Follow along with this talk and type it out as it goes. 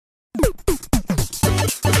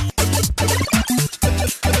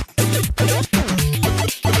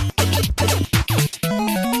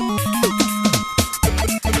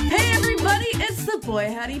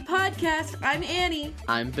podcast. I'm Annie.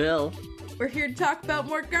 I'm Bill. We're here to talk about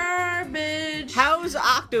more garbage. How's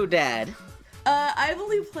Octodad? I've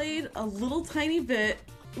only played a little tiny bit.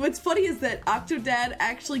 What's funny is that Octodad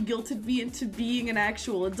actually guilted me into being an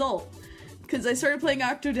actual adult. Because I started playing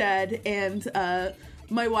Octodad and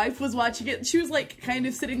my wife was watching it. She was like kind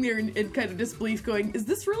of sitting there in kind of disbelief going, is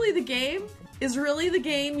this really the game? Is really the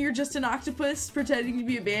game you're just an octopus pretending to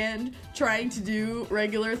be a band trying to do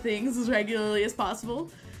regular things as regularly as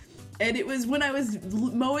possible? And it was when I was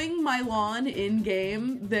mowing my lawn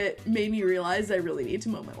in-game that made me realize I really need to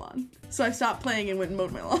mow my lawn. So I stopped playing and went and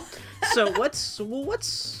mowed my lawn. So it's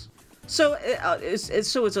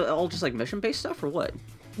all just like mission-based stuff or what?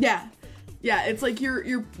 Yeah, it's like you're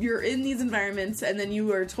in these environments, and then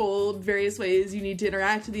you are told various ways you need to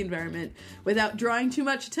interact with the environment without drawing too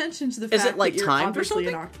much attention to the fact like that you're timed or obviously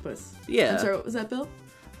an something? octopus. Yeah. I'm sorry, what was that, Bill?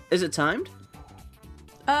 Is it timed?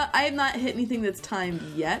 I have not hit anything that's timed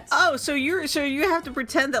yet. Oh, so you have to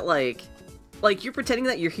pretend that like you're pretending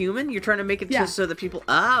that you're human. You're trying to make it just so that people.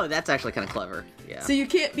 Oh, that's actually kind of clever. Yeah. So you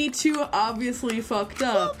can't be too obviously fucked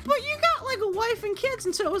up. Well, but you got like a wife and kids,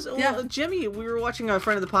 and so it was Jimmy. We were watching a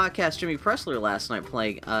friend of the podcast, Jimmy Pressler, last night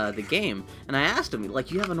playing the game, and I asked him,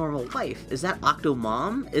 like, you have a normal wife? Is that Octo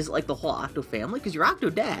Mom? Is it like the whole Octo family? Because you're Octo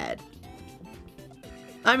Dad.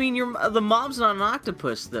 I mean, the mom's not an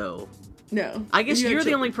octopus though. No. I guess you're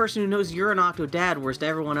the only person who knows you're an Octodad, whereas to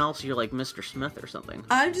everyone else, you're like Mr. Smith or something.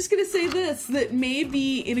 I'm just gonna say this, that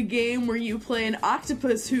maybe in a game where you play an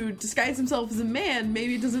octopus who disguises himself as a man,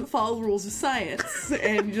 maybe it doesn't follow the rules of science,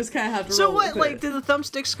 and you just kind of have to roll with it. Do the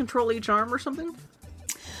thumbsticks control each arm or something?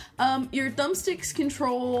 Your thumbsticks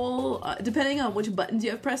control, depending on which buttons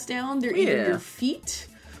you have pressed down, they're either your feet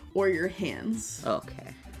or your hands.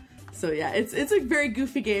 Okay. So yeah, it's a very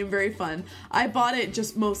goofy game, very fun. I bought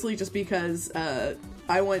it mostly because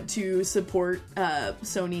I want to support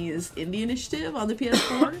Sony's indie initiative on the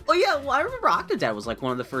PS4. Oh yeah, well I remember Octodad was like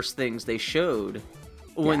one of the first things they showed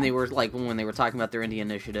when they were talking about their indie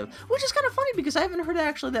initiative, which is kind of funny because I haven't heard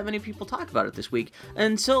actually that many people talk about it this week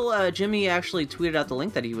until Jimmy actually tweeted out the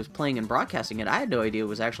link that he was playing and broadcasting it. I had no idea it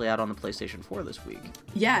was actually out on the PlayStation 4 this week.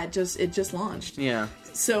 Yeah, it just launched. Yeah.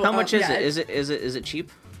 So how much is it? Is it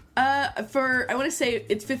cheap? I want to say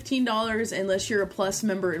it's $15 unless you're a Plus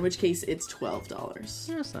member, in which case it's $12.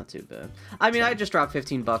 Yeah, that's not too bad. I mean, I just dropped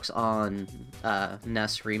 $15 on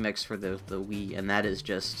NES Remix for the Wii, and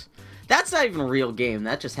that's not even a real game.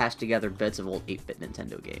 That just hashed together bits of old 8-bit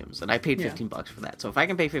Nintendo games, and I paid $15 for that. So if I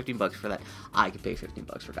can pay $15 for that, I can pay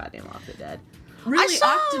 $15 for goddamn Octodad. Really,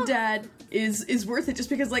 Octodad is worth it just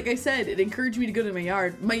because, like I said, it encouraged me to go to my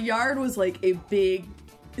yard. My yard was like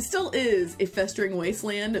it still is a festering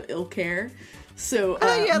wasteland of ill care. So I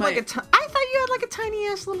thought you had like a tiny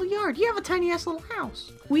ass little yard. You have a tiny ass little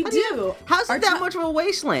house. We do. How's it that much of a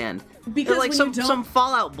wasteland? Because like some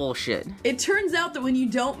Fallout bullshit. It turns out that when you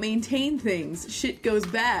don't maintain things, shit goes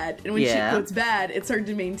bad, and when shit goes bad, it's hard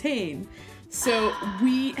to maintain. So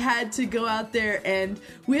we had to go out there and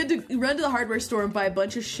we had to run to the hardware store and buy a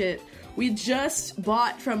bunch of shit. We just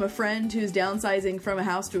bought from a friend who's downsizing from a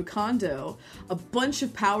house to a condo a bunch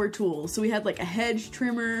of power tools. So we had like a hedge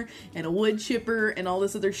trimmer and a wood chipper and all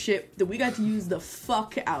this other shit that we got to use the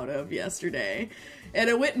fuck out of yesterday. And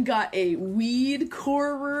I went and got a weed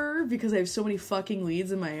corer because I have so many fucking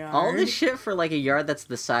weeds in my yard. All this shit for like a yard that's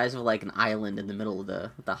the size of like an island in the middle of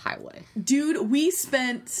the highway. Dude,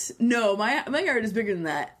 my yard is bigger than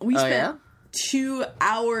that. We spent 2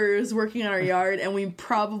 hours working on our yard, and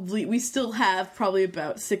we still have probably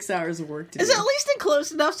about 6 hours of work to do. Is it at least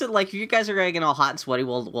close enough so like if you guys are getting all hot and sweaty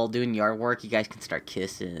while doing yard work, you guys can start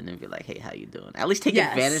kissing and be like, hey, how you doing? At least take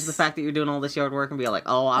advantage of the fact that you're doing all this yard work and be like,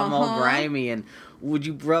 oh, I'm all grimy, and would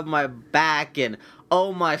you rub my back, and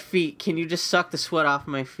oh, my feet, can you just suck the sweat off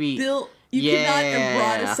my feet? Bill, you cannot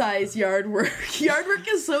eroticize yard work. Yard work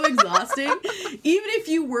is so exhausting. Even if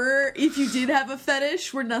you did have a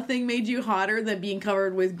fetish where nothing made you hotter than being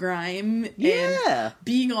covered with grime and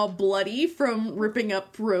being all bloody from ripping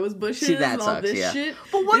up rose bushes and all this shit.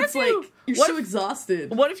 But you're so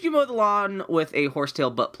exhausted. What if you mow the lawn with a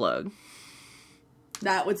horsetail butt plug?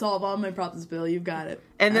 That would solve all my problems, Bill. You've got it.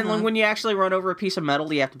 And then when you actually run over a piece of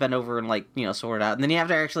metal, you have to bend over and sort it out. And then you have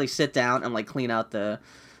to actually sit down and clean out the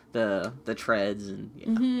treads and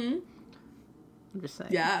I'm just saying.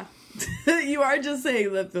 Yeah. You are just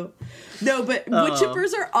saying that, Bill. No, but wood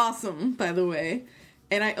chippers are awesome, by the way.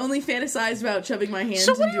 And I only fantasize about shoving my hands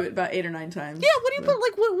and do it about 8 or 9 times. Yeah, what do you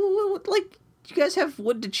put, what, do you guys have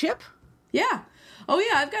wood to chip? Yeah. Oh,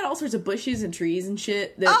 yeah, I've got all sorts of bushes and trees and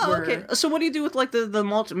shit. Okay. So what do you do with, the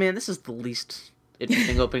mulch? Man, this is the least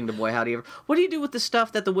interesting opening to Boy Howdy Ever. What do you do with the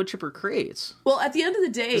stuff that the wood chipper creates? Well, at the end of the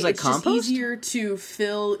day, it's just easier to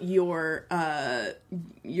fill your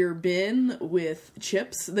bin with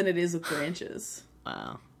chips than it is with branches.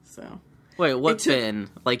 Wow. So. Wait, what bin?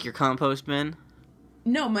 Like your compost bin?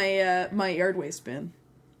 No, my yard waste bin.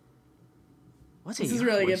 This is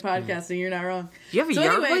really good podcasting. You're not wrong. Do you have a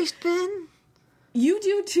yard waste bin? You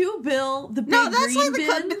do too, Bill. The big green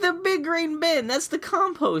bin. The big green bin. That's the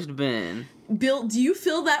compost bin. Bill, do you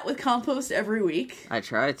fill that with compost every week? I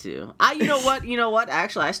try to. You know what?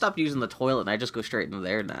 Actually, I stopped using the toilet and I just go straight into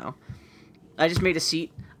there now. I just made a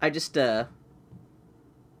seat. It's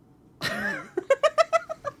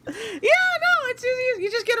easy. You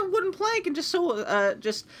just get a wooden plank and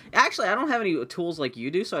actually, I don't have any tools like you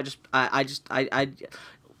do, so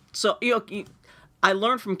I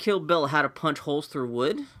learned from Kill Bill how to punch holes through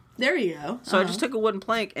wood. There you go. So I just took a wooden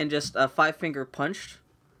plank and just 5-finger punched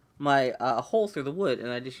my hole through the wood,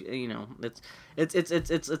 and I just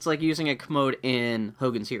it's like using a commode in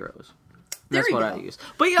Hogan's Heroes. That's what I use.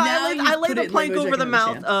 But I laid the plank over the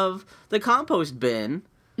mouth of the compost bin,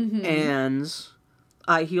 and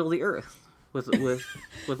I heal the earth with my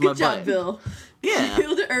butt. Good job, Bill. Yeah.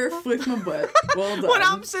 Heal the earth with my butt. Well done. When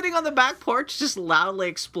I'm sitting on the back porch, just loudly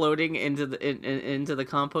exploding into the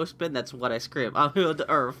compost bin, that's what I scream. I'll heal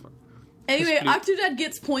the earth. Anyway, Octodad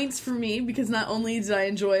gets points for me because not only did I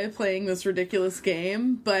enjoy playing this ridiculous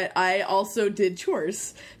game, but I also did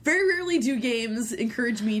chores. Very rarely do games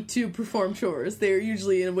encourage me to perform chores. They are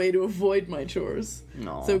usually a way to avoid my chores.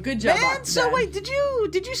 No. So good job, Octodad. So wait, did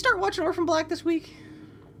you start watching Orphan Black this week?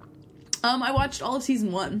 I watched all of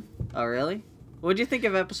season 1. Oh, really? What'd you think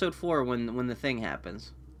of episode 4 when the thing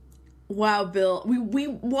happens? Wow, Bill. We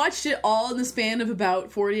watched it all in the span of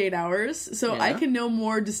about 48 hours, so I can no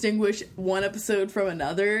more distinguish one episode from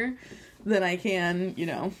another than I can,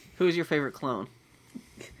 Who's your favorite clone?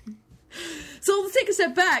 So let's take a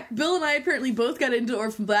step back. Bill and I apparently both got into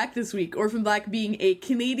Orphan Black this week. Orphan Black being a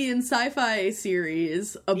Canadian sci-fi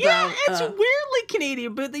series about... Yeah, it's weirdly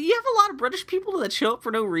Canadian, but you have a lot of British people that show up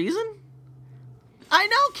for no reason. I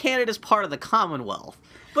know Canada's part of the Commonwealth,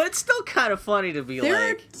 but it's still kind of funny to be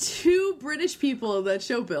there are 2 British people that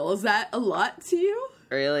show, Bill. Is that a lot to you?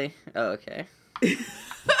 Really? Oh, okay.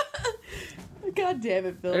 God damn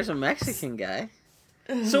it, Bill. There's a Mexican guy.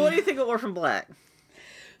 So what do you think of Orphan Black?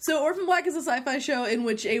 So Orphan Black is a sci-fi show in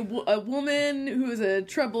which a woman who is a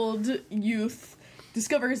troubled youth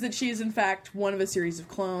discovers that she is in fact one of a series of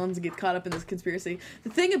clones and gets caught up in this conspiracy. The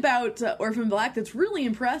thing about Orphan Black that's really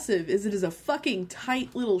impressive is it is a fucking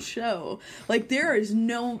tight little show. Like there is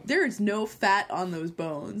no fat on those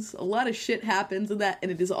bones. A lot of shit happens in that, and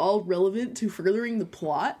it is all relevant to furthering the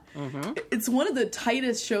plot. Mm-hmm. It's one of the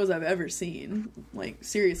tightest shows I've ever seen. Like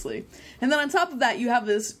seriously. And then on top of that, you have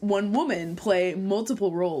this one woman play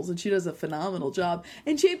multiple roles, and she does a phenomenal job.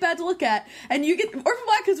 And she ain't bad to look at. And you get Orphan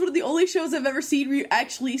Black is one of the only shows I've ever seen where you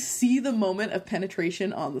actually see the moment of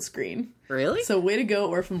penetration on the screen. Really? So way to go,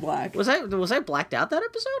 Orphan Black. Was I blacked out that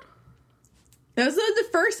episode? That was the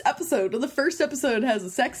first episode. The first episode has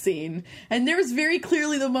a sex scene, and there's very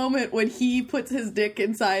clearly the moment when he puts his dick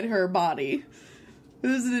inside her body. It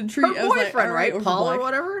was an intrigue. Her boyfriend, right? Paul or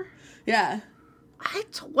whatever? Yeah.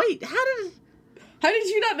 Wait, how did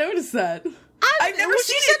you not notice that? I've never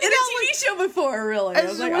seen it in a TV show before, really. I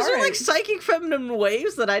was like, was there like psychic feminine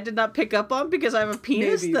waves that I did not pick up on because I have a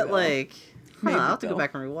penis? Maybe, I'll have to go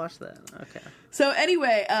back and rewatch that. Okay. So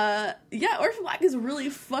anyway, Orphan Black is a really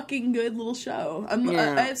fucking good little show. I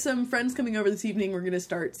have some friends coming over this evening. We're going to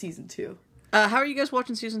start season 2. How are you guys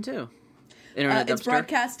watching season 2? Internet It's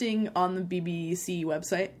broadcasting on the BBC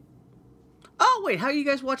website. Oh, wait, how are you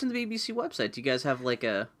guys watching the BBC website? Do you guys have like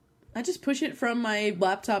a... I just push it from my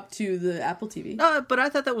laptop to the Apple TV. But I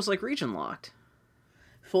thought that was like region locked.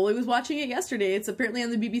 Foley was watching it yesterday. It's apparently on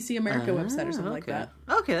the BBC America website or something like that.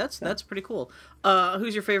 Okay, that's pretty cool.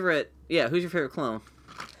 Who's your favorite clone?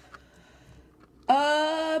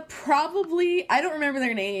 Probably, I don't remember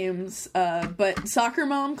their names, but Soccer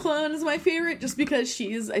Mom clone is my favorite just because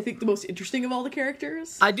she's, I think, the most interesting of all the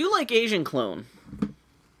characters. I do like Asian clone.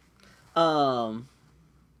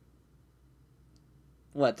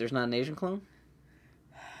 What, there's not an Asian clone?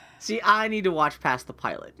 See, I need to watch past the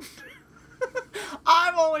pilot.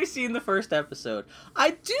 I've only seen the first episode.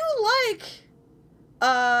 I do like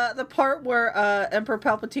the part where Emperor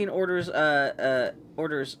Palpatine orders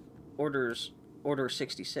Order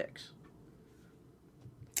 66.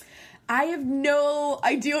 I have no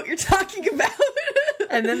idea what you're talking about.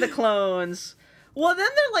 And then the clones Well, then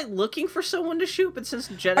they're like looking for someone to shoot, but since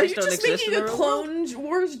Jedi don't exist, are you just making a Clone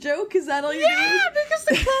Wars joke? Is that all you're doing? Yeah, because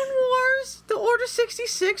the Clone Wars, the Order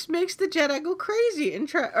 66 makes the Jedi go crazy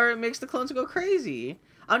or it makes the clones go crazy.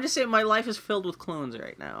 I'm just saying, my life is filled with clones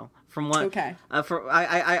right now. From what? Okay.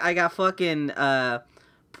 I got fucking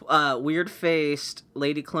weird faced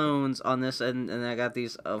lady clones on this, and I got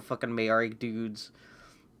these fucking Mayari dudes,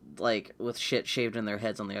 like, with shit shaved in their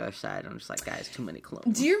heads on the other side. I'm just like, guys, too many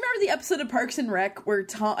clones. Do you remember the episode of Parks and Rec where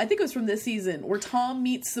Tom, I think it was from this season, where Tom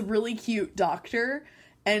meets the really cute doctor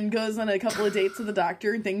and goes on a couple of dates with the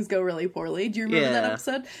doctor and things go really poorly? Do you remember that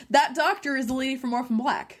episode? That doctor is the lady from Orphan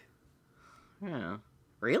Black. Yeah.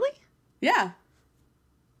 Really? Yeah.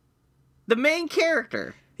 The main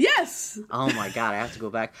character. Yes! Oh my god, I have to go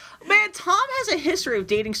back. Man, Tom has a history of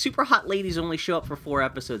dating super hot ladies who only show up for 4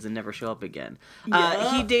 episodes and never show up again.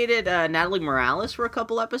 Yeah. He dated Natalie Morales for a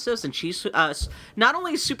couple episodes, and she's not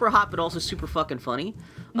only super hot, but also super fucking funny.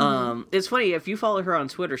 Mm-hmm. It's funny, if you follow her on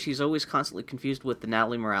Twitter, she's always constantly confused with the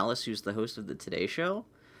Natalie Morales, who's the host of the Today Show.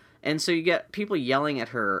 And so you get people yelling at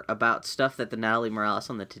her about stuff that the Natalie Morales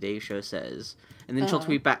on the Today Show says, and then she'll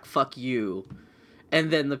tweet back, "Fuck you."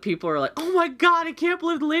 And then the people are like, "Oh my god, I can't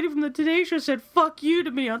believe the lady from the Today Show said 'fuck you'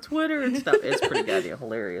 to me on Twitter" and stuff. It's pretty goddamn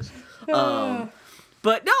hilarious.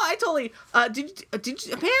 But no, I totally.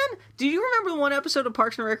 Do you remember the one episode of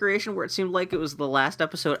Parks and Recreation where it seemed like it was the last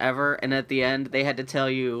episode ever, and at the end they had to tell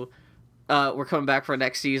you, "We're coming back for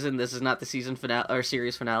next season. This is not the season finale or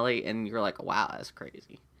series finale," and you're like, "Wow, that's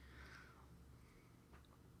crazy."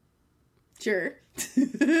 Sure.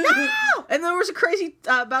 No! And there was a crazy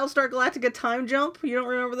Battlestar Galactica time jump. You don't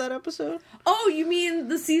remember that episode? Oh, you mean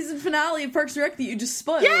the season finale of Parks and Rec that you just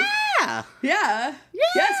spoiled? Yeah! Yeah.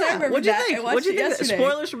 Yes, I remember What'd you that. think? I watched it yesterday.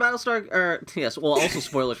 Spoilers for Battlestar... yes, well, also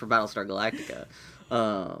spoilers for Battlestar Galactica.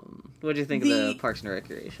 What'd you think of the Parks and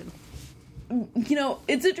Recreation? You know,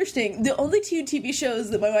 it's interesting. The only 2 TV shows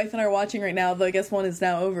that my wife and I are watching right now, though I guess one is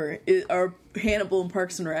now over, are Hannibal and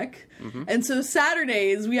Parks and Rec. Mm-hmm. And so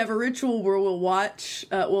Saturdays, we have a ritual where we'll watch,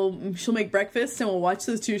 she'll make breakfast and we'll watch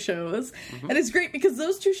those 2 shows. Mm-hmm. And it's great because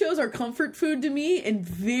those 2 shows are comfort food to me in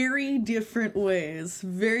very different ways.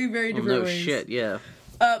 Very, very different ways. No shit, yeah.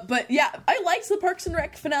 But yeah, I liked the Parks and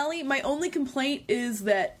Rec finale. My only complaint is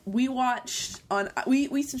that we watched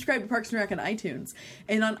we subscribed to Parks and Rec on iTunes,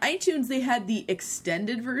 and on iTunes they had the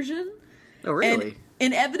extended version. Oh, really?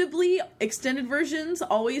 And inevitably, extended versions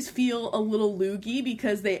always feel a little loogy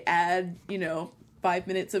because they add, 5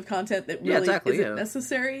 minutes of content that really isn't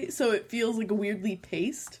necessary. So it feels like weirdly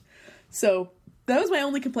paced. So that was my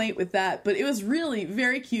only complaint with that, but it was really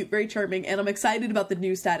very cute, very charming, and I'm excited about the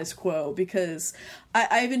new status quo because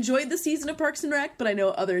I've enjoyed the season of Parks and Rec, but I know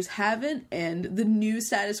others haven't, and the new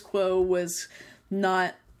status quo was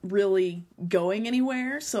not really going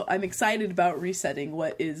anywhere, so I'm excited about resetting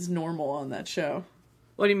what is normal on that show.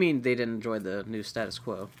 What do you mean they didn't enjoy the new status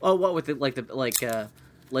quo? Oh, what with it,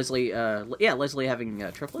 Leslie, Leslie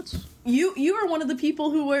having triplets? You are one of the people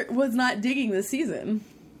who was not digging this season.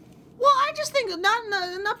 Well, I just think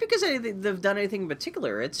not because they've done anything in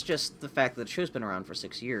particular. It's just the fact that the show's been around for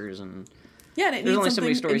 6 years, and yeah, and there's only so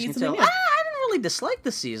many stories you can tell. I didn't really dislike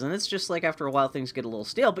the season. It's just like after a while things get a little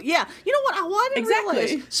stale. But yeah, you know what? I didn't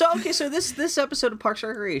realize. So this episode of Parks and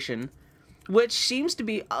Recreation, which seems to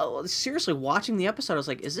be seriously watching the episode, I was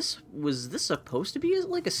like, was this supposed to be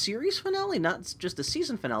like a series finale, not just a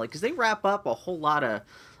season finale? Because they wrap up a whole lot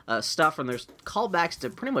of stuff, and there's callbacks to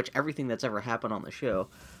pretty much everything that's ever happened on the show.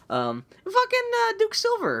 Duke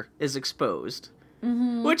Silver is exposed.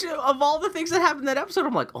 Mm-hmm. Which, of all the things that happened in that episode,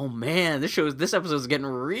 I'm like, oh man, this episode's getting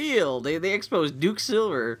real. They exposed Duke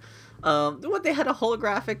Silver. They had a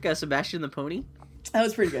holographic Sebastian the Pony? That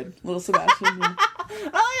was pretty good. Little Sebastian. Yeah.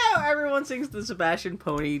 Oh yeah, everyone sings the Sebastian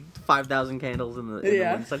Pony 5,000 candles in the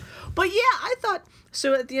one song. But yeah, I thought,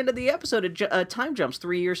 so at the end of the episode, it time jumps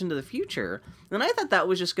 3 years into the future, and I thought that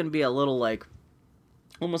was just going to be a little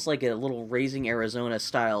almost like a little Raising Arizona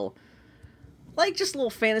style, just a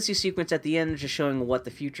little fantasy sequence at the end, just showing what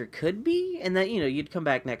the future could be, and then, you'd come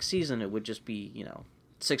back next season, it would just be,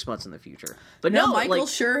 6 months in the future. But no, Michael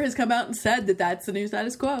Schur has come out and said that that's the new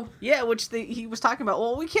status quo. Yeah, which he was talking about,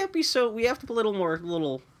 well, we have to put a little more,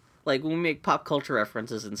 when we make pop culture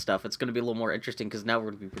references and stuff, it's going to be a little more interesting, because now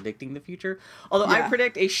we're going to be predicting the future. Although I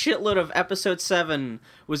predict a shitload of Episode 7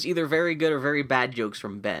 was either very good or very bad jokes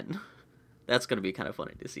from Ben. That's going to be kind of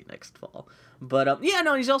funny to see next fall. But,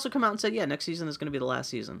 he's also come out and said, next season is going to be the last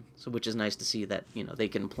season. So, which is nice to see that, they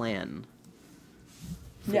can plan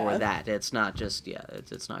for that. It's not just,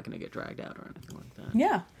 it's not going to get dragged out or anything like that.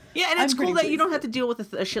 Yeah. Yeah, and it's cool that you don't have to deal with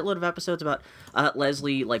a shitload of episodes about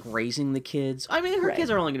Leslie, like, raising the kids. I mean, her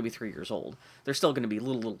kids are only going to be 3 years old. They're still going to be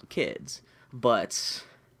little kids. But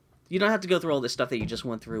you don't have to go through all this stuff that you just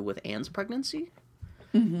went through with Anne's pregnancy.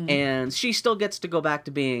 Mm-hmm. And she still gets to go back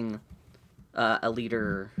to being a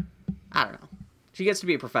leader. I don't know. She gets to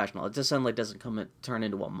be a professional. It just suddenly doesn't turn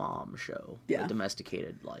into a mom show. Yeah. A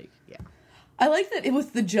domesticated, yeah. I like that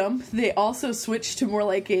with the jump, they also switched to more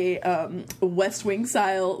like a West Wing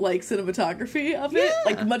style, like, cinematography of it. Yeah.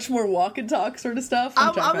 Like, much more walk and talk sort of stuff.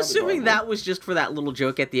 I'm assuming that was just for that little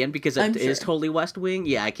joke at the end, because it is totally West Wing.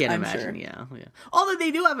 Yeah, I can't imagine. Sure. Yeah. Although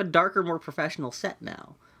they do have a darker, more professional set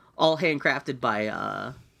now. All handcrafted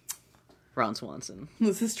by Ron Swanson.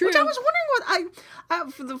 This is true. Which I was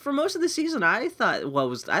wondering what for most of the season, I thought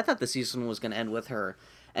the season was going to end with her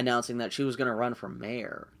announcing that she was going to run for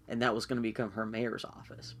mayor, and that was going to become her mayor's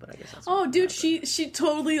office. But I guess that's she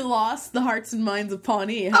totally lost the hearts and minds of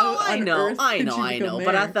Pawnee. I know.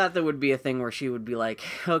 But I thought there would be a thing where she would be like,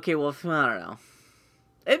 okay, well, I don't know.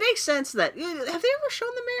 It makes sense that have they ever shown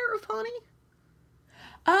the mayor of Pawnee?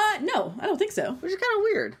 No, I don't think so. Which is kind of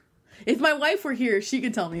weird. If my wife were here, she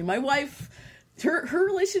could tell me. My wife, her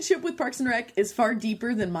relationship with Parks and Rec is far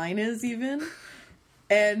deeper than mine is, even.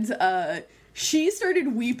 And she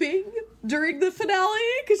started weeping during the finale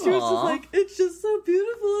because she was just like, it's just so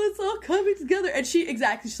beautiful. It's all coming together. And she's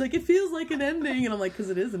like, it feels like an ending. And I'm like, because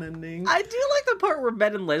it is an ending. I do like the part where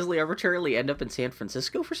Ben and Leslie arbitrarily end up in San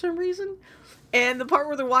Francisco for some reason. And the part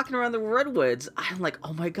where they're walking around the redwoods, I'm like,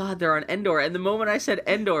 oh my god, they're on Endor. And the moment I said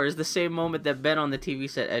Endor is the same moment that Ben on the TV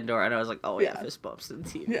said Endor. And I was like, oh yeah, fist bumps to the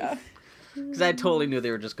TV. Yeah. Because I totally knew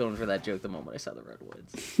they were just going for that joke the moment I saw the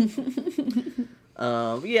redwoods.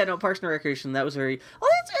 Parks and Recreation, that was very... Oh,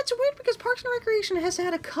 it's weird because Parks and Recreation has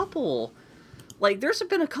had a couple... Like, there's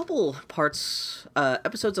been a couple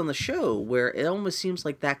episodes on the show where it almost seems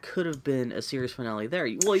like that could have been a series finale there.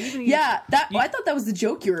 Well, I thought that was the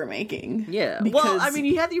joke you were making. Yeah. Well, I mean,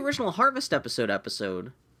 you had the original Harvest episode.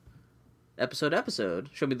 Show me the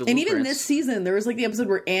blueprints. And even this season, there was like the episode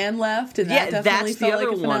where Anne left, and that definitely felt like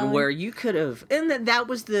a finale. That's the other one where you could have, and that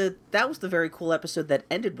was the very cool episode that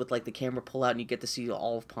ended with like the camera pull out and you get to see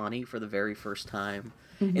all of Pawnee for the very first time.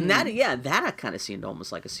 Mm-hmm. And that kind of seemed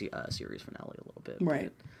almost like a series finale a little bit.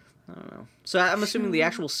 Right. I don't know. So I'm assuming the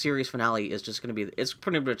actual series finale is just going to be, it's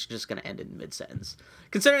pretty much just going to end in mid-sentence.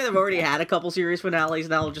 Considering they've already had a couple series finales,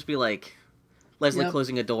 now it'll just be like Leslie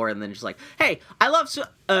closing a door and then just like, hey, I love...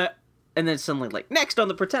 and then suddenly, like, next on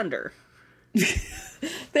The Pretender.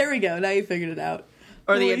 There we go. Now you figured it out.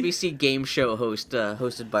 Or the NBC game show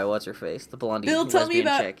hosted by what's-her-face, the blondie Bill, lesbian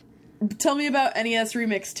chick. Tell me about NES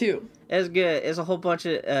Remix 2. It's good. It's a whole bunch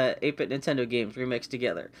of 8-bit Nintendo games remixed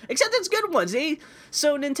together. Except it's good ones.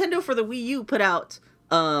 So Nintendo for the Wii U put out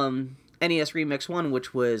NES Remix 1,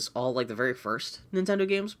 which was all, like, the very first Nintendo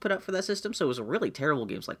games put out for that system. So it was really terrible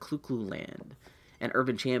games like Clu Clu Land and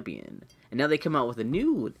Urban Champion. And now they come out with a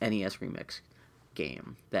new NES Remix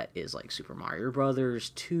game that is like Super Mario Brothers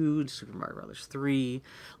 2, Super Mario Brothers 3,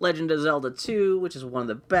 Legend of Zelda 2, which is one of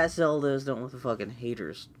the best Zeldas. Don't let the fucking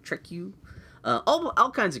haters trick you.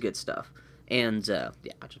 All kinds of good stuff. And I'm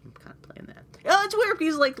just kind of playing that. It's weird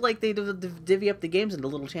because like they divvy up the games into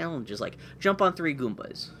little challenges, like jump on 3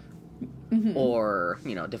 Goombas. Mm-hmm. Or,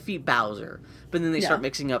 defeat Bowser. But then they start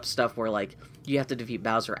mixing up stuff where, like, you have to defeat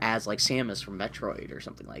Bowser as, like, Samus from Metroid or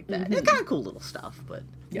something like that. Mm-hmm. It's kind of cool little stuff, but,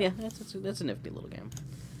 that's a nifty little game.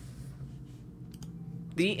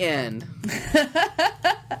 The end.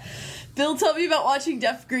 Bill, tell me about watching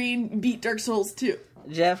Jeff Green beat Dark Souls 2.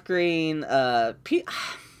 Jeff Green,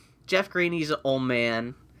 he's an old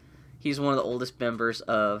man. He's one of the oldest members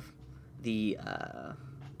of the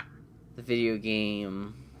video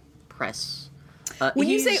game... press. When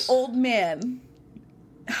you say old man,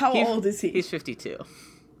 how old is he? He's 52.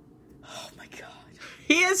 Oh my god.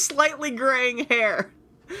 He has slightly graying hair.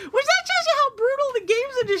 Which that shows you how brutal the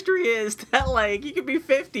games industry is. That, like, you could be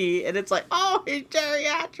 50 and it's like, oh, he's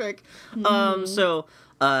geriatric.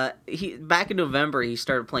 He back in November, he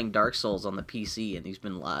started playing Dark Souls on the PC and he's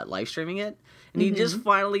been live streaming it. And he just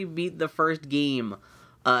finally beat the first game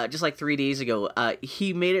just like 3 days ago.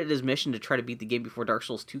 He made it his mission to try to beat the game before Dark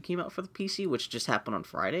Souls 2 came out for the PC, which just happened on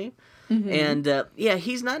Friday. Mm-hmm. And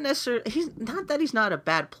he's not necessarily, he's not a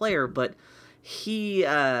bad player, but he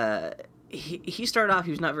started off,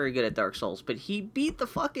 he was not very good at Dark Souls, but he beat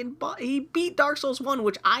he beat Dark Souls 1,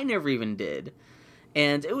 which I never even did.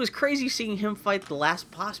 And it was crazy seeing him fight the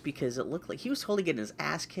last boss because it looked like he was totally getting his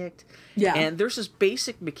ass kicked. Yeah. And there's this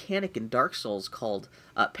basic mechanic in Dark Souls called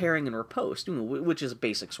parrying and riposte, which is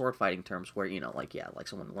basic sword fighting terms where, like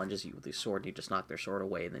someone lunges you with a sword and you just knock their sword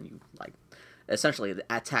away and then you, essentially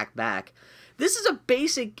attack back. This is a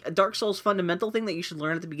basic Dark Souls fundamental thing that you should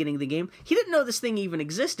learn at the beginning of the game. He didn't know this thing even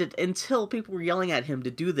existed until people were yelling at him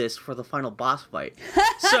to do this for the final boss fight.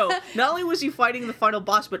 So, not only was he fighting the final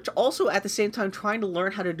boss, but also at the same time trying to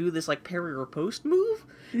learn how to do this, like, parry riposte move,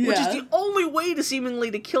 which is the only way to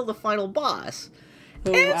seemingly to kill the final boss.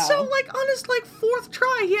 Oh, and so, like, on his, like, 4th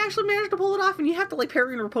try, he actually managed to pull it off, and you have to, like,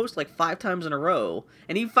 parry and riposte, like, 5 times in a row.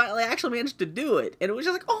 And he finally actually managed to do it. And it was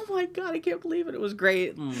just like, oh my god, I can't believe it. It was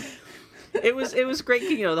great. And it was great,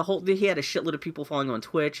 you know, he had a shitload of people following him on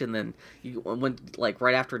Twitch, and then when, like,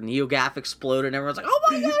 right after NeoGaf exploded, and everyone's like, oh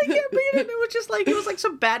my god, I can't beat it. And it was just like, it was like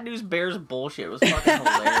some Bad News Bears bullshit. It was fucking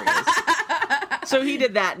hilarious. So he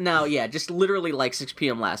did that. Now, yeah, just literally like 6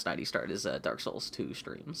 p.m. last night, he started his Dark Souls 2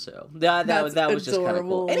 stream. So that was just kind of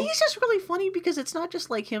cool. And he's just really funny because it's not just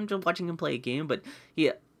like him just watching him play a game, but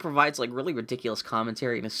he provides like really ridiculous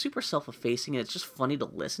commentary and is super self-effacing, and it's just funny to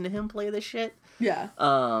listen to him play this shit. Yeah.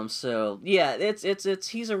 So yeah, it's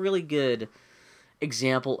he's a really good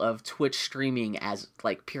example of Twitch streaming as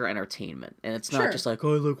like pure entertainment, and it's not just like,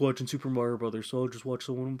 oh, I like watching Super Mario Brothers, so I'll just watch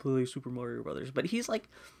someone play Super Mario Brothers. But he's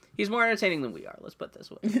more entertaining than we are. Let's put it this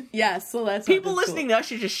way. Yeah, so that's people listening to us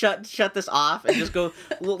should just shut this off and just go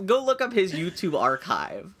look up his YouTube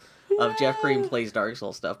archive of Jeff Green plays Dark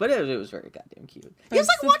Souls stuff. But it was very goddamn cute. It was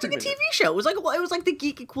like watching a TV show. It was like the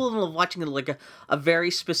geek equivalent of watching like a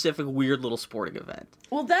very specific weird little sporting event.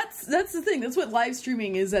 Well, that's the thing. That's what live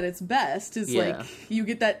streaming is at its best. Is like you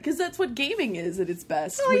get that, because that's what gaming is at its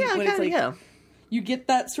best. Oh, you get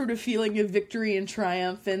that sort of feeling of victory and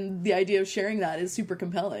triumph, and the idea of sharing that is super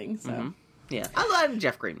compelling. So. Mm-hmm. Yeah, I love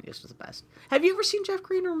Jeff Green. Is the best. Have you ever seen Jeff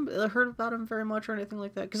Green or heard about him very much or anything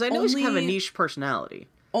like that? Because I know he's kind of a niche personality.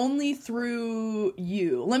 Only through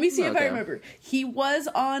you. Let me see if I remember. He was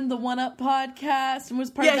on the One Up podcast and was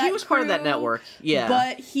part of that Yeah, he was part of that network. Yeah.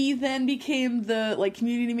 But he then became the like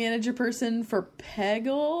community manager person for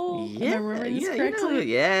Peggle. Yeah. Am I remembering this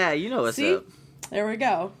correctly? You know what's up. There we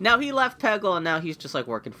go. Now he left Peggle and now he's just like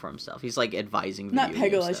working for himself. He's like advising Not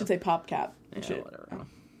Peggle, I should say PopCap. Yeah, whatever. Oh.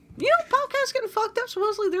 You know, PopCap's getting fucked up.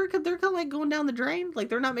 Supposedly they're kind of like going down the drain. Like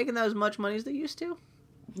they're not making that as much money as they used to.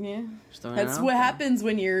 Yeah, that's what happens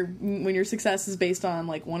when your success is based on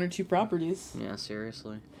like 1 or 2 properties. Yeah,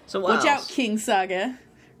 seriously. So watch out, King Saga,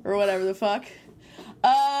 or whatever the fuck.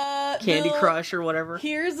 Candy Crush or whatever.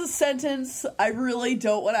 Here's a sentence I really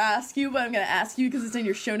don't want to ask you, but I'm going to ask you because it's in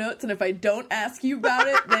your show notes, and if I don't ask you about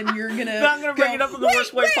it, then you're gonna. Then I'm gonna bring it up in the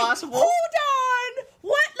worst way possible. Hold on.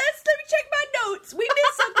 What? Let me check my notes. We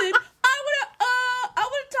missed something. I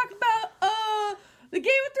want to talk about the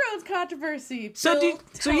Game of Thrones controversy. So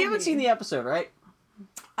you haven't seen the episode, right?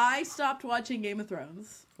 I stopped watching Game of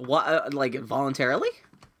Thrones. What? Like voluntarily?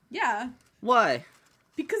 Yeah. Why?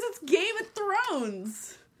 Because it's Game of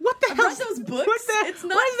Thrones. What the hell? I've read those books. It's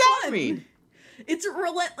not what does that fun. mean? It's a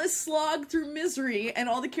relentless slog through misery, and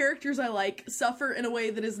all the characters I like suffer in a way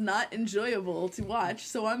that is not enjoyable to watch,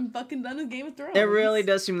 so I'm fucking done with Game of Thrones. It really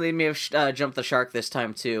does seem they may have jumped the shark this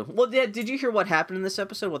time, too. Well, did you hear what happened in this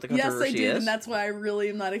episode, what the controversy is? Yes, I did, and that's why I really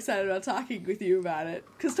am not excited about talking with you about it.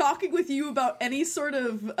 Because talking with you about any sort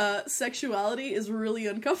of sexuality is really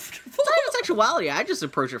uncomfortable. It's not even sexuality, I just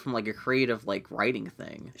approach it from, like, a creative, like, writing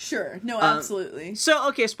thing. Sure, no, absolutely. So,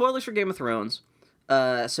 okay, spoilers for Game of Thrones.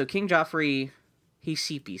 So King Joffrey... He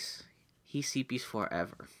CPs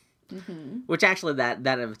forever. Mm-hmm. Which actually, that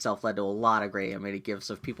of itself led to a lot of great animated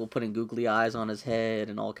gifs of people putting googly eyes on his head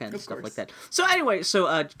and all kinds of stuff like that. So anyway,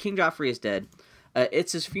 King Joffrey is dead.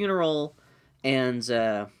 It's his funeral, and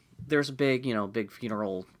there's a big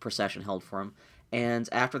funeral procession held for him. And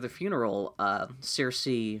after the funeral,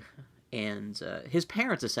 Cersei and his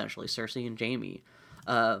parents, essentially, Cersei and Jaime,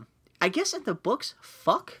 I guess in the books,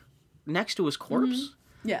 fuck next to his corpse. Mm-hmm.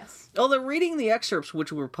 Yes. Although reading the excerpts,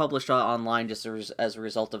 which were published online just as a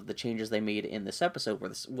result of the changes they made in this episode,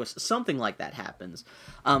 where something like that happens.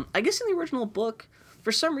 I guess in the original book,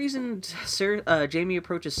 for some reason, Jaime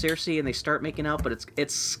approaches Cersei and they start making out, but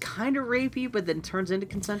it's kind of rapey, but then turns into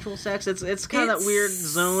consensual sex. It's kind of that weird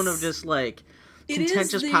zone of just like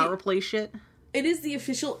contentious power play shit. It is the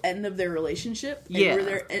official end of their relationship. Yeah. Where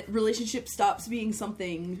their relationship stops being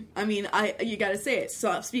something... I mean, you gotta say it.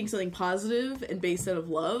 Stops being something positive and based out of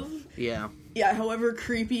love. Yeah. Yeah, however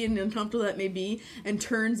creepy and uncomfortable that may be, and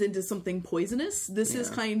turns into something poisonous. This is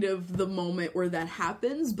kind of the moment where that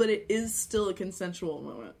happens, but it is still a consensual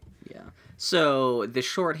moment. Yeah. So, the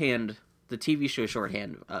TV show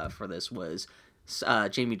shorthand for this was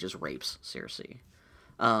Jaime just rapes Cersei.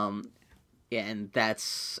 Yeah, and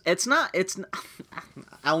I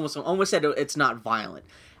almost said it's not violent.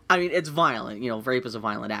 I mean, it's violent, rape is a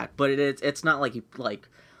violent act, but it's not like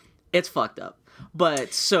it's fucked up.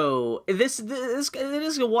 But so this it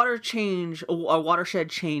is a watershed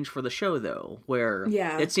change for the show, though, where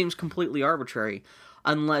it seems completely arbitrary,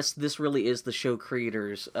 unless this really is the show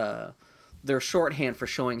creators' their shorthand for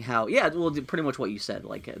showing how pretty much what you said,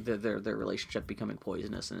 like their relationship becoming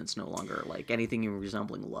poisonous, and it's no longer like anything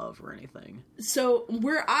resembling love or anything. So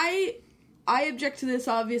where I object to this,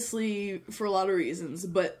 obviously, for a lot of reasons,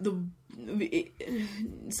 but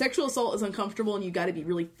sexual assault is uncomfortable, and you got to be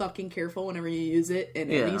really fucking careful whenever you use it in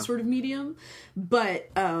any sort of medium. But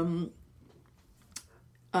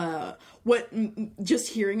just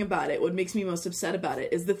hearing about it, what makes me most upset about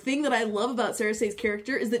it is the thing that I love about Cersei's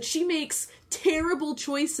character is that she makes terrible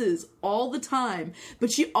choices all the time,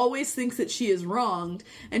 but she always thinks that she is wronged,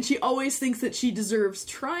 and she always thinks that she deserves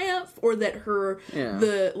triumph, or that her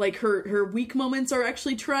weak moments are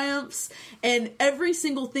actually triumphs, and every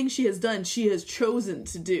single thing she has done, she has chosen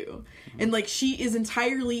to do. And like, she is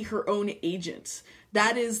entirely her own agent.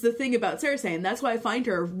 That is the thing about Cersei, and that's why I find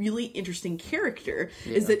her a really interesting character,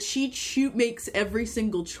 is that she makes every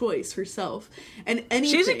single choice herself. And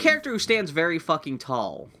she's a character who stands very fucking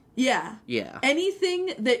tall. Yeah. Yeah.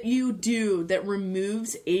 Anything that you do that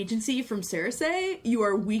removes agency from Cersei, you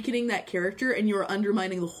are weakening that character, and you are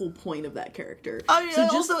undermining the whole point of that character. So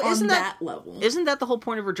just also, on that level. Isn't that the whole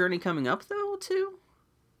point of her journey coming up, though, too?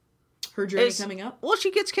 Her journey coming up? Well,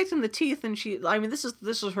 she gets kicked in the teeth, and this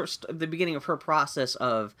is her the beginning of her process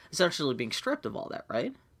of essentially being stripped of all that,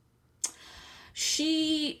 right?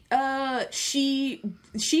 She thinks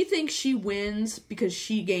she wins because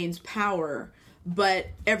she gains power, but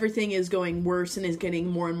everything is going worse and is getting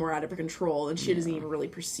more and more out of her control, and she doesn't even really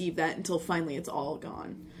perceive that until finally it's all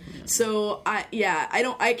gone. So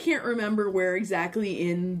I can't remember where exactly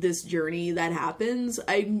in this journey that happens.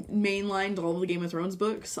 I mainlined all of the Game of Thrones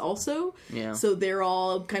books also. Yeah. So they're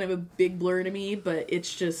all kind of a big blur to me, but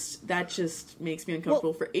that just makes me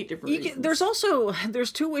uncomfortable for 8 different reasons.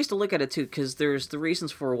 There's 2 ways to look at it too, because there's the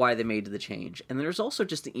reasons for why they made the change, and there's also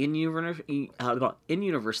just the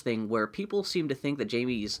in-universe thing where people seem to think that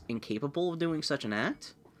Jaime's incapable of doing such an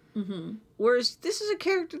act. Mm-hmm. Whereas this is a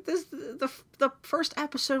character. The first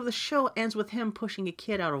episode of the show ends with him pushing a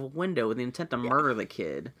kid out of a window with the intent to murder the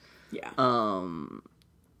kid. Yeah.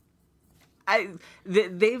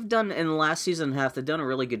 They've done in the last season and a half. They've done a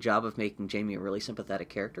really good job of making Jaime a really sympathetic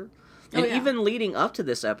character. And even leading up to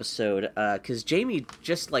this episode, because Jaime,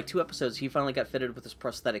 just like 2 episodes, he finally got fitted with his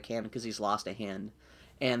prosthetic hand because he's lost a hand.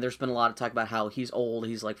 And there's been a lot of talk about how he's old.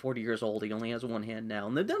 He's like 40 years old. He only has 1 hand now.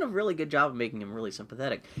 And they've done a really good job of making him really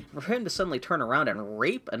sympathetic. For him to suddenly turn around and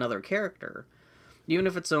rape another character, even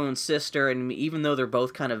if it's his own sister, and even though they're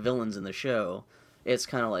both kind of villains in the show, it's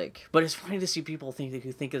kind of like... But it's funny to see people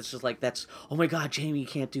who think it's just like, that's... Oh my god, Jaime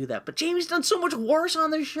can't do that. But Jaime's done so much worse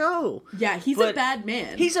on the show. Yeah, he's a bad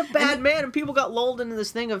man. He's a bad man, and people got lulled into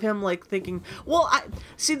this thing of him, like, thinking... Well,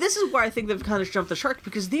 see, this is where I think they've kind of jumped the shark,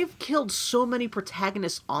 because they've killed so many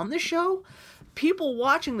protagonists on the show. People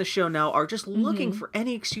watching the show now are just looking for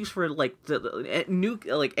any excuse for, like,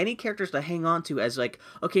 any characters to hang on to as, like,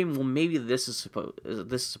 okay, well, maybe this is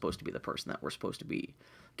supposed to be the person that we're supposed to be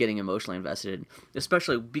getting emotionally invested in,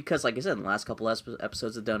 especially because, like I said, in the last couple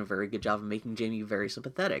episodes have done a very good job of making Jaime very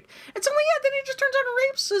sympathetic. And so, then he just turns out and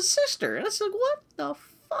rapes his sister, and it's like, what the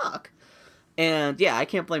fuck? And I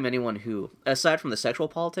can't blame anyone who, aside from the sexual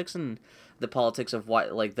politics and the politics of why,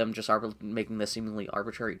 like, them just making this seemingly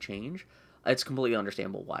arbitrary change, it's completely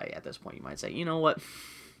understandable why at this point you might say, you know what,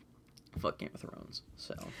 fuck Game of Thrones.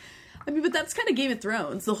 So. I mean, but that's kind of Game of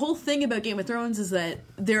Thrones. The whole thing about Game of Thrones is that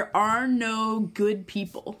there are no good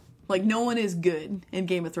people. Like, no one is good in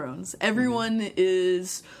Game of Thrones. Everyone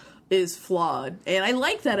is flawed. And I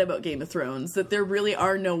like that about Game of Thrones, that there really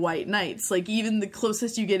are no white knights. Like, even the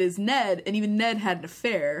closest you get is Ned, and even Ned had an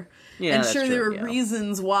affair. Yeah, and sure, there were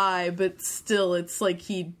reasons why, but still, it's like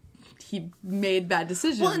he made bad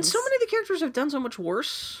decisions. Well, and so many of the characters have done so much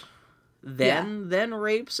worse than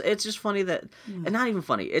rapes. It's just funny that, and not even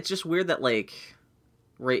funny, it's just weird that, like,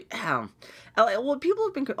 rape, well, people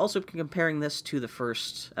have been also comparing this to the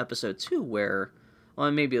first episode too, where,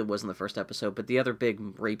 well, maybe it wasn't the first episode, but the other big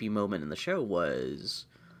rapey moment in the show was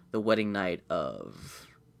the wedding night of,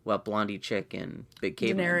 well, Blondie Chick and Big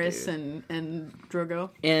Caveman Daenerys and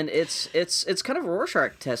Drogo. And it's kind of a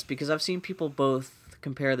Rorschach test, because I've seen people both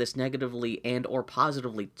compare this negatively and or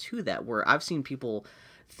positively to that, where I've seen people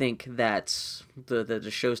think that the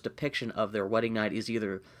show's depiction of their wedding night is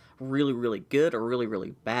either really, really good or really,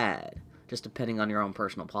 really bad, just depending on your own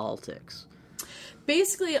personal politics.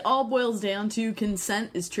 basically it all boils down to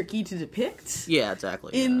consent is tricky to depict. Yeah,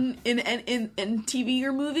 exactly. In TV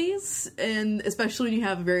or movies, and especially when you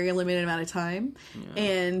have a very limited amount of time,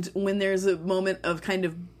 and when there's a moment of kind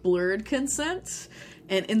of blurred consent,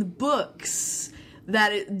 and in the books,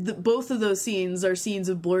 both of those scenes are scenes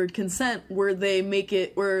of blurred consent where they make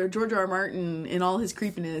it, where George R. R. Martin, in all his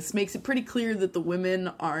creepiness, makes it pretty clear that the women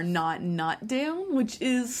are not down, which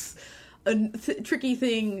is a tricky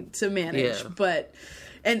thing to manage,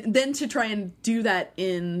 and then to try and do that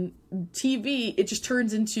in TV, it just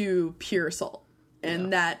turns into pure assault,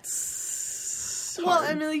 and that's hard. Well,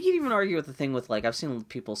 I mean, you can even argue with the thing with, like, I've seen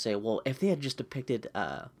people say, well, if they had just depicted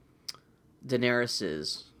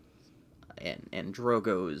Daenerys's and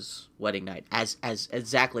Drogo's wedding night as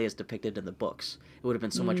exactly as depicted in the books, it would have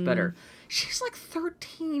been so much better. She's like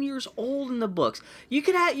 13 years old in the books. You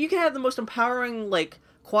could have the most empowering, like,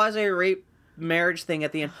 quasi-rape marriage thing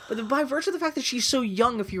at the end, but by virtue of the fact that she's so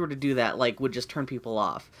young, if you were to do that, like, would just turn people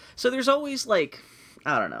off. So there's always, like,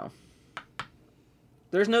 I don't know.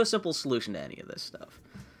 There's no simple solution to any of this stuff.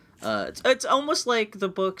 It's almost like the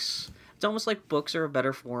books. It's almost like books are a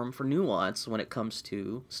better form for nuance when it comes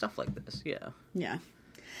to stuff like this. Yeah. Yeah.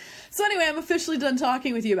 So anyway, I'm officially done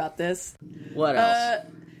talking with you about this. What else?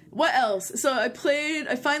 What else? So I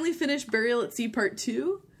finally finished Burial at Sea Part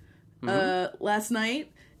 2 last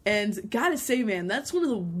night. And gotta say, man, that's one of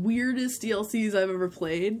the weirdest DLCs I've ever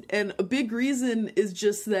played. And a big reason is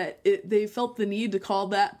just that they felt the need to call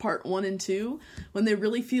that Part 1 and 2 when they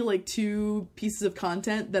really feel like two pieces of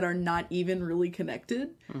content that are not even really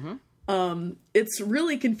connected. It's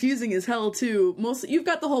really confusing as hell, too. You've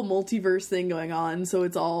got the whole multiverse thing going on, so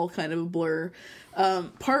it's all kind of a blur.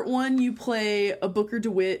 Part 1, you play a Booker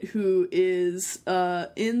DeWitt who is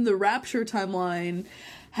in the Rapture timeline,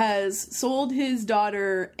 has sold his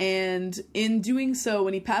daughter, and in doing so,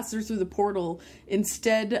 when he passes her through the portal,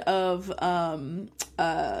 instead of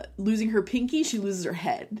losing her pinky, she loses her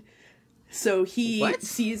head. So he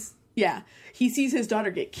sees his daughter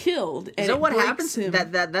get killed. And is that what happens?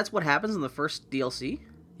 That's what happens in the first DLC?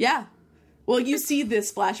 Yeah. Well, you see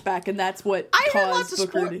this flashback, and that's what caused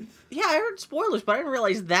Booker to... Yeah, I heard spoilers, but I didn't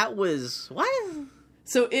realize that was... What?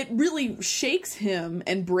 So it really shakes him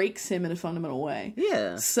and breaks him in a fundamental way.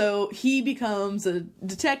 Yeah. So he becomes a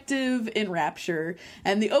detective in Rapture,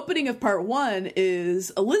 and the opening of Part 1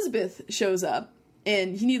 is Elizabeth shows up,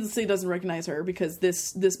 and he needlessly doesn't recognize her because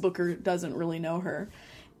this Booker doesn't really know her.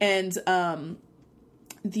 And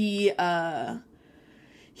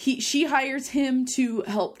she hires him to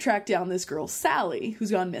help track down this girl, Sally, who's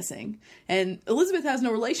gone missing. And Elizabeth has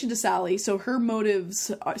no relation to Sally, so her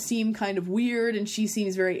motives seem kind of weird, and she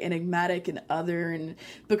seems very enigmatic and other, and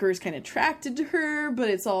Booker is kind of attracted to her, but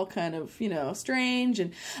it's all kind of, strange.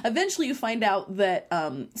 And eventually you find out that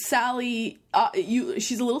Sally,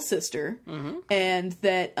 she's a little sister, and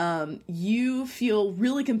that you feel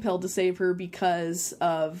really compelled to save her because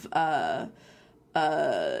of...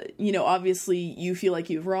 obviously you feel like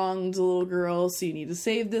you've wronged a little girl, so you need to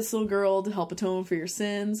save this little girl to help atone for your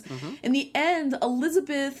sins. In the end,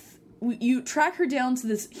 Elizabeth, you track her down to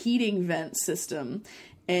this heating vent system,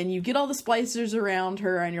 and you get all the splicers around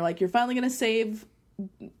her, and you're like, you're finally going to save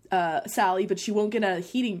Sally, but she won't get out of the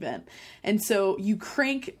heating vent. And so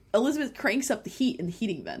Elizabeth cranks up the heat in the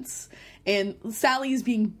heating vents. And Sally is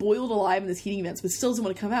being boiled alive in this heating vents, but still doesn't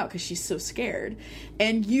want to come out because she's so scared.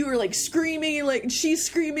 And you are like screaming, and she's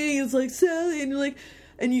screaming, and it's like, Sally, and you're like,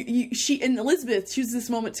 and and Elizabeth chooses this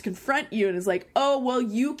moment to confront you and is like, oh, well,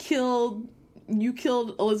 you killed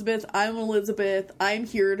Elizabeth. I'm Elizabeth. I'm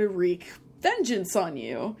here to wreak vengeance on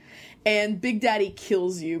you. And Big Daddy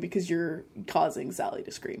kills you because you're causing Sally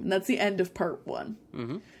to scream. And that's the end of Part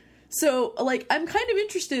 1. So, like, I'm kind of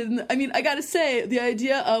interested in... I mean, I gotta say, the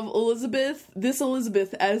idea of Elizabeth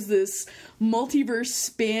as this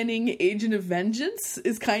multiverse-spanning agent of vengeance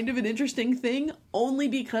is kind of an interesting thing, only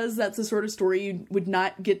because that's the sort of story you would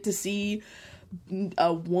not get to see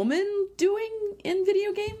a woman doing in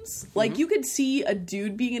video games. Like, you could see a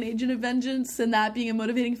dude being an agent of vengeance and that being a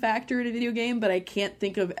motivating factor in a video game, but I can't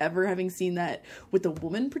think of ever having seen that with a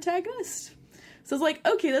woman protagonist. So I was like,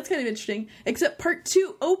 okay, that's kind of interesting. Except Part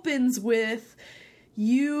 2 opens with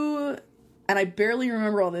you, and I barely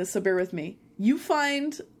remember all this, so bear with me. You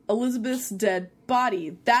find Elizabeth's dead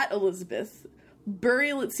body. That Elizabeth,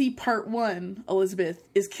 Burial at Sea Part 1 Elizabeth,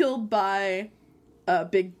 is killed by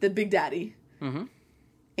the Big Daddy.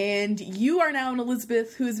 And you are now an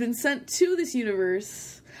Elizabeth who has been sent to this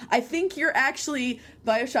universe. I think you're actually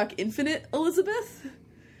BioShock Infinite Elizabeth.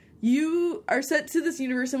 You are sent to this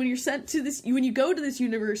universe, and when you go to this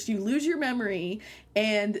universe, you lose your memory,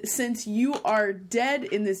 and since you are dead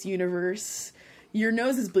in this universe, your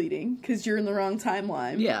nose is bleeding because you're in the wrong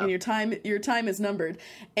timeline. Yeah. And your time is numbered.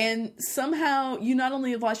 And somehow you not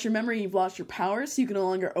only have lost your memory, you've lost your powers, so you can no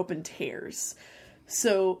longer open tears.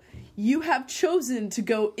 So you have chosen to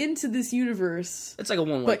go into this universe. It's like a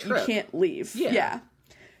one-way trip. But you can't leave. Yeah.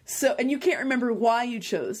 So, and you can't remember why you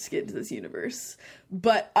chose to get into this universe.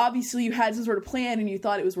 But obviously you had some sort of plan and you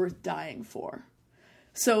thought it was worth dying for.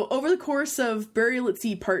 So over the course of Burial at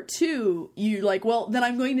Sea Part 2, you're like, well, then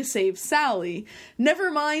I'm going to save Sally.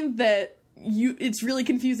 Never mind that it's really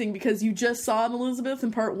confusing because you just saw an Elizabeth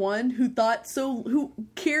in Part 1 who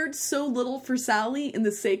cared so little for Sally for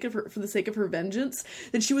the sake of her vengeance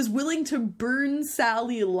that she was willing to burn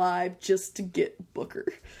Sally alive just to get Booker.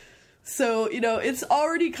 So, it's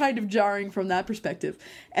already kind of jarring from that perspective.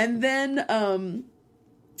 And then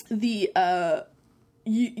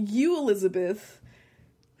you Elizabeth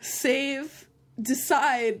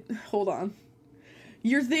hold on.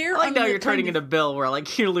 You're there. I like now you're turning into Bill, where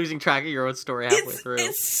like you're losing track of your own story halfway through.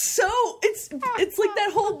 It's like that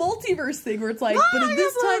whole multiverse thing where it's like, but in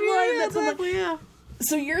this timeline, that's exactly, yeah.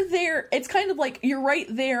 So you're there. It's kind of like you're right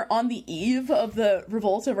there on the eve of the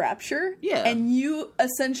Revolt of Rapture. Yeah, and you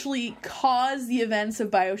essentially cause the events of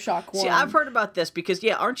BioShock 1. See, I've heard about this because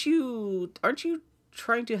aren't you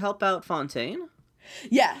trying to help out Fontaine?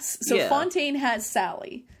 Yes. So Fontaine has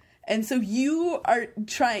Sally. And so you are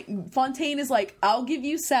trying... Fontaine is like, I'll give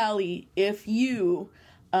you Sally if you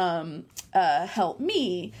help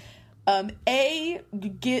me.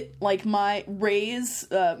 Get like my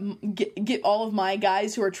get all of my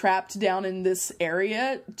guys who are trapped down in this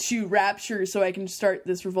area to Rapture so I can start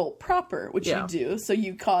this revolt proper, which you do. So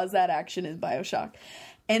you cause that action in BioShock.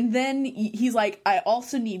 And then he's like, I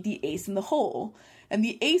also need the ace in the hole. And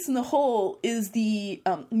the ace in the hole is the...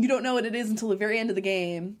 you don't know what it is until the very end of the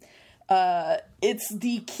game. It's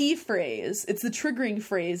the key phrase. It's the triggering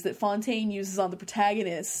phrase that Fontaine uses on the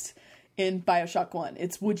protagonist in BioShock 1.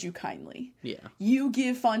 It's, would you kindly? Yeah. You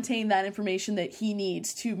give Fontaine that information that he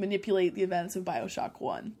needs to manipulate the events of BioShock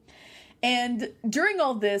 1. And during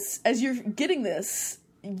all this, as you're getting this,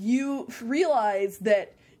 you realize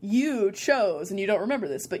that you chose, and you don't remember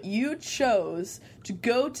this, but you chose to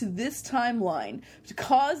go to this timeline to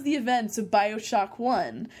cause the events of BioShock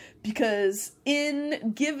 1 because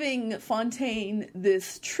in giving Fontaine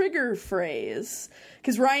this trigger phrase,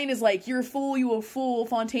 because Ryan is like, you're a fool, you a fool,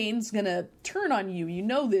 Fontaine's gonna turn on you, you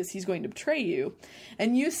know this, he's going to betray you.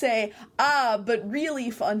 And you say, but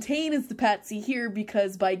really Fontaine is the patsy here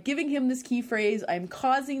because by giving him this key phrase, I'm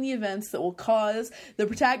causing the events that will cause the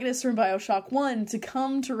protagonist from BioShock 1 to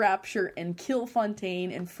come to Rapture and kill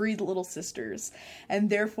Fontaine and free the little sisters, and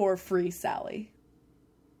therefore free Sally.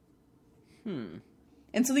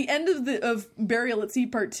 And so the end of Burial at Sea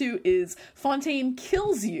Part 2 is Fontaine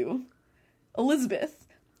kills you, Elizabeth,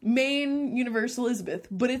 main universe Elizabeth,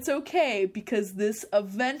 but it's okay because this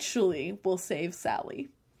eventually will save Sally.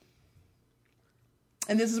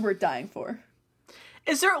 And this is worth dying for.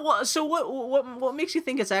 Is there so what makes you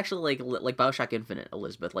think it's actually like BioShock Infinite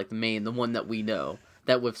Elizabeth, like the one that we know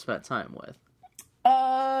that we've spent time with?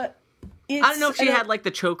 I don't know if she had like the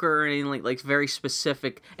choker or anything like very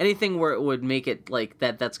specific, anything where it would make it like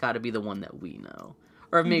that. That's got to be the one that we know,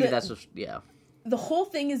 or maybe that's just The whole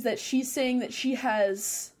thing is that she's saying that she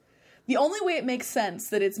has... The only way it makes sense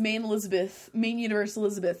that it's main universe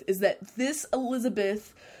Elizabeth, is that this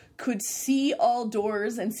Elizabeth could see all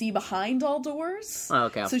doors and see behind all doors. Oh,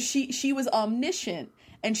 okay. So she was omniscient,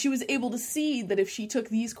 and she was able to see that if she took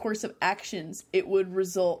these course of actions, it would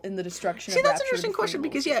result in the destruction of Rapture. See, that's an interesting question,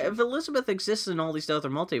 because, if Elizabeth exists in all these other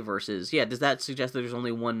multiverses, does that suggest that there's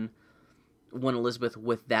only one Elizabeth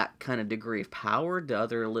with that kind of degree of power? Do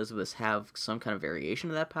other Elizabeths have some kind of variation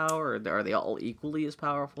of that power, or are they all equally as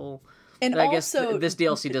powerful? And I also, guess this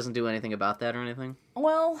DLC doesn't do anything about that or anything?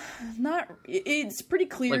 Well, it's pretty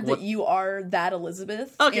clear that you are that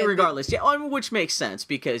Elizabeth. Okay, regardless. Which makes sense,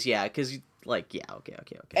 because, okay.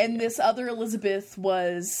 And this other Elizabeth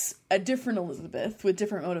was a different Elizabeth with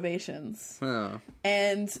different motivations. Oh.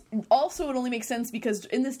 And also it only makes sense because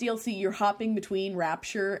in this DLC you're hopping between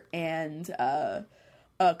Rapture and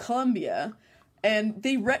Columbia. And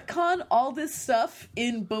they retcon all this stuff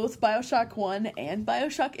in both BioShock 1 and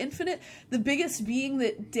BioShock Infinite. The biggest being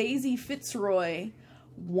that Daisy Fitzroy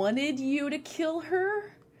wanted you to kill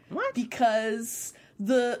her. What? Because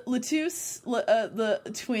the the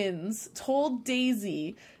twins told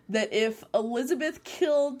Daisy that if Elizabeth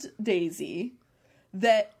killed Daisy,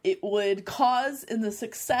 that it would cause in the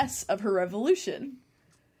success of her revolution.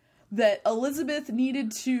 That Elizabeth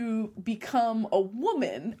needed to become a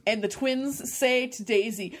woman, and the twins say to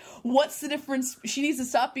Daisy, what's the difference? She needs to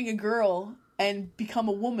stop being a girl and become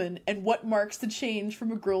a woman, and what marks the change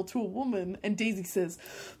from a girl to a woman? And Daisy says,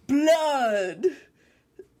 blood!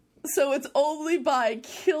 So it's only by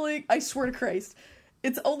killing... I swear to Christ.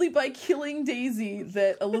 It's only by killing Daisy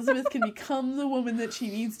that Elizabeth can become the woman that she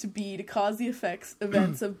needs to be to cause the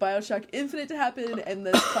events of BioShock Infinite to happen, and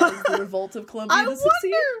then cause the revolt of Columbia to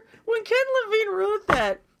succeed. I wonder, when Ken Levine wrote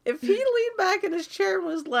that, if he leaned back in his chair and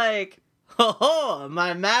was like, ho ho,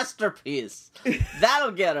 my masterpiece,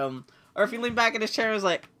 that'll get him. Or if he leaned back in his chair and was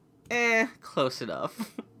like, close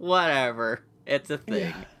enough. Whatever. It's a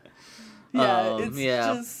thing.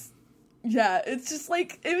 It's just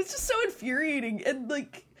like, it was just so infuriating. And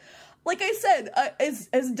like I said,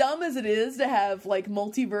 as dumb as it is to have like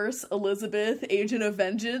multiverse Elizabeth, Agent of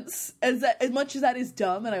Vengeance, as much as that is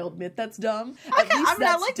dumb, and I'll admit that's dumb.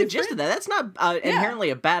 I like the gist of that. That's not inherently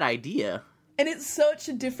a bad idea. And it's such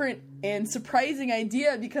a different and surprising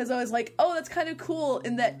idea, because I was like, oh, that's kind of cool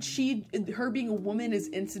in that her being a woman is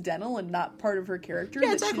incidental and not part of her character.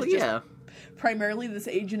 Yeah, exactly, yeah. Primarily this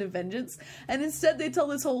Agent of Vengeance. And instead they tell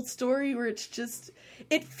this whole story where it's just...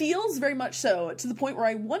 It feels very much so, to the point where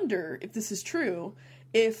I wonder if this is true,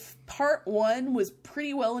 if Part 1 was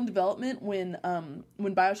pretty well in development when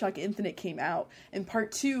BioShock Infinite came out, and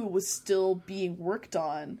Part 2 was still being worked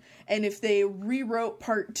on, and if they rewrote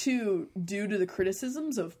Part 2 due to the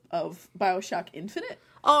criticisms of BioShock Infinite.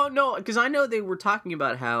 Oh, no, because I know they were talking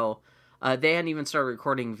about how they hadn't even started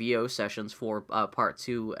recording VO sessions for Part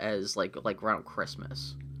 2 as, like around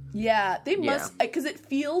Christmas. Yeah, they must, because it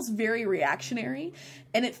feels very reactionary,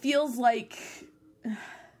 and it feels like...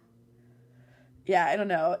 Yeah, I don't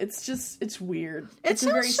know. It's weird. It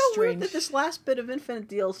sounds so weird that this last bit of Infinite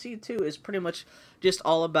DLC, too, is pretty much just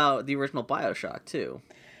all about the original BioShock, too.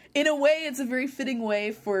 In a way, it's a very fitting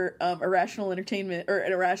way for Irrational Entertainment, or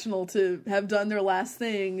Irrational to have done their last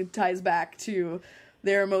thing. It ties back to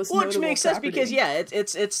their most notable Which makes property. Sense,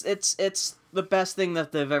 because, it's the best thing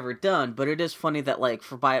that they've ever done, but it is funny that, like,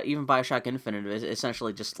 for even BioShock Infinite is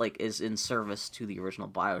essentially just, like, is in service to the original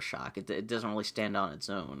BioShock. It doesn't really stand on its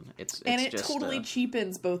own. It just, totally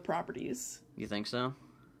cheapens both properties. You think so?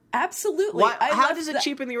 Absolutely. How does it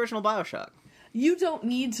cheapen the original BioShock? You don't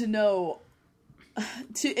need to know...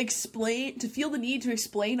 to feel the need to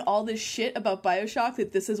explain all this shit about BioShock,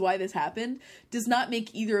 that this is why this happened, does not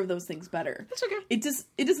make either of those things better. That's okay. It does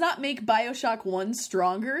not make BioShock 1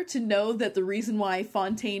 stronger to know that the reason why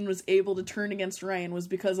Fontaine was able to turn against Ryan was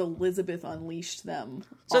because Elizabeth unleashed them.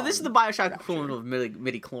 So this is the BioShock equivalent of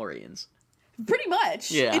midi-chlorians. Pretty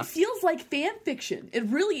much. Yeah. It feels like fan fiction. It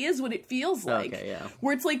really is what it feels like. Okay, yeah.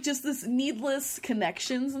 Where it's like just this needless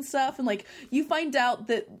connections and stuff, and like you find out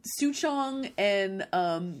that Suchong and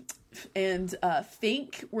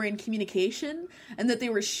Fink were in communication, and that they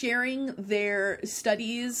were sharing their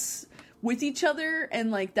studies with each other,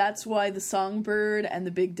 and like that's why the Songbird and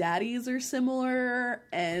the Big Daddies are similar.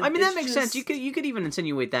 And I mean, that makes sense. You could even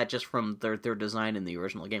insinuate that just from their design in the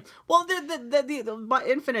original game. Well, the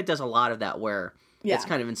Infinite does a lot of that, where it's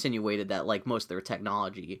kind of insinuated that like most of their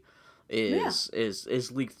technology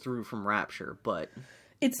is leaked through from Rapture, but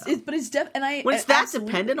it's definitely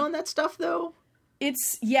dependent on that stuff though.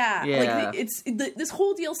 This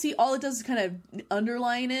whole DLC, all it does is kind of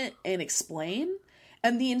underline it and explain.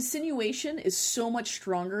 And the insinuation is so much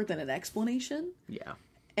stronger than an explanation. Yeah.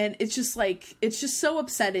 And it's just so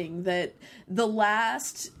upsetting that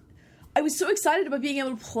I was so excited about being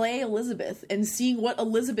able to play Elizabeth and seeing what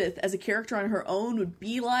Elizabeth as a character on her own would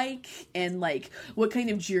be like, and like what kind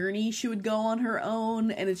of journey she would go on her own.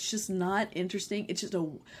 And it's just not interesting. It's just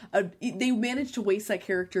they managed to waste that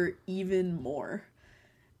character even more.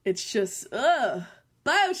 It's just,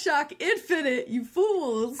 BioShock Infinite, you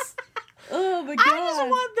fools. Oh my god. I just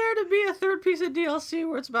want there to be a third piece of DLC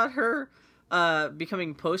where it's about her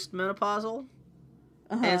becoming post-menopausal.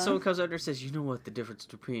 Uh-huh. And someone comes out and says, you know what the difference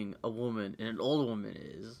between a woman and an old woman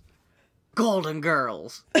is? Golden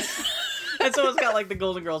Girls. And someone's got like the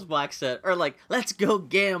Golden Girls box set, or like, let's go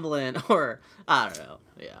gambling, or I don't know.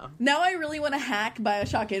 Yeah. Now I really want to hack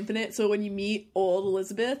BioShock Infinite so when you meet old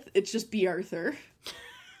Elizabeth, it's just B. Arthur.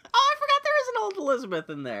 Oh, I forgot there is an old Elizabeth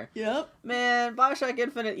in there. Yep. Man, BioShock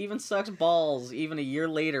Infinite even sucks balls even a year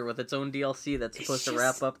later with its own DLC that's supposed to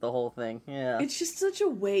wrap up the whole thing. Yeah. It's just such a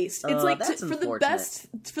waste. It's like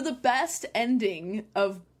for the best ending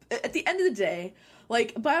of at the end of the day,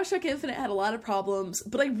 like BioShock Infinite had a lot of problems,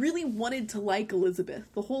 but I really wanted to like Elizabeth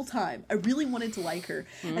the whole time. I really wanted to like her.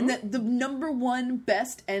 Mm-hmm. And that the number one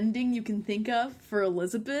best ending you can think of for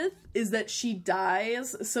Elizabeth is that she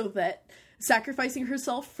dies so that sacrificing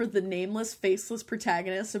herself for the nameless, faceless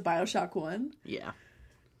protagonist of BioShock 1. Yeah.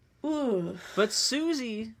 Ugh. But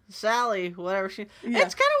Susie, Sally, whatever it's kind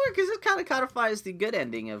of weird because it kind of codifies the good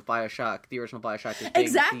ending of Bioshock, the original Bioshock.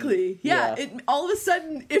 Exactly. Yeah. All of a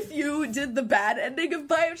sudden, if you did the bad ending of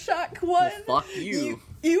Bioshock 1, well, fuck you.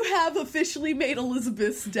 You have officially made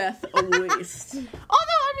Elizabeth's death a waste. Although,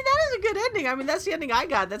 I mean, that is a good ending. I mean, that's the ending I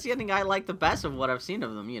got. That's the ending I like the best of what I've seen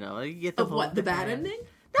of them. You know, you get the the bad ending?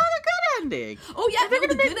 No, the good ending. Oh yeah, they're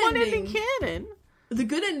gonna make one ending canon. The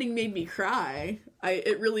good ending made me cry.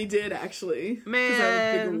 It really did, actually. Man, because I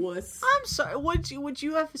was a big wuss. I'm sorry. Would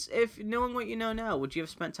you have, if knowing what you know now, would you have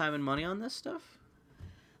spent time and money on this stuff?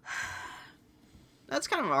 That's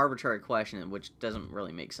kind of an arbitrary question, which doesn't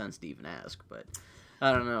really make sense to even ask. But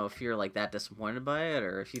I don't know if you're like that disappointed by it,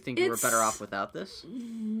 or if you think you were better off without this. I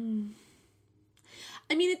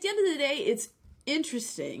mean, at the end of the day, it's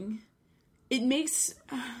interesting. It makes.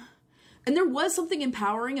 And there was something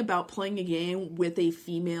empowering about playing a game with a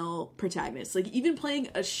female protagonist. Like, even playing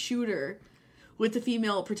a shooter with a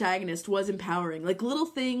female protagonist was empowering. Like, little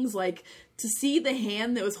things like to see the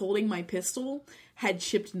hand that was holding my pistol had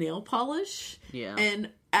chipped nail polish. Yeah.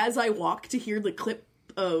 And as I walked to hear the clip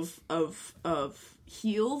of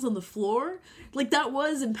heels on the floor, like, that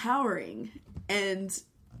was empowering. And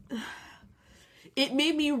it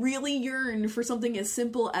made me really yearn for something as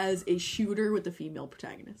simple as a shooter with a female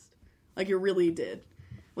protagonist. Like, it really did.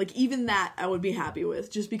 Like, even that I would be happy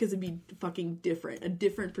with, just because it'd be fucking different. A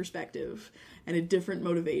different perspective, and a different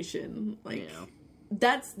motivation. Like,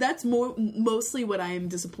 that's mostly what I am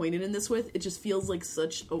disappointed in this with. It just feels like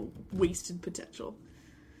such a wasted potential.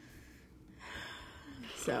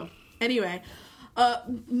 So, anyway.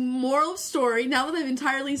 Moral of story, now that I've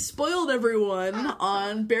entirely spoiled everyone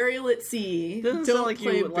on Burial at Sea, It doesn't sound like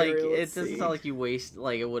you waste,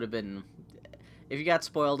 like, it would have been... If you got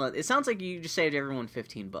spoiled, it sounds like you just saved everyone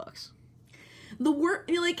 $15.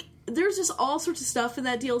 There's just all sorts of stuff in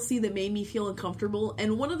that DLC that made me feel uncomfortable,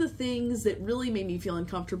 and one of the things that really made me feel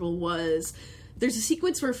uncomfortable was there's a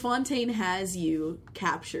sequence where Fontaine has you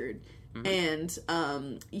captured, and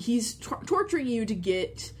he's torturing you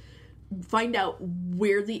to find out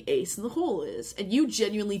where the ace in the hole is, and you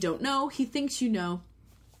genuinely don't know. He thinks you know,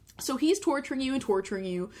 so he's torturing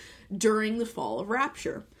you during the Fall of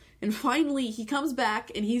Rapture. And finally, he comes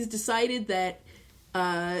back, and he's decided that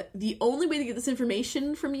the only way to get this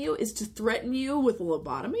information from you is to threaten you with a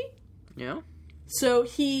lobotomy. Yeah. So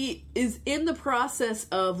he is in the process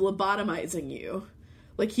of lobotomizing you.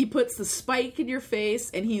 Like, he puts the spike in your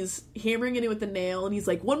face, and he's hammering it in with a nail, and he's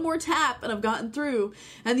like, one more tap, and I've gotten through.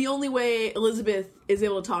 And the only way Elizabeth is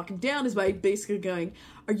able to talk him down is by basically going,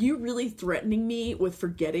 are you really threatening me with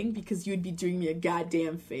forgetting? Because you'd be doing me a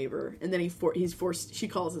goddamn favor. And then she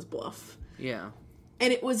calls his bluff. Yeah.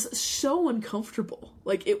 And it was so uncomfortable.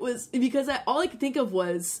 Like, it was, because all I could think of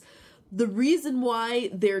was, the reason why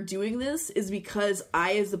they're doing this is because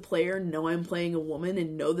I, as the player, know I'm playing a woman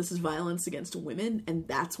and know this is violence against women, and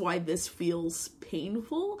that's why this feels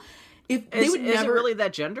painful. Is it really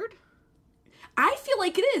that gendered? I feel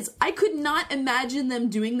like it is. I could not imagine them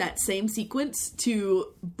doing that same sequence to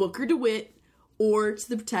Booker DeWitt or to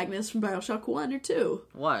the protagonist from Bioshock 1 or 2.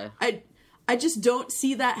 Why? I just don't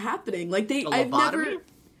see that happening. Like,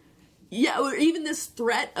 yeah, or even this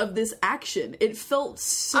threat of this action. It felt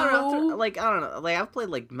so... I don't know. Like, I've played,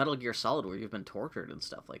 like, Metal Gear Solid where you've been tortured and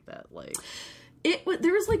stuff like that. Like...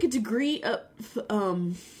 There was, like, a degree of...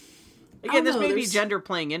 Again, this may be gender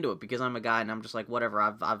playing into it, because I'm a guy and I'm just like, whatever,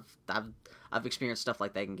 I've experienced stuff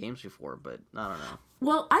like that in games before, but I don't know.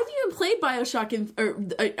 Well, I've even played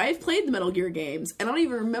Bioshock, I've played the Metal Gear games, and I don't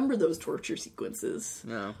even remember those torture sequences.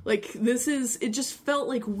 No. Like, it just felt,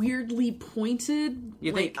 like, weirdly pointed.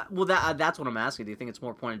 You think, well, that's what I'm asking. Do you think it's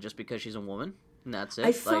more pointed just because she's a woman? And that's it?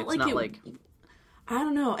 I felt like, it's not like... I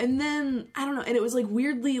don't know. And then, I don't know, and it was, like,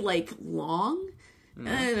 weirdly, like, long.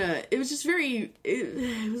 And it was just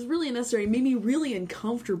it was really unnecessary. It made me really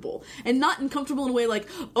uncomfortable. And not uncomfortable in a way like,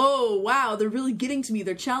 oh, wow, they're really getting to me.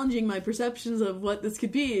 They're challenging my perceptions of what this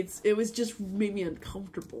could be. It was just made me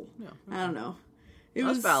uncomfortable. Yeah. I don't know.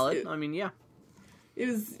 That's valid. I mean, yeah. It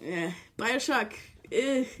was, Bioshock,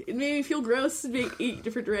 it made me feel gross in 8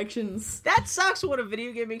 different directions. That sucks when a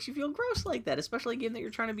video game makes you feel gross like that. Especially a game that you're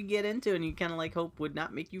trying to get into and you kind of like hope would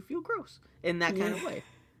not make you feel gross in that kind of way.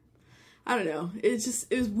 I don't know. It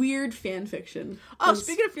was weird fan fiction. Oh,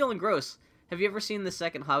 speaking of feeling gross, have you ever seen the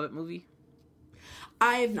second Hobbit movie?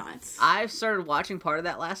 I have not. I've started watching part of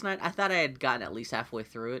that last night. I thought I had gotten at least halfway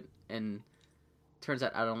through it, and turns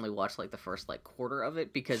out I'd only watched like the first like quarter of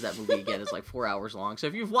it, because that movie again is like 4 hours long. So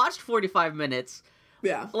if you've watched 45 minutes,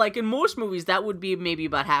 yeah, like in most movies that would be maybe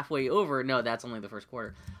about halfway over. No, that's only the first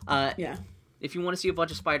quarter. Yeah. if you want to see a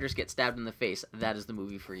bunch of spiders get stabbed in the face, that is the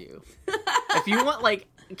movie for you. If you want, like,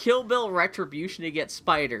 Kill Bill retribution to get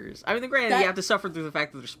spiders, I mean, granted, you have to suffer through the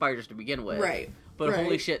fact that there's spiders to begin with. Right. But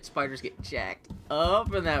holy shit, spiders get jacked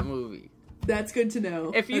up in that movie. That's good to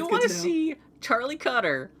know. If you want to see Charlie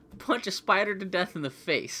Cutter punch a spider to death in the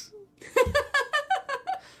face...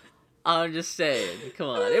 I'm just saying, come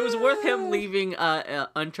on. It was worth him leaving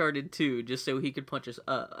Uncharted 2 just so he could punch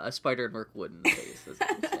a spider in Mirkwood in the face. That's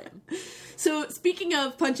what I'm saying. So, speaking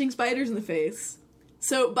of punching spiders in the face,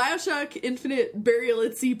 so BioShock Infinite Burial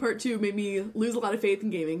at Sea Part 2 made me lose a lot of faith in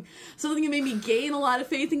gaming. Something that made me gain a lot of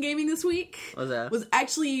faith in gaming this week was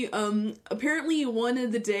actually, apparently one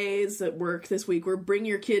of the days at work this week were Bring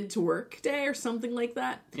Your Kid to Work Day or something like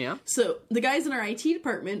that. Yeah. So the guys in our IT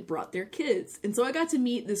department brought their kids. And so I got to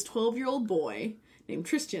meet this 12-year-old boy named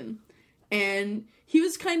Tristan. And he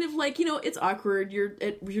was kind of like, you know, it's awkward. You're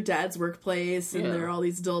at your dad's workplace, and there are all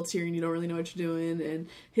these adults here, and you don't really know what you're doing. And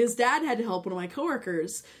his dad had to help one of my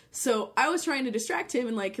coworkers, so I was trying to distract him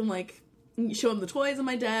and show him the toys on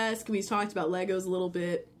my desk. And we talked about Legos a little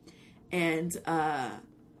bit, and I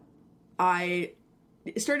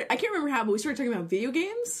can't remember how, but we started talking about video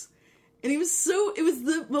games. And it was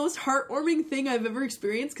the most heartwarming thing I've ever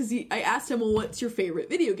experienced, because I asked him, well, what's your favorite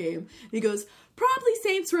video game? And he goes, probably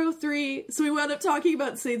Saints Row 3. So we wound up talking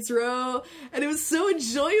about Saints Row, and it was so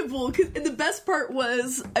enjoyable. And the best part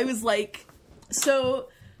was, I was like, so,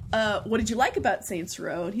 what did you like about Saints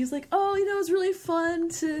Row? And he's like, oh, you know, it was really fun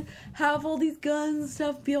to have all these guns and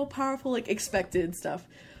stuff, feel powerful, like expected stuff.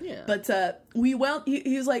 Yeah. But he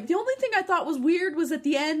was like, the only thing I thought was weird was at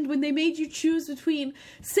the end when they made you choose between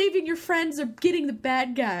saving your friends or getting the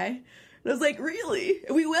bad guy. And I was like, really?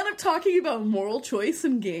 And we wound up talking about moral choice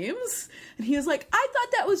in games. And he was like, I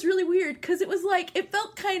thought that was really weird, because it was like, it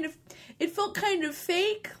felt kind of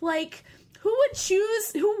fake. Like, who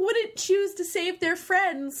wouldn't choose to save their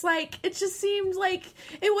friends? Like, it just seemed like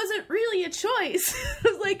it wasn't really a choice. I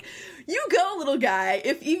was like, you go, little guy.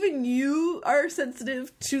 If even you are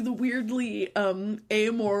sensitive to the weirdly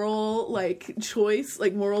amoral, like, choice,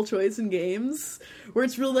 like moral choice in games, where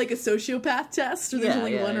it's really like a sociopath test, or there's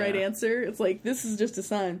only one right answer, it's like, this is just a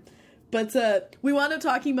sign. But we wound up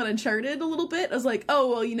talking about Uncharted a little bit. I was like, oh,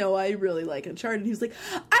 well, you know, I really like Uncharted. He was like,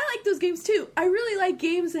 I like those games too. I really like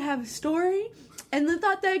games that have a story. And I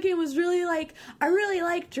thought that game was really like, I really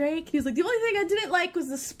like Drake. He was like, the only thing I didn't like was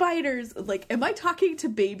the spiders. Like, am I talking to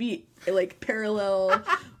baby, like, parallel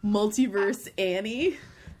multiverse Annie?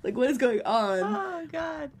 Like, what is going on? Oh,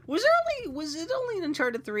 God. Was it only in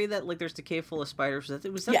Uncharted 3 that, like, there's the cave full of spiders? Was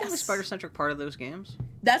that the only spider-centric part of those games?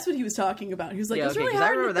 That's what he was talking about. He was like, yeah, it's really hard. I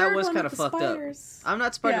remember that was kind of fucked spiders. up. I'm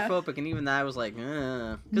not spider-phobic, and even that I was like,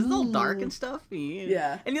 because it's all dark and stuff.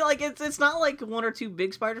 Yeah. And, you know, like, it's not like one or two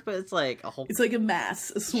big spiders, but it's like a whole... It's like a mass,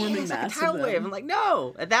 a swarming mass. Like a tidal wave. I'm like,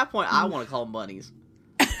 no! At that point, I want to call them bunnies.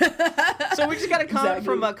 So we just got a comment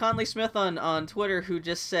from Conley Smith on Twitter, who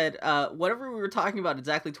just said, whatever we were talking about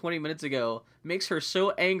exactly 20 minutes ago makes her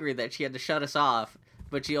so angry that she had to shut us off,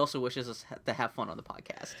 but she also wishes us to have fun on the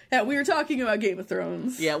podcast. Yeah, we were talking about Game of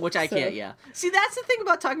Thrones. Yeah, which I can't, yeah. See, that's the thing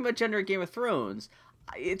about talking about gender in Game of Thrones.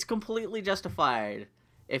 It's completely justified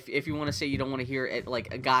if you want to say you don't want to hear it,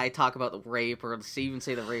 like a guy talk about the rape or even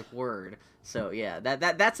say the rape word. So yeah,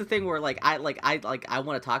 that's the thing where I want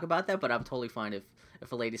to talk about that, but I'm totally fine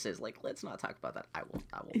if a lady says, like, let's not talk about that, I will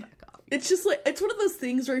back off. It's just like, it's one of those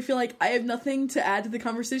things where I feel like I have nothing to add to the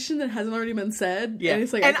conversation that hasn't already been said. Yeah. And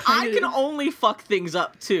it's like, I can only fuck things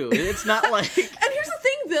up too. It's not like... And here's the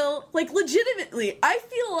thing, Bill, like, legitimately, I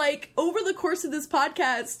feel like over the course of this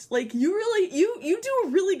podcast, like, you really, you do a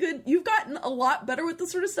really good, you've gotten a lot better with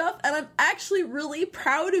this sort of stuff, and I'm actually really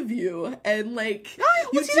proud of you. And like,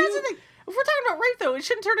 that's the thing. If we're talking about rape, though, it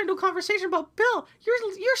shouldn't turn into a conversation about Bill.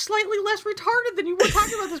 You're slightly less retarded than you were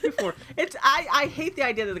talking about this before. I hate the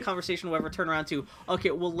idea that the conversation will ever turn around to,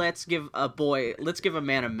 okay, well, let's give a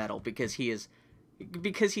man a medal because he is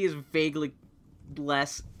vaguely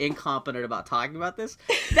less incompetent about talking about this.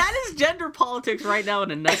 That is gender politics right now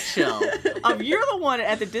in a nutshell. You're the one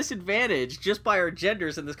at the disadvantage just by our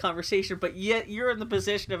genders in this conversation, but yet you're in the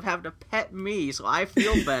position of having to pet me, so I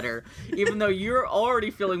feel better, even though you're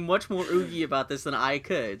already feeling much more oogie about this than I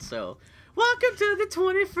could. So, welcome to the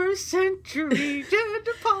 21st century,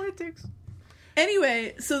 gender politics.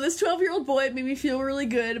 Anyway, so this 12-year-old boy made me feel really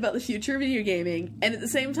good about the future of video gaming, and at the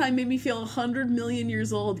same time made me feel 100 million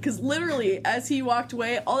years old, because literally, as he walked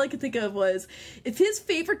away, all I could think of was, if his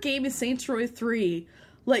favorite game is Saints Row 3,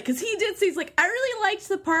 like, because he did say, he's like, I really liked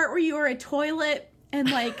the part where you were a toilet, and,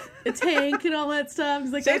 like, a tank and all that stuff.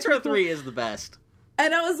 He's like, Saints Row 3 is the best.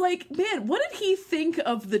 And I was like, man, what did he think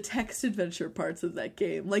of the text adventure parts of that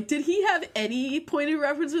game? Like, did he have any point of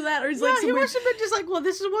reference for that? Or he's like, he must have been just like, well,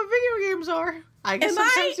 this is what video games are. I guess am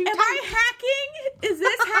I hacking? Is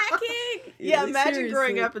this hacking? Yeah, imagine seriously.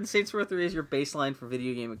 Growing up in Saints Row 3 as your baseline for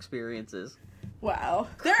video game experiences. Wow.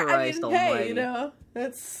 Christ almighty. Hey, you know,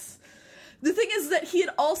 that's... The thing is that he had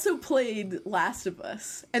also played Last of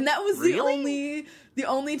Us. And that was the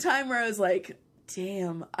only time where I was like,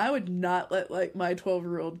 damn, I would not let, like, my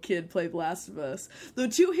 12-year-old kid play Last of Us. Though,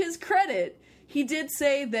 to his credit, he did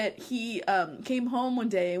say that he came home one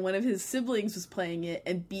day and one of his siblings was playing it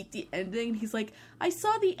and beat the ending. And he's like, I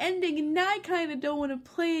saw the ending and now I kind of don't want to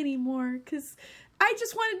play anymore because I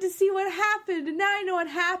just wanted to see what happened and now I know what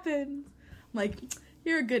happened. I'm like,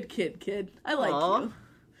 you're a good kid. I like you.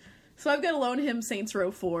 So I've got to loan him Saints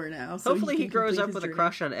Row 4 now. So hopefully he grows up with a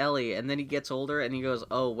crush on Ellie and then he gets older and he goes,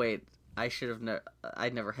 oh, wait, I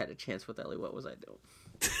never had a chance with Ellie. What was I doing?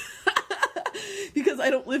 Because I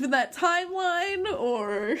don't live in that timeline,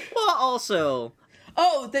 or... Well, also...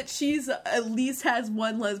 Oh, that she's at least has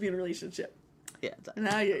one lesbian relationship. Yeah, exactly.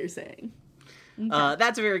 Now you're saying. Okay.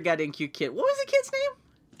 That's a very goddamn cute kid. What was the kid's name?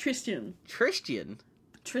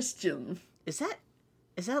 Tristan. Is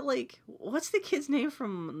that like... What's the kid's name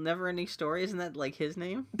from Neverending Story? Isn't that like his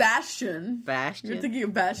name? Bastion. You're thinking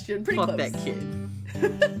of Bastion. Pretty Fuck close. That kid.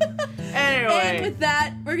 Anyway. And with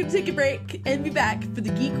that, we're going to take a break and be back for the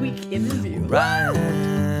Geek Week in Review.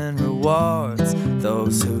 Ryan rewards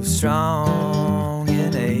those who strong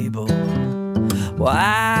and able. While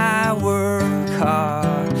I work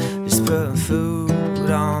hard, just putting food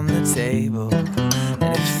on the table.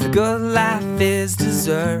 And if the good life is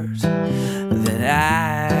dessert, then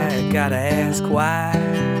I gotta ask why.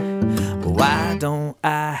 Why don't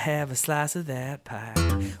I have a slice of that pie?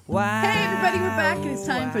 Why? Hey everybody, we're back and it's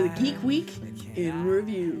time for the Geek Week in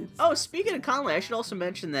Review. Oh, speaking of Conley, I should also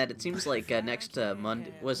mention that it seems like next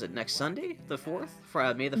Monday, was it next Sunday, the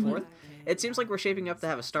 4th? May the 4th? It seems like we're shaping up to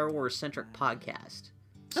have a Star Wars-centric podcast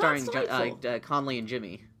starring Conley and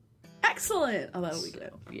Jimmy. Excellent! Oh, that'll be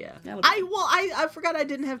good. Yeah. I forgot I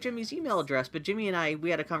didn't have Jimmy's email address, but Jimmy and we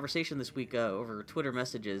had a conversation this week over Twitter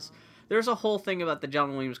messages. There's a whole thing about the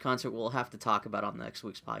John Williams concert we'll have to talk about on next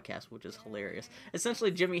week's podcast, which is hilarious.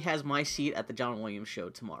 Essentially, Jimmy has my seat at the John Williams show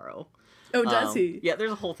tomorrow. Oh, does he? Yeah,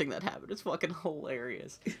 there's a whole thing that happened. It's fucking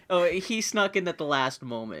hilarious. Oh, he snuck in at the last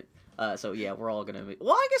moment. So yeah, we're all gonna be...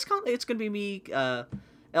 Well, I guess it's gonna be me...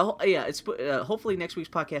 hopefully next week's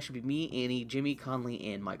podcast should be me, Annie, Jimmy,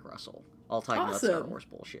 Conley, and Mike Russell. All talking about Star Wars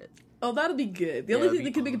bullshit. Oh, that'll be good. The only thing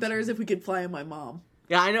that could make it better is if we could fly in my mom.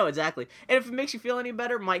 Yeah, I know, exactly. And if it makes you feel any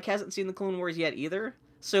better, Mike hasn't seen the Clone Wars yet either.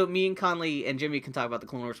 So me and Conley and Jimmy can talk about the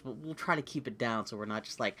Clone Wars, but we'll try to keep it down so we're not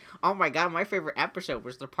just like, oh my god, my favorite episode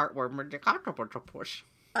was the part where push.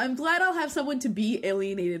 I'm glad I'll have someone to be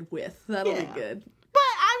alienated with. That'll be good. But,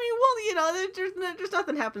 I mean, well, there's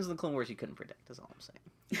nothing happens in the Clone Wars you couldn't predict, is all I'm saying.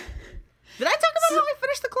 Did I talk about how I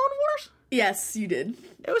finished the Clone Wars? Yes, you did.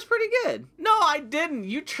 It was pretty good. No, I didn't.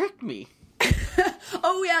 You tricked me.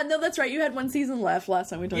 Oh, yeah, no, that's right. You had one season left last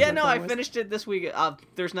time we talked about Clone Wars. Finished it this week.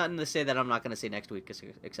 There's nothing to say that I'm not going to say next week,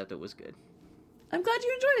 except it was good. I'm glad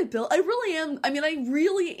you enjoyed it, Bill. I really am. I mean, I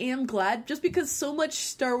really am glad, just because so much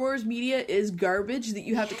Star Wars media is garbage that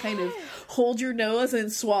you have to kind of hold your nose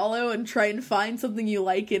and swallow and try and find something you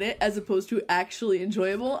like in it as opposed to actually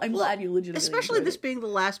enjoyable. I'm glad you legitimately especially this being the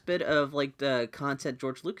last bit of, like, the content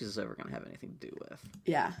George Lucas is ever going to have anything to do with.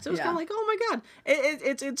 Yeah. So it's kind of like, oh my god.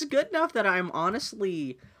 It's good enough that I'm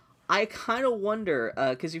honestly... I kind of wonder,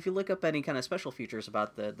 because if you look up any kind of special features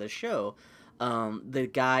about the show... the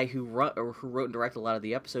guy who wrote and directed a lot of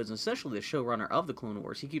the episodes, and essentially the showrunner of the Clone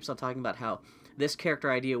Wars, he keeps on talking about how this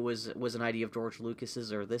character idea was an idea of George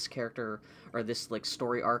Lucas's, or this character or this like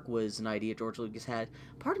story arc was an idea George Lucas had.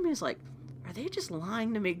 Part of me is like, are they just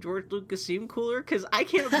lying to make George Lucas seem cooler? Because I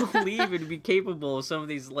can't believe it'd be capable of some of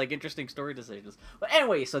these like interesting story decisions. But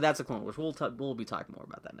anyway, so that's the Clone Wars. We'll be talking more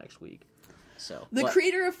about that next week. So the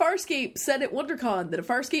creator of Farscape said at WonderCon that a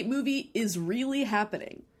Farscape movie is really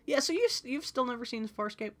happening. Yeah, so you've still never seen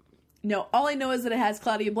Farscape? No, all I know is that it has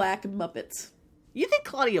Claudia Black and Muppets. You think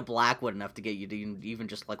Claudia Black would enough to get you to even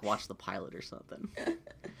just like watch the pilot or something?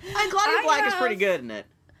 Claudia Black is pretty good in it.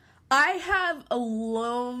 I have a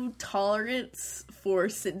low tolerance for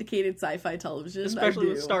syndicated sci-fi television. Especially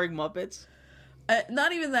with starring Muppets.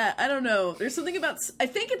 Not even that. I don't know. There's something about... I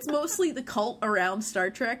think it's mostly the cult around Star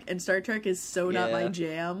Trek, and Star Trek is so not my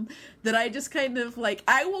jam, that I just kind of, like...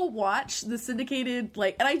 I will watch the syndicated,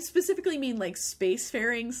 like... And I specifically mean, like,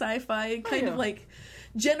 spacefaring sci-fi, kind of, like...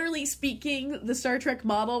 generally speaking, the Star Trek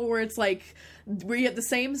model where it's like, where you have the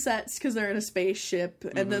same sets because they're in a spaceship,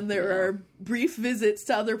 and then there are brief visits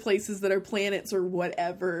to other places that are planets or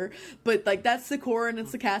whatever, but like that's the core, and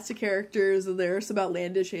it's the cast of characters, and there's some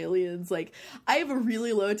outlandish aliens. Like, I have a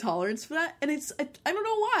really low tolerance for that, and it's, I don't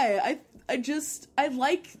know why, I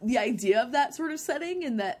like the idea of that sort of setting,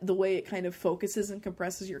 and that the way it kind of focuses and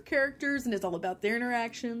compresses your characters, and it's all about their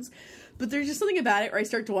interactions. But there's just something about it where I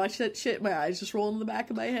start to watch that shit, my eyes just roll in the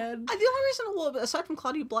back of my head. The only reason, well, aside from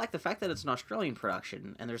Claudia Black, the fact that it's an Australian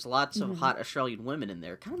production and there's lots of hot Australian women in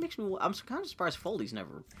there kind of makes me. I'm kind of surprised Foley's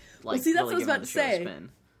never. Like, well, see, that's really what I was about to say.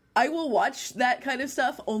 I will watch that kind of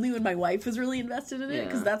stuff only when my wife is really invested in it,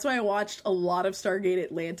 because that's why I watched a lot of Stargate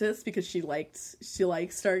Atlantis, because she likes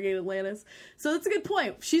Stargate Atlantis. So that's a good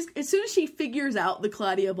point. As soon as she figures out the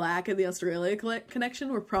Claudia Black and the Australia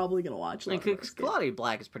connection, we're probably gonna watch. Because Claudia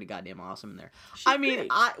Black is pretty goddamn awesome in there. She's great.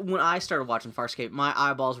 When I started watching Farscape, my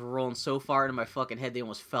eyeballs were rolling so far into my fucking head they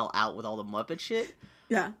almost fell out with all the Muppet shit.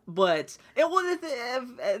 Yeah. But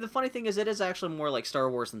the funny thing is, it is actually more like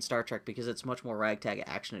Star Wars than Star Trek, because it's much more ragtag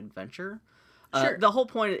action adventure. Sure. The whole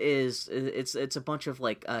point is it's a bunch of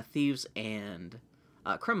like thieves and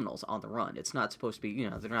criminals on the run. It's not supposed to be,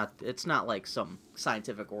 it's not like some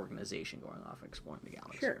scientific organization going off and exploring the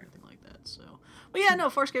galaxy or anything like that. So, but yeah, no,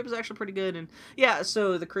 Farscape is actually pretty good. And yeah,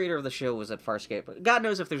 so the creator of the show was at Farscape. God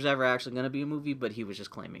knows if there's ever actually going to be a movie, but he was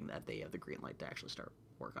just claiming that they have the green light to actually start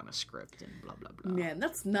work on a script and blah blah blah. Man,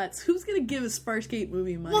 that's nuts. Who's gonna give a Farscape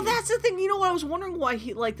movie money? Well, that's the thing. You know what? I was wondering why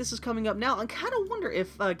this is coming up now. I kind of wonder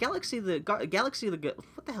if Galaxy of the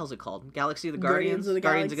what the hell is it called? Galaxy of the Guardians of the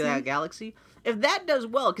Galaxy. If that does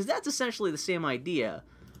well, because that's essentially the same idea.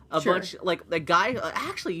 Bunch like the guy.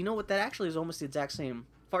 Actually, you know what? That actually is almost the exact same.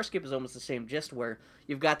 Farscape is almost the same gist, where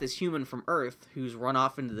you've got this human from Earth who's run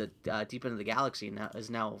off into the deep into the galaxy and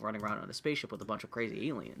is now running around on a spaceship with a bunch of crazy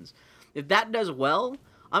aliens. If that does well,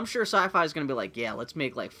 I'm sure sci-fi is going to be like, yeah, let's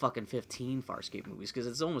make like fucking 15 Farscape movies, because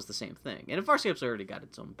it's almost the same thing. And Farscape's already got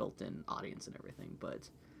its own built-in audience and everything, but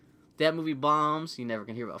if that movie bombs, you never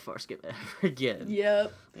can hear about Farscape ever again.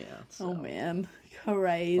 Yep. Yeah. So. Oh man,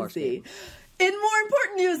 crazy. Farscape. In more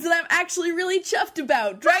important news that I'm actually really chuffed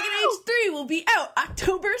about, Dragon Age 3 will be out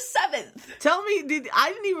October 7th. Tell me, I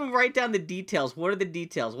didn't even write down the details. What are the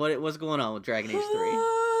details? What's going on with Dragon Age 3?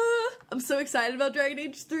 I'm so excited about Dragon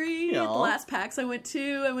Age 3. Yeah. The last PAX I went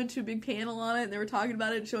to a big panel on it, and they were talking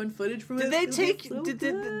about it and showing footage from it. Did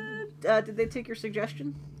they take your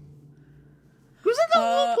suggestion? Was it the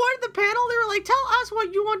whole point of the panel? They were like, tell us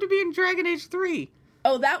what you want to be in Dragon Age 3.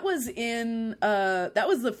 Oh, that was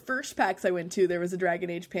the first PAX I went to. There was a Dragon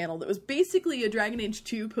Age panel that was basically a Dragon Age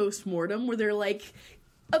 2 post-mortem, where they're like,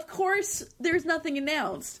 of course, there's nothing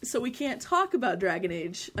announced, so we can't talk about Dragon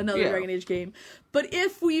Age, another Dragon Age game. But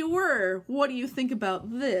if we were, what do you think about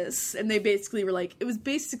this? And they basically were like, it was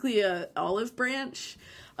basically a olive branch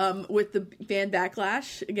with the fan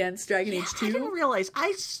backlash against Dragon Age 2. I didn't realize.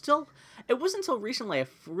 It wasn't until recently I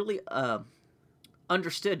really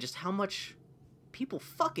understood just how much people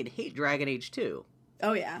fucking hate Dragon Age 2.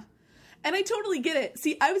 Oh, yeah. And I totally get it.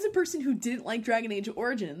 See, I was a person who didn't like Dragon Age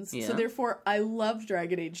Origins, so therefore I loved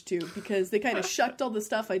Dragon Age 2, because they kind of shucked all the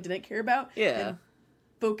stuff I didn't care about and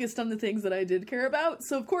focused on the things that I did care about.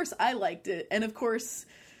 So, of course, I liked it. And, of course,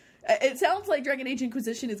 it sounds like Dragon Age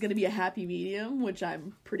Inquisition is going to be a happy medium, which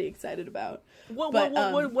I'm pretty excited about.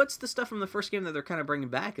 What's the stuff from the first game that they're kind of bringing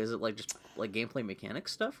back? Is it like just like gameplay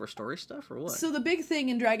mechanics stuff or story stuff or what? So the big thing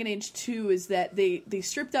in Dragon Age 2 is that they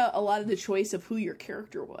stripped out a lot of the choice of who your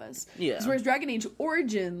character was. Yeah. Whereas Dragon Age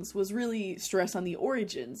Origins was really stressed on the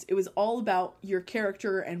origins. It was all about your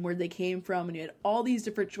character and where they came from, and you had all these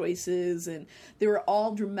different choices, and they were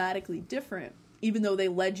all dramatically different, even though they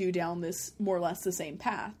led you down this more or less the same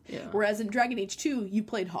path. Yeah. Whereas in Dragon Age 2, you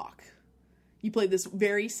played Hawke. You played this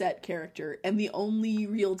very set character, and the only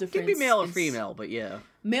real difference... It could be male or female, but yeah.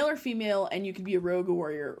 Male or female, and you could be a rogue, a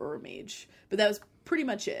warrior, or a mage. But that was pretty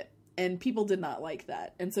much it. And people did not like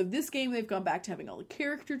that. And so this game, they've gone back to having all the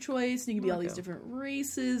character choice, and you can be all these different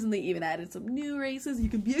races, and they even added some new races. You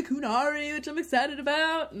can be a Kunari, which I'm excited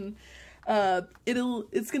about, and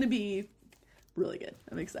it's going to be really good.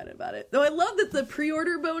 I'm excited about it. Though I love that the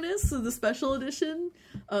pre-order bonus of the special edition,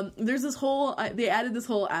 there's this whole, they added this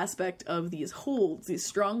whole aspect of these holds, these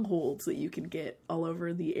strongholds that you can get all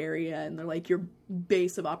over the area, and they're like your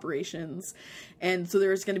base of operations. And so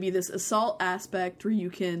there's going to be this assault aspect where you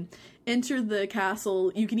can enter the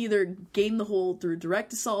castle. You can either gain the hold through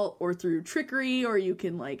direct assault or through trickery, or you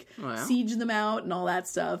can siege them out and all that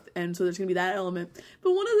stuff. And so there's going to be that element.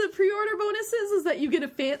 But one of the pre-order bonuses is that you get a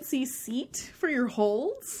fancy seat for your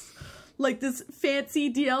holds. Like this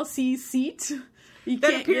fancy DLC seat.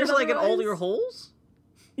 That appears like in all your holes?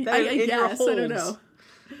 I guess, I don't know.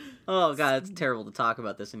 Oh god, it's terrible to talk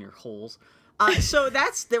about this in your holes. So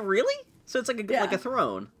that's the really? So it's like a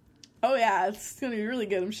throne. Oh yeah, it's gonna be really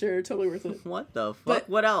good, I'm sure. Totally worth it. What the fuck?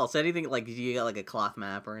 What else? Anything, like, do you got like a cloth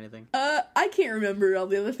map or anything? I can't remember all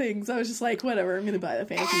the other things. I was just like, whatever, I'm gonna buy the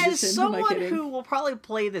fantasy edition. As someone who will probably buy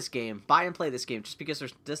and play this game, just because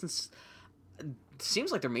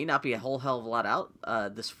seems like there may not be a whole hell of a lot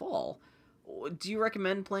out this fall. Do you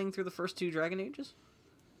recommend playing through the first 2 Dragon Ages?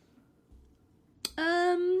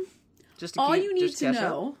 Just all you need to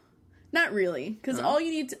know. Not really, because all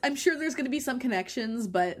you need to... I'm sure there's going to be some connections,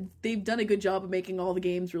 but they've done a good job of making all the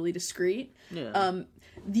games really discreet. Yeah.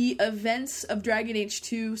 The events of Dragon Age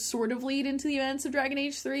 2 sort of lead into the events of Dragon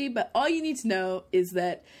Age 3, but all you need to know is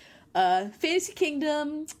that Fantasy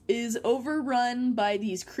Kingdom is overrun by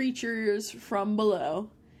these creatures from below,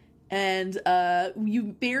 and you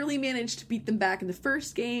barely managed to beat them back in the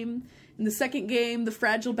first game. In the second game, the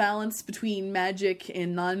fragile balance between magic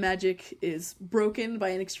and non-magic is broken by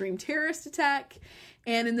an extreme terrorist attack.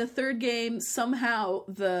 And in the third game, somehow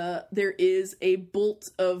there is a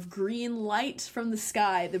bolt of green light from the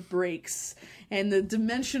sky that breaks. And the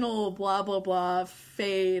dimensional blah blah blah,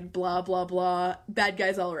 fade, blah blah blah, bad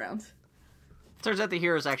guys all around. Turns out the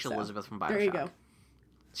hero is actually Elizabeth from Bioshock. There you go.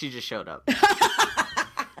 She just showed up.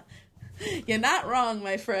 You're not wrong,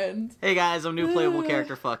 my friend. Hey guys, I'm new playable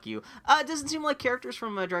character, fuck you. It doesn't seem like characters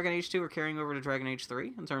from Dragon Age 2 are carrying over to Dragon Age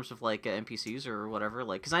 3 in terms of, like, NPCs or whatever.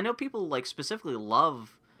 Like, because I know people, like, specifically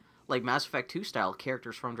love, like, Mass Effect 2 style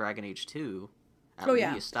characters from Dragon Age 2. At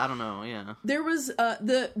least. I don't know, yeah. There was,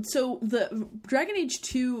 the Dragon Age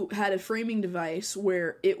 2 had a framing device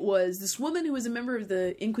where it was this woman who was a member of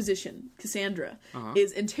the Inquisition, Cassandra,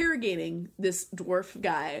 is interrogating this dwarf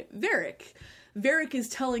guy, Varric. Varric is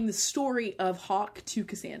telling the story of Hawke to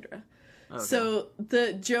Cassandra. Okay. So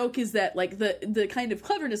the joke is that, like, the kind of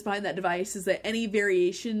cleverness behind that device is that any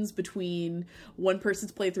variations between one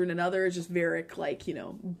person's playthrough and another is just Varric, like, you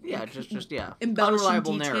know... Yeah, just embellishing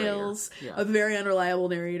unreliable details narrator. of a very unreliable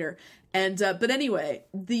narrator. And, but anyway,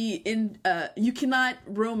 you cannot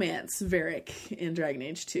romance Varric in Dragon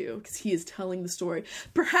Age 2, because he is telling the story.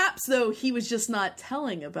 Perhaps, though, he was just not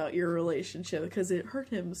telling about your relationship, because it hurt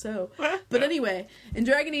him so. But anyway, in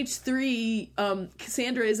Dragon Age 3,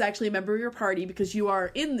 Cassandra is actually a member of your party, because you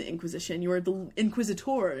are in the Inquisition. You are the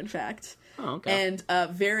Inquisitor, in fact. Oh, okay. And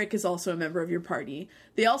Varric is also a member of your party.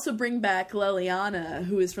 They also bring back Leliana,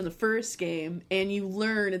 who is from the first game, and you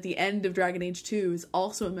learn at the end of Dragon Age 2 is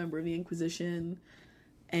also a member of the Inquisition.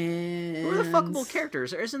 And who are the fuckable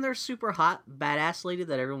characters? Isn't there a super hot badass lady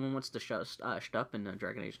that everyone wants to shut up in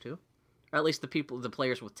Dragon Age 2? Or at least the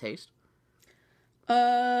players with taste?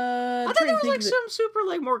 I thought there was like some super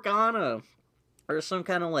like Morgana or some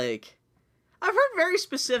kind of like... I've heard very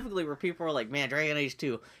specifically where people are like, man, Dragon Age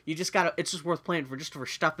 2, you just gotta, it's just worth playing for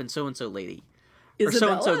Verstappen so-and-so lady.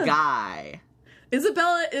 Isabella? Or so-and-so guy.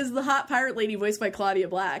 Isabella is the hot pirate lady voiced by Claudia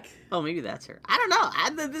Black. Oh, maybe that's her. I don't know.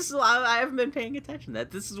 I haven't been paying attention to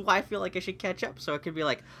that. This is why I feel like I should catch up, so I could be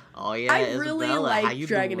like, oh yeah, I Isabella, really like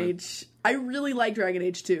Dragon Age. I really like Dragon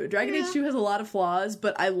Age 2. Dragon Age 2 has a lot of flaws,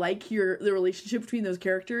 but I like the relationship between those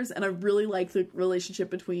characters, and I really like the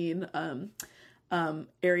relationship between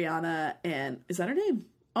Ariana and... Is that her name?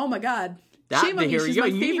 Oh my god. Shame on me, she's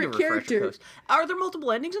my favorite character. Are there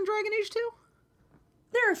multiple endings in Dragon Age 2?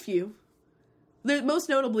 There are a few. Most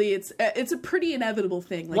notably, it's a pretty inevitable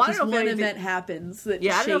thing. Like, just one event happens that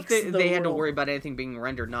shakes the world. I don't know if they had to worry about anything being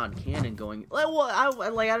rendered non-canon going... Well, I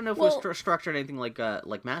don't know if it was structured anything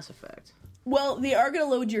like Mass Effect. Well, they are going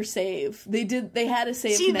to load your save. They had a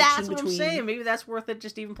save connection between... See, that's what I'm saying. Maybe that's worth it,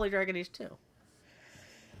 just even play Dragon Age 2.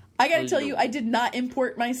 I gotta tell you, I did not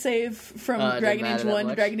import my save from Dragon Age 1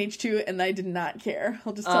 to Dragon Age 2, and I did not care.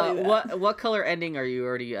 I'll just tell you that. What color ending are you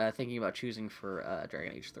already thinking about choosing for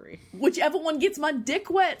Dragon Age 3? Whichever one gets my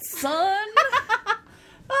dick wet, son!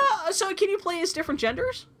 So can you play as different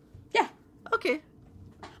genders? Yeah. Okay.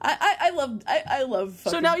 I love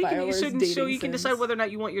fucking so now you can sims. decide whether or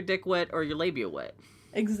not you want your dick wet or your labia wet.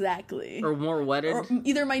 Exactly. Or more wetted. Or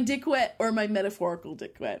either my dick wet or my metaphorical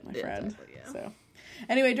dick wet, my friend. Exactly, yeah. So...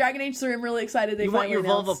 Anyway, Dragon Age 3, I'm really excited. You want your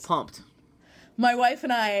vulva pumped. My wife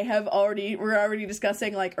and I we're already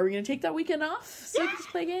discussing, like, are we going to take that weekend off so we can just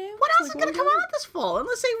play games? What else is going to come out this fall?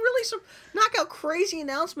 Unless they really knock out crazy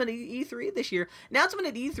announcement at E3 this year. Announcement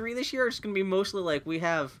at E3 this year is going to be mostly like, we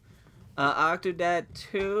have Octodad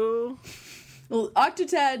 2. Well,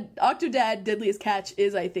 Octodad Deadliest Catch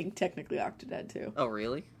is, I think, technically Octodad 2. Oh,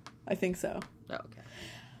 really? I think so. Oh, okay.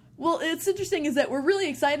 Well, it's interesting is that we're really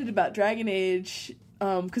excited about Dragon Age.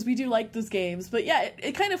 because we do like those games. But yeah,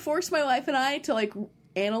 it kind of forced my wife and I to like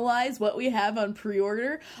analyze what we have on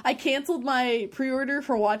pre-order. I canceled my pre-order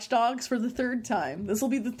for Watch Dogs for the 3rd time. This will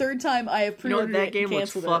be the 3rd time I have pre-ordered that it game and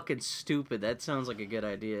looks canceled fucking stupid. That sounds like a good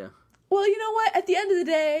idea. Well, you know what? At the end of the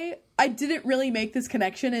day, I didn't really make this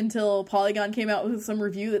connection until Polygon came out with some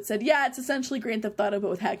review that said, yeah, it's essentially Grand Theft Auto, but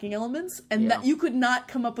with hacking elements. And that you could not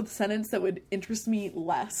come up with a sentence that would interest me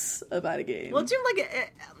less about a game. Well, it seemed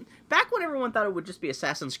like back when everyone thought it would just be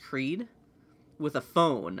Assassin's Creed with a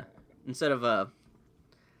phone instead of a,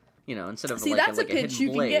 instead of that's like a pitch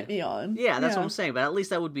you blade. can get me on. Yeah, that's what I'm saying. But at least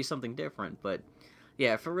that would be something different. But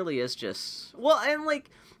yeah, if it really is just and like.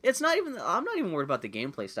 It's not even... I'm not even worried about the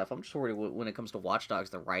gameplay stuff. I'm just worried when it comes to Watch Dogs,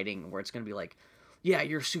 the writing, where it's going to be like, yeah,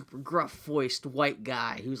 you're a super gruff-voiced white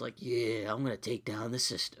guy who's like, yeah, I'm going to take down the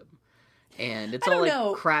system. And it's all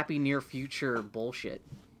like crappy near-future bullshit.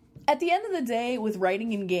 At the end of the day, with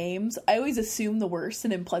writing in games, I always assume the worst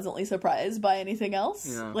and am pleasantly surprised by anything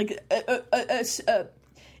else. Yeah. Like,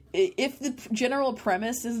 if the general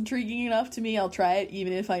premise is intriguing enough to me, I'll try it,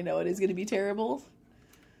 even if I know it is going to be terrible.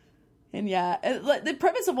 And yeah, the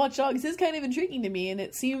premise of Watch Dogs is kind of intriguing to me, and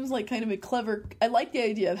it seems like kind of a clever... I like the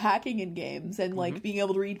idea of hacking in games, and like being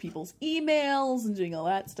able to read people's emails and doing all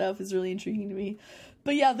that stuff is really intriguing to me.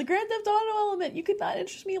 But yeah, the Grand Theft Auto element, you could not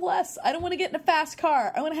interest me less. I don't want to get in a fast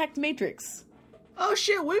car. I want to hack the Matrix. Oh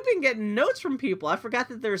shit, we've been getting notes from people. I forgot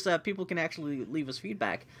that there's people can actually leave us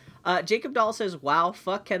feedback. Jacob Dahl says, wow,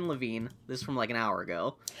 fuck Ken Levine. This is from like an hour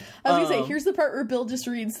ago. I was going to say, here's the part where Bill just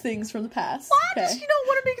reads things from the past. What? Okay. You don't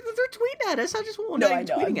want to make it that they're tweeting at us. I just want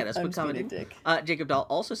tweeting at us. I'm commenting. Dick. Jacob Dahl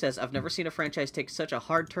also says, I've never seen a franchise take such a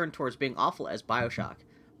hard turn towards being awful as BioShock.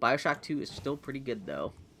 BioShock 2 is still pretty good,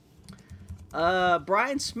 though.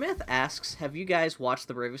 Brian Smith asks, have you guys watched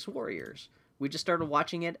The Bravest Warriors? We just started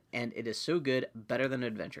watching it, and it is so good, better than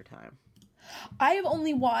Adventure Time. I have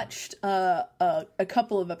only watched a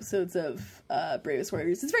couple of episodes of Bravest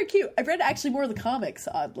Warriors. It's very cute. I've read actually more of the comics,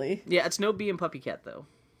 oddly. Yeah, it's no Bee and Puppy Cat, though.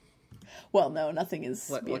 Well, no, nothing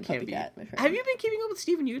is Bee and Puppy Cat, my friend. Have you been keeping up with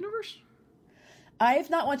Steven Universe? I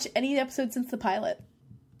have not watched any episodes since the pilot.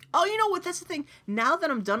 Oh, you know what? That's the thing. Now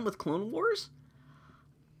that I'm done with Clone Wars,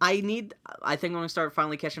 I think I'm going to start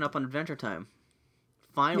finally catching up on Adventure Time.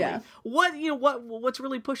 Finally. Yeah. What's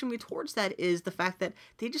really pushing me towards that is the fact that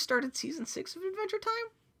they just started season 6 of Adventure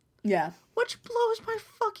Time. Yeah. Which blows my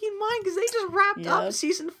fucking mind, because they just wrapped up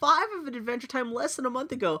season 5 of Adventure Time less than a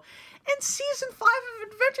month ago. And season 5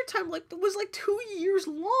 of Adventure Time was 2 years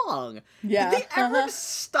long. Yeah. Did they ever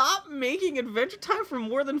stop making Adventure Time for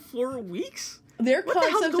more than 4 weeks? Their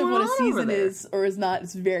concept of what a season is or is not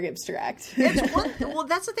is very abstract. Well,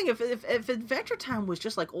 that's the thing. If Adventure Time was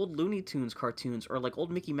just like old Looney Tunes cartoons or like old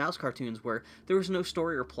Mickey Mouse cartoons where there was no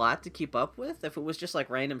story or plot to keep up with, if it was just like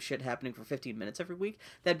random shit happening for 15 minutes every week,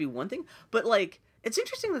 that'd be one thing. But like, it's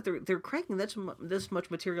interesting that they're cranking this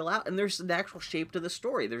much material out, and there's an actual shape to the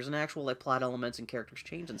story. There's an actual like plot elements and characters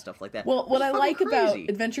change and stuff like that. Well, what I like about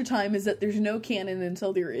Adventure Time is that there's no canon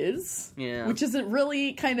until there is. Yeah. Which is a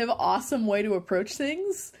really kind of awesome way to approach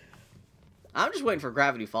things. I'm just waiting for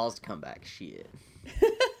Gravity Falls to come back. Shit.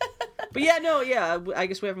 But yeah, I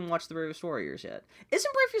guess we haven't watched The Bravest Warriors yet.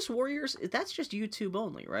 Isn't Bravest Warriors, that's just YouTube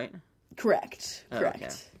only, right? Correct. Oh, okay.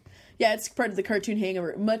 Yeah, it's part of the cartoon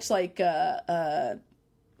hangover, much like Bee and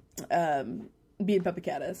Puppy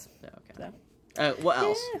Cat is. Okay. So. What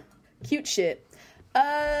else? Yeah. Cute shit.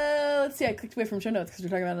 Let's see, I clicked away from show notes because we're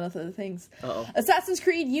talking about enough other things. Uh-oh. Assassin's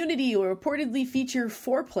Creed Unity will reportedly feature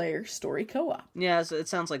 4-player story co-op. Yeah, so it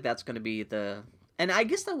sounds like that's going to be and I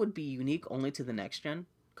guess that would be unique only to the next-gen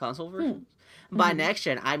console versions. By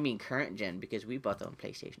next-gen, I mean current-gen, because we bought them on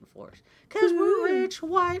PlayStation 4s. Because we're rich,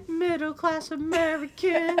 white, middle-class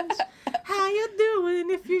Americans. How you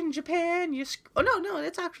doing if you're in Japan? Oh, no,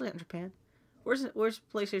 it's actually out in Japan. Where's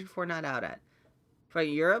PlayStation 4 not out at? Right,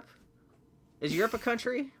 Europe? Is Europe a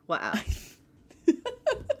country? Wow.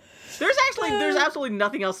 There's absolutely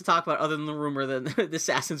nothing else to talk about other than the rumor that the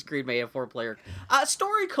Assassin's Creed may have 4-player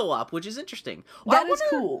story co-op, which is interesting. That is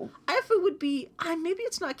cool. If it would be, maybe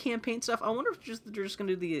it's not campaign stuff. I wonder if they're just going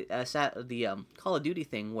to do the Call of Duty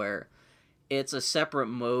thing where it's a separate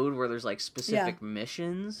mode where there's like specific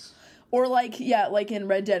missions. Or like in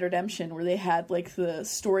Red Dead Redemption, where they had like the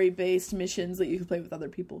story-based missions that you could play with other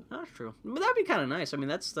people. That's true. But that'd be kind of nice. I mean,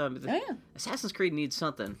 that's Assassin's Creed needs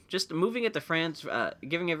something. Just moving it to France,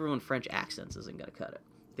 giving everyone French accents isn't gonna cut it.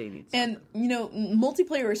 They need something. And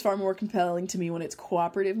multiplayer is far more compelling to me when it's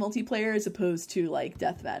cooperative multiplayer as opposed to like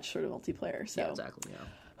deathmatch sort of multiplayer. So yeah, exactly. Yeah.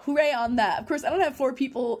 hooray on that. Of course, I don't have 4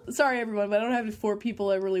 people. Sorry, everyone, but I don't have 4 people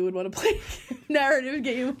I really would want to play a narrative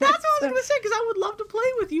game with. That's what I was going to say, because I would love to play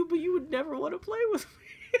with you, but you would never want to play with me.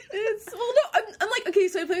 Well, no, I'm like, okay,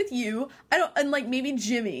 so I play with you. I don't, and like maybe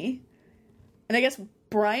Jimmy. And I guess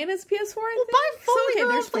Brian has PS4, I think. Buy Foley her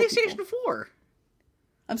own there's 4 PlayStation people. 4.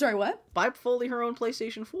 I'm sorry, what? Buy Foley her own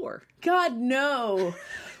PlayStation 4. God, no.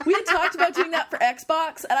 We had talked about doing that for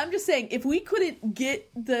Xbox, and I'm just saying, if we couldn't get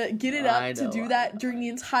it up to do that during the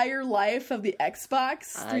entire life of the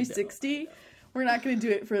Xbox 360, we're not going to do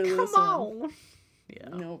it for this one. Come on. Yeah.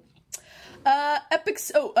 Nope.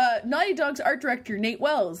 Naughty Dog's art director, Nate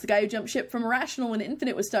Wells, the guy who jumped ship from Irrational when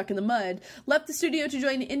Infinite was stuck in the mud, left the studio to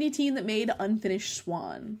join the indie team that made Unfinished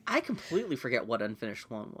Swan. I completely forget what Unfinished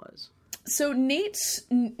Swan was. So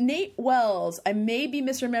Nate Wells, I may be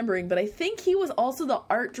misremembering, but I think he was also the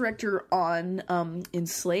art director on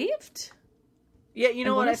Enslaved? Yeah, you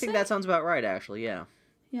know what? I think that sounds about right, actually, yeah.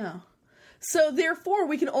 Yeah. So therefore,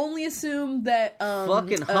 we can only assume that...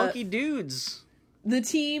 fucking hunky dudes. The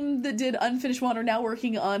team that did Unfinished Swan are now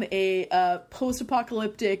working on a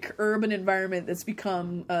post-apocalyptic urban environment that's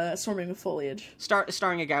become swarming with foliage.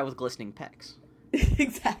 Starring a guy with glistening pecs.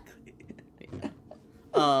 Exactly.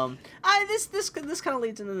 This kind of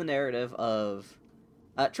leads into the narrative of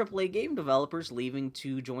AAA game developers leaving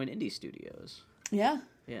to join indie studios. Yeah.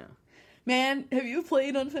 Yeah. Man, have you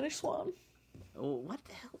played Unfinished Swan? Oh, what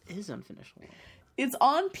the hell is Unfinished Swan? It's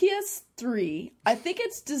on PS3. I think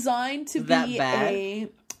it's designed to be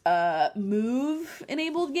a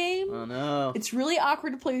move-enabled game. Oh no. It's really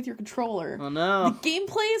awkward to play with your controller. Oh no. The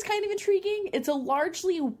gameplay is kind of intriguing. It's a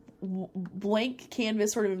largely blank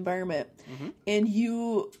canvas sort of environment. Mm-hmm. And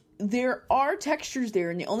there are textures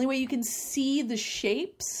there, and the only way you can see the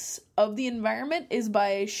shapes of the environment is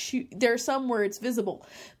by there are some where it's visible,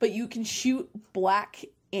 but you can shoot black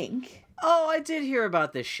ink. Oh, I did hear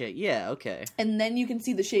about this shit. Yeah, okay. And then you can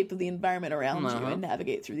see the shape of the environment around you and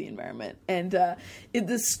navigate through the environment. And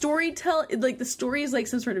the story is like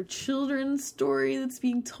some sort of children's story that's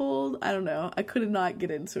being told. I don't know. I could not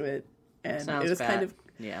get into it, and it was kind of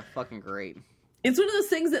fucking great. It's one of those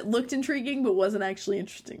things that looked intriguing but wasn't actually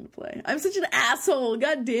interesting to play. I'm such an asshole.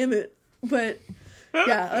 God damn it. But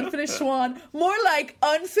yeah, Unfinished Swan. More like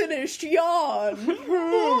Unfinished Yawn.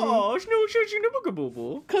 Oh,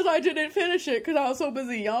 because I didn't finish it because I was so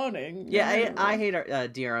busy yawning. Yeah, I hate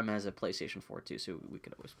DRM has a PlayStation 4 too, so we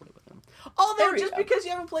could always play with them. Although, just because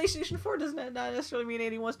you have a PlayStation 4 doesn't not necessarily mean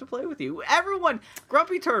anyone wants to play with you. Everyone,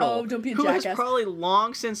 Grumpy Turtle, don't be a who jackass. has probably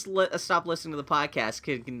long since stopped listening to the podcast,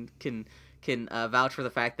 can vouch for the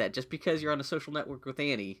fact that just because you're on a social network with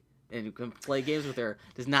Annie and you can play games with her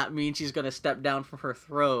does not mean she's going to step down from her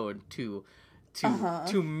throne to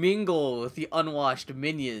mingle with the unwashed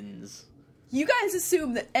minions. You guys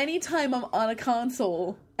assume that anytime I'm on a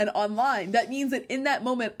console and online, that means that in that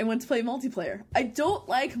moment I want to play multiplayer. I don't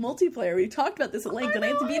like multiplayer. We talked about this at length, and I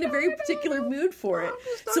have to be in a very particular mood for it.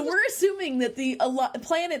 So we're assuming that the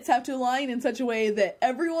planets have to align in such a way that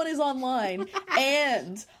everyone is online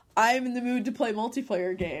and I'm in the mood to play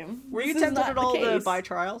multiplayer game. Were you tempted at all to buy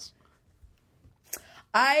Trials?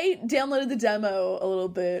 I downloaded the demo a little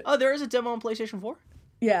bit. Oh, there is a demo on PlayStation 4?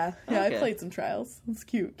 Yeah, Okay. I played some Trials. It's a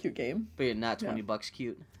cute game. But you're not $20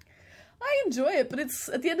 cute. I enjoy it, but it's,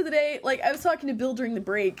 at the end of the day, like, I was talking to Bill during the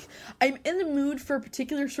break, I'm in the mood for a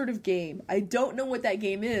particular sort of game. I don't know what that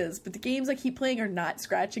game is, but the games I keep playing are not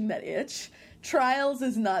scratching that itch. Trials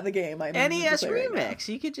is not the game I'm in the mood to play NES Remix.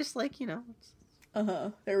 You could just,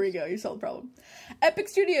 There we go. You solved the problem. Epic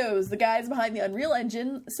Studios, the guys behind the Unreal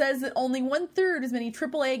Engine, says that only 1/3 as many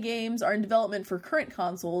AAA games are in development for current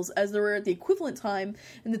consoles as there were at the equivalent time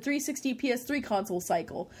in the 360 PS3 console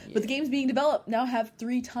cycle. Yeah. But the games being developed now have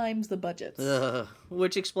 3 times the budgets.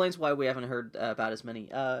 Which explains why we haven't heard about as many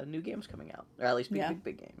new games coming out. Or at least big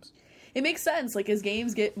games. It makes sense. Like, as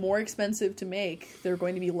games get more expensive to make, they're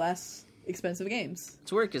going to be less expensive games.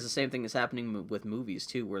 It's weird because the same thing is happening with movies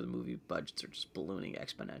too, where the movie budgets are just ballooning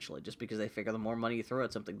exponentially, just because they figure the more money you throw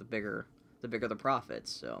at something, the bigger the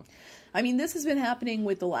profits. So, I mean, this has been happening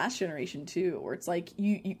with the last generation too, where it's like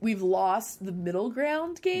we've lost the middle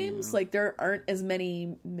ground games. Yeah. Like, there aren't as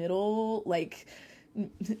many middle, like,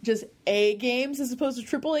 just A games as opposed to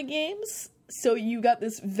AAA games. So you got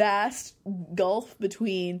this vast gulf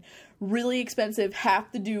between really expensive,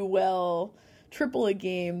 have to do well AAA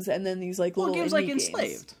games, and then these little games like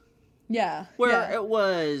Enslaved. Yeah. Where it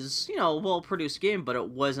was, a well-produced game, but it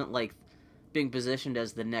wasn't being positioned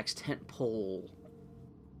as the next tentpole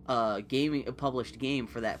a published game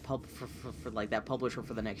for that for like that publisher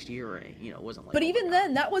for the next year. It wasn't like. But even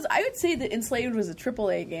then, I would say that Enslaved was a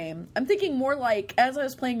AAA game. I'm thinking more like as I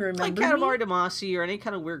was playing Remember like Katamari Damacy or any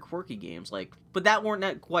kind of weird quirky games, like, but that weren't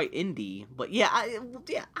that quite indie. But yeah, I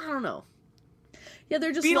don't know. Yeah,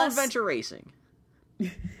 they're just Beetle less... Adventure Racing.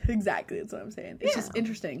 Exactly, that's what I'm saying. It's just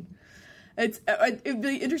interesting. It'd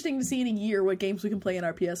be interesting to see in a year what games we can play in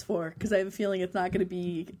our PS4, because I have a feeling it's not going to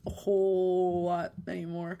be a whole lot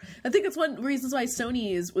anymore. I think that's one of the reasons why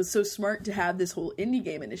Sony was so smart to have this whole indie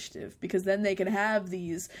game initiative, because then they can have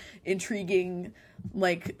these intriguing,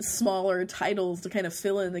 like, smaller titles to kind of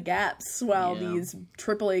fill in the gaps while these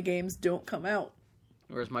AAA games don't come out.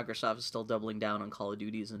 Whereas Microsoft is still doubling down on Call of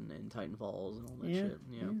Duties and Titanfalls and all that shit.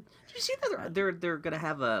 Yeah. Did you see that they're going to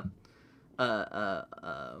have a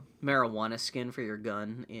marijuana skin for your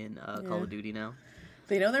gun in Call of Duty now?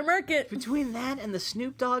 They know their market. Between that and the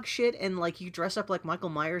Snoop Dogg shit and, like, you dress up like Michael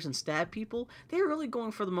Myers and stab people, they're really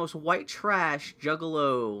going for the most white trash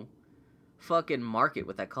juggalo fucking market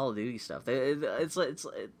with that Call of Duty stuff. It's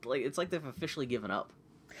like they've officially given up.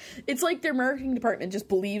 It's like their marketing department just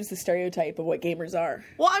believes the stereotype of what gamers are.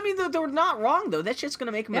 Well, I mean, they're not wrong, though. That shit's going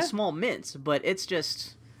to make them a small mints, but it's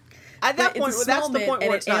just... At that point, that's the point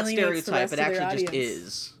where it's not stereotype. It actually just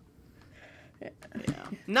is. Yeah.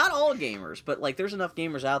 Not all gamers, but, like, there's enough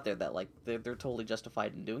gamers out there that, like, they're totally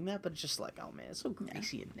justified in doing that, but it's just like, oh, man, it's so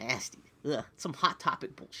greasy and nasty. Ugh, some Hot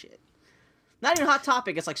Topic bullshit. Not even Hot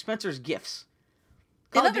Topic, it's like Spencer's Gifts.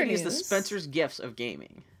 Call of Duty is the Spencer's Gifts of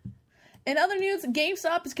gaming. In other news,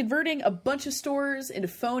 GameStop is converting a bunch of stores into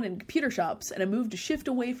phone and computer shops in a move to shift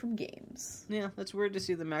away from games. Yeah, that's weird to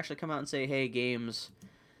see them actually come out and say, hey,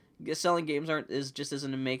 selling games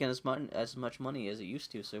isn't making as much money as it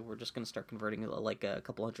used to, so we're just going to start converting like a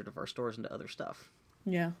couple hundred of our stores into other stuff.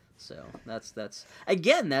 Yeah. So that's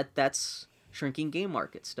again, that's shrinking game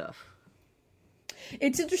market stuff.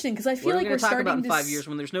 It's interesting because I feel like we're starting about in 5 years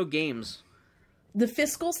when there's no games. The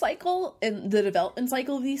fiscal cycle and the development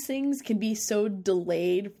cycle of these things can be so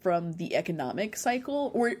delayed from the economic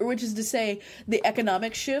cycle, or which is to say, the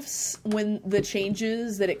economic shifts when the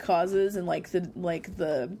changes that it causes and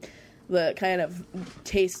the kind of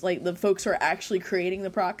taste, like the folks who are actually creating the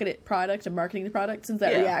product and marketing the product, since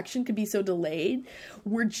that reaction could be so delayed,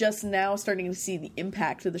 we're just now starting to see the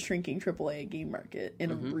impact of the shrinking AAA game market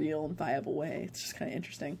in a real and viable way. It's just kind of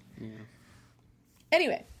interesting. Yeah.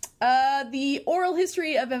 Anyway. The oral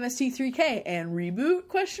history of MST3K and reboot, ?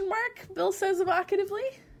 Bill says evocatively.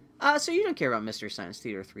 So you don't care about Mystery Science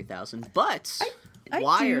Theater 3000, but I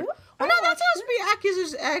Wired. do. Well, no, that sounds to be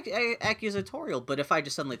accusatorial, but if I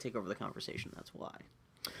just suddenly take over the conversation, that's why.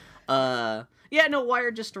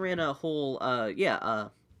 Wired just ran a whole,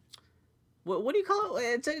 what do you call it?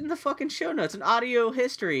 It's in the fucking show notes. An audio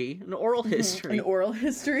history, an oral history. An oral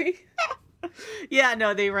history? Yeah,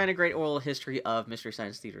 no, they ran a great oral history of Mystery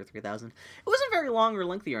Science Theater 3000. It wasn't very long or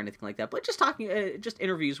lengthy or anything like that, but just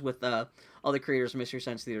interviews with all the creators of Mystery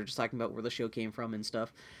Science Theater, just talking about where the show came from and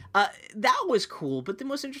stuff. That was cool, but the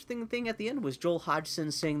most interesting thing at the end was Joel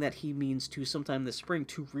Hodgson saying that he means to sometime this spring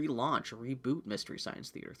to reboot Mystery Science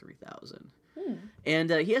Theater 3000. And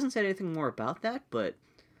he hasn't said anything more about that, but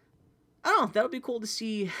I don't know, that'll be cool to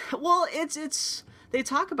see. Well, it's they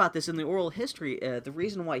talk about this in the oral history. The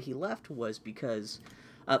reason why he left was because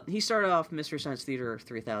he started off Mystery Science Theater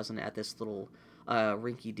 3000 at this little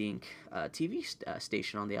rinky-dink TV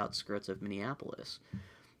station on the outskirts of Minneapolis.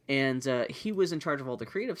 And he was in charge of all the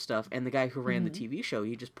creative stuff, and the guy who ran the TV show,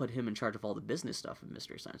 he just put him in charge of all the business stuff of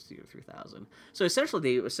Mystery Science Theater 3000. So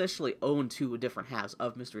they essentially own two different halves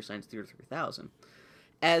of Mystery Science Theater 3000.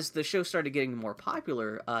 As the show started getting more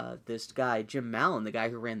popular, this guy, Jim Mallon, the guy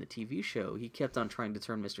who ran the TV show, he kept on trying to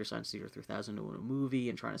turn Mystery Science Theater 3000 into a movie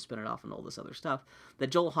and trying to spin it off and all this other stuff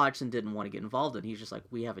that Joel Hodgson didn't want to get involved in. He's just like,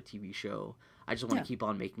 we have a TV show. I just want to keep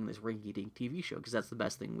on making this rinky-dink TV show because that's the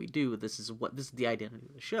best thing we do. This is the identity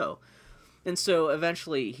of the show. And so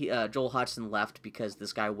eventually Joel Hodgson left because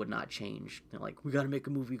this guy would not change. They're like, we got to make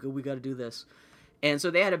a movie. We got to do this. And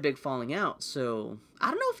so they had a big falling out. So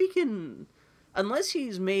I don't know if he can... Unless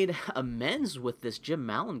he's made amends with this Jim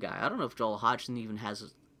Mallon guy, I don't know if Joel Hodgson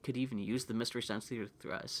could even use the Mystery Science Theater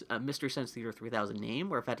 3000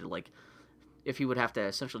 name, or if he would have to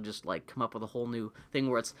essentially just like come up with a whole new thing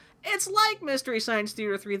where it's like Mystery Science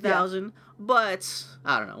Theater 3000, but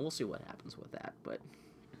I don't know. We'll see what happens with that, but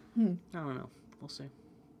I don't know. We'll see.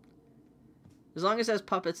 As long as it has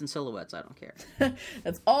puppets and silhouettes, I don't care.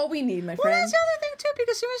 That's all we need, my friend. Well, that's the other thing, too,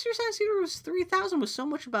 because Mystery Science Theater 3000 was so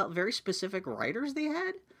much about very specific writers they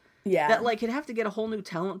had. Yeah. That, like, he'd have to get a whole new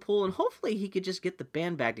talent pool, and hopefully he could just get the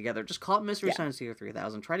band back together. Just call it Mystery Science Theater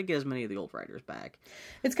 3000. Try to get as many of the old writers back.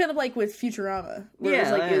 It's kind of like with Futurama,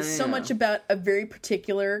 where it's so much about a very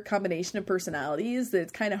particular combination of personalities that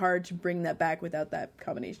it's kind of hard to bring that back without that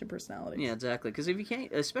combination of personalities. Yeah, exactly. Because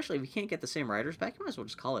especially if you can't get the same writers back, you might as well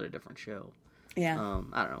just call it a different show. Yeah.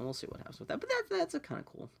 I don't know. We'll see what happens with that. But that's a kind of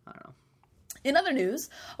cool. I don't know. In other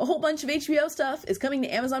news, a whole bunch of HBO stuff is coming to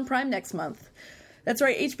Amazon Prime next month. That's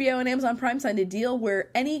right, HBO and Amazon Prime signed a deal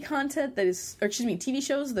where any content TV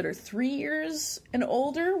shows that are 3 years and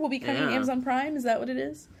older will be coming to Amazon Prime. Is that what it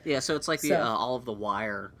is? Yeah, so it's like all of The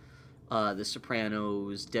Wire, The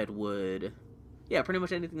Sopranos, Deadwood. Yeah, pretty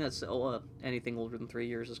much anything that's anything older than 3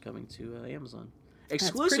 years is coming to Amazon.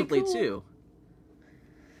 Exclusively, cool. Too.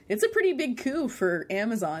 It's a pretty big coup for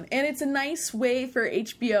Amazon, and it's a nice way for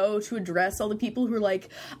HBO to address all the people who are like,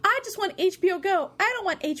 I just want HBO Go, I don't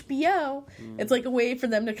want HBO. It's like a way for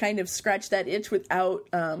them to kind of scratch that itch without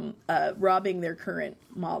robbing their current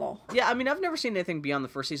model. Yeah, I mean, I've never seen anything beyond the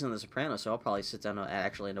first season of The Sopranos, so I'll probably sit down and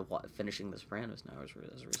actually end up finishing The Sopranos now as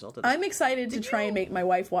a result of this. I'm excited to try and make my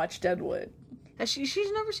wife watch Deadwood.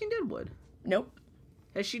 She's never seen Deadwood? Nope.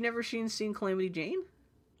 Has she never seen Calamity Jane?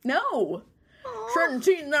 No.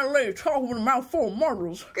 17 that lady talking with a mouthful of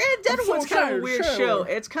marbles. Granted, Deadwood's kind of a weird show.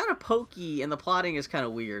 It's kind of pokey, and the plotting is kind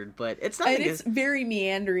of weird, but it's not. And it's very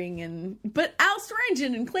meandering, but Al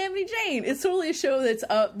Swearingen and Calamity Jane. It's totally a show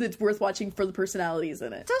that's worth watching for the personalities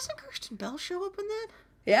in it. Doesn't Kirsten Bell show up in that?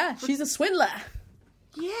 Yeah, she's a swindler.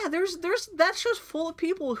 Yeah, there's that show's full of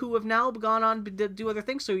people who have now gone on to do other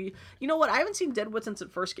things. So you know what? I haven't seen Deadwood since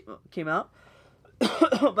it first came out.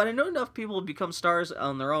 But I know enough people have become stars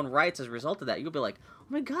on their own rights as a result of that. You'll be like, oh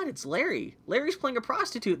my god, it's Larry. Larry's playing a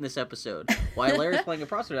prostitute in this episode. Why Larry's playing a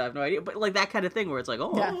prostitute, I have no idea. But like that kind of thing where it's like,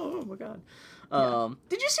 oh my god.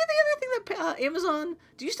 Did you see the other thing that Amazon...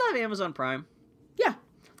 Do you still have Amazon Prime? Yeah.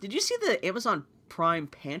 Did you see the Amazon Prime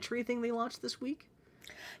pantry thing they launched this week?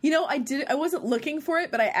 You know, I wasn't looking for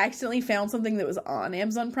it, but I accidentally found something that was on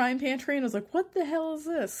Amazon Prime pantry, and I was like, what the hell is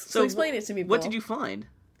this? So explain it to me, Bill. What did you find?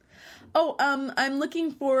 Oh, I'm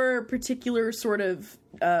looking for a particular sort of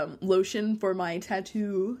lotion for my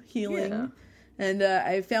tattoo healing. Yeah. And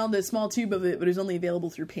I found a small tube of it, but it was only available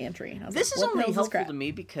through pantry. This is only helpful to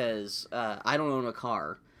me because I don't own a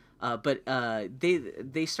car. But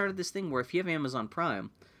they started this thing where if you have Amazon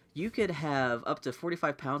Prime, you could have up to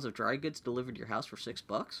 45 pounds of dry goods delivered to your house for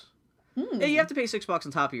 $6. Yeah, you have to pay $6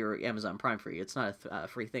 on top of your Amazon Prime fee. It's not a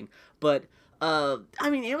free thing. But, I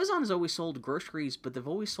mean, Amazon has always sold groceries, but they've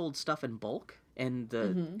always sold stuff in bulk. And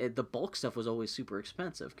the bulk stuff was always super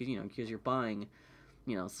expensive because you're buying,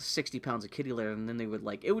 60 pounds of kitty litter, and then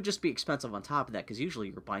it would just be expensive on top of that because usually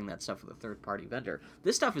you're buying that stuff with a third-party vendor.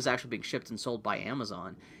 This stuff is actually being shipped and sold by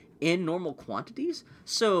Amazon in normal quantities.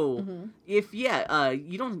 So if you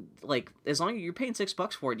don't as long as you're paying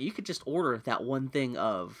 $6 for it, you could just order that one thing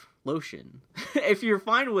of lotion. If you're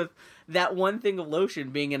fine with that one thing of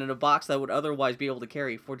lotion being in a box that would otherwise be able to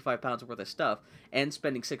carry 45 pounds worth of stuff and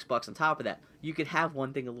spending $6 on top of that, you could have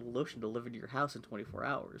one thing of little lotion delivered to your house in 24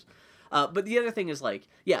 hours. But the other thing is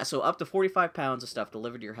so up to 45 pounds of stuff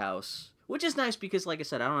delivered to your house, which is nice because, like I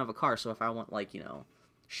said, I don't have a car, so if I want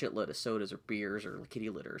shitload of sodas or beers or kitty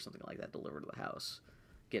litter or something like that delivered to the house,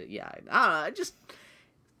 get it. Yeah, just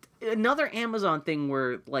another Amazon thing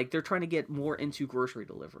where they're trying to get more into grocery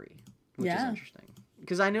delivery, which is interesting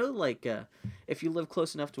because I know if you live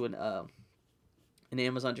close enough to an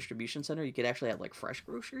Amazon distribution center, you could actually have fresh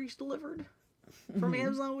groceries delivered from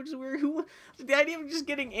Amazon, which is weird. The idea of just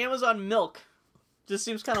getting Amazon milk just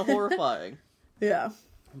seems kind of horrifying. Yeah.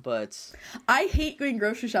 But I hate going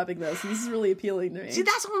grocery shopping though, so this is really appealing to me. See,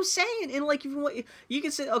 that's what I'm saying. And you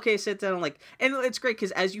can sit down and it's great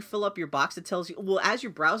because as you fill up your box, it tells you, as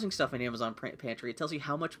you're browsing stuff in Amazon Pantry, it tells you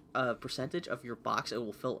how much percentage of your box it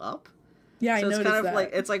will fill up. Yeah, I noticed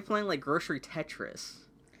that. It's like playing grocery Tetris.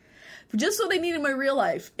 Just what I need in my real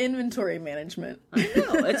life, inventory management. I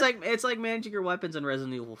know. It's like managing your weapons in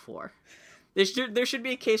Resident Evil 4. There should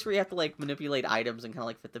be a case where you have to manipulate items and kind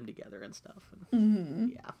of fit them together and stuff.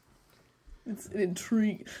 Yeah, it's an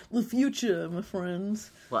intrigue. The future, my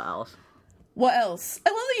friends. What else? What else? I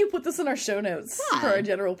love that you put this in our show notes for our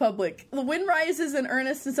general public. The Wind Rises and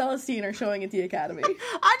Ernest and Celestine are showing at the Academy. I just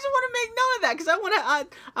want to make note of that because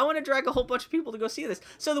I want to drag a whole bunch of people to go see this.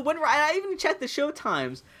 So the Wind I even checked the show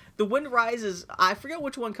times. The Wind Rises. I forget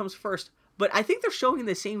which one comes first, but I think they're showing in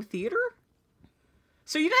the same theater.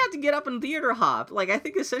 So you don't have to get up and theater hop. Like, I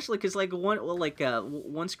think essentially because like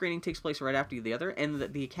one screening takes place right after the other, and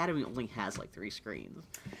the Academy only has like 3 screens.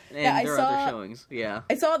 And there are other showings. Yeah,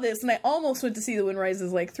 I saw this, and I almost went to see The Wind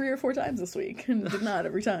Rises like 3 or 4 times this week, and did not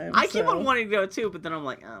every time. I keep on wanting to go too, but then I'm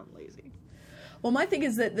like, I'm lazy. Well, my thing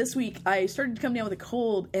is that this week I started to come down with a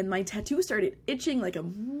cold, and my tattoo started itching like a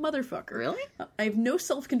motherfucker. Really? I have no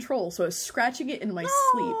self-control, so I was scratching it in my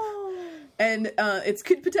sleep. And it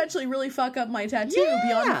could potentially really fuck up my tattoo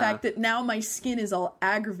beyond the fact that now my skin is all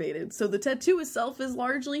aggravated. So the tattoo itself is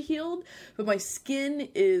largely healed, but my skin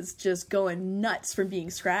is just going nuts from being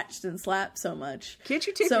scratched and slapped so much. Can't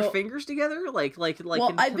you tape your fingers together?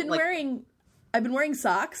 Well, I've been wearing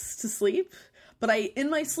socks to sleep, but in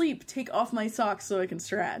my sleep take off my socks so I can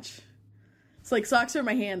scratch. It's like socks are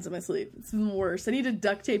my hands in my sleep. It's even worse. I need to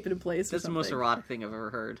duct tape it in place. That's the most erotic thing I've ever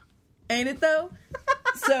heard. Ain't it though?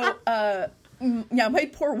 So, yeah, my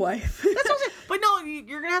poor wife. That's what I'm saying. But no,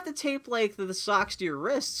 you're gonna have to tape like the socks to your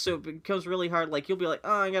wrists, so it becomes really hard. Like you'll be like,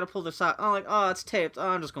 oh, I gotta pull the sock. Oh, it's taped. Oh,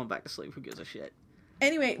 I'm just going back to sleep. Who gives a shit?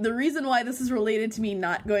 Anyway, the reason why this is related to me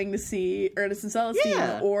not going to see Ernest and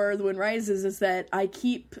Celestine or The Wind Rises is that I've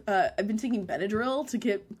been taking Benadryl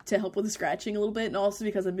to help with the scratching a little bit, and also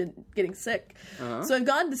because I've been getting sick. Uh-huh. So I've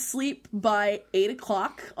gone to sleep by 8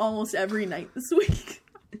 o'clock almost every night this week.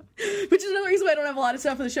 Which is another reason why I don't have a lot of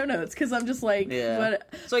stuff in the show notes, because I'm just like... Yeah.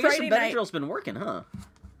 So I guess the Benadryl's been working, huh?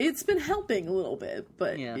 It's been helping a little bit,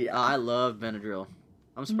 but yeah. Oh, I love Benadryl.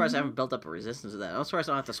 I'm surprised I haven't built up a resistance to that. I'm surprised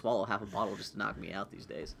I don't have to swallow half a bottle just to knock me out these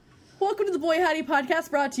days. Welcome to the Boy Howdy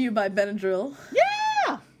Podcast, brought to you by Benadryl.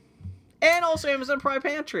 Yeah! And also Amazon Prime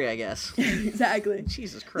Pantry, I guess. Exactly.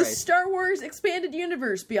 Jesus Christ. The Star Wars Expanded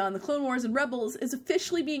Universe Beyond the Clone Wars and Rebels is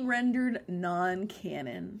officially being rendered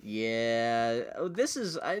non-canon. Yeah. This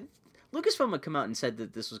is... Lucasfilm had come out and said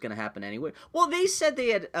that this was going to happen anyway. Well, they said they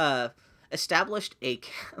had established a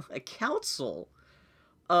council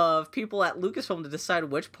of people at Lucasfilm to decide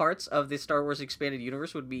which parts of the Star Wars Expanded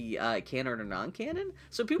Universe would be canon or non-canon.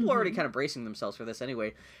 So people are already kind of bracing themselves for this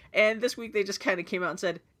anyway. And this week they just kind of came out and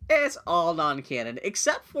said, it's all non-canon,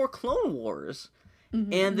 except for Clone Wars.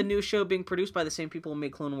 And the new show being produced by the same people who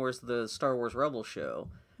made Clone Wars, the Star Wars Rebels show.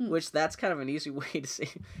 Which, that's kind of an easy way to say.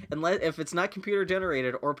 Unless, if it's not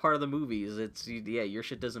computer-generated or part of the movies, your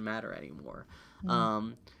shit doesn't matter anymore.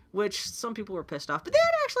 Which some people were pissed off. But they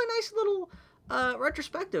had actually a nice little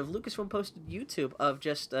retrospective. Lucasfilm posted YouTube of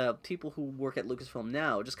just people who work at Lucasfilm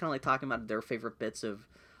now, just kind of like talking about their favorite bits of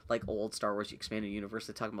like old Star Wars Expanded Universe.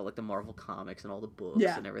 They're talking about like the Marvel comics and all the books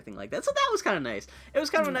and everything like that. So that was kind of nice. It was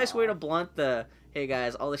kind of a nice way to blunt the, hey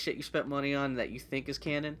guys, all the shit you spent money on that you think is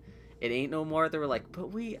canon, it ain't no more. They were like, but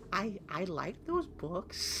I like those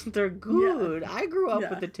books. They're good. I grew up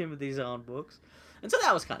with the Timothy Zahn books. And so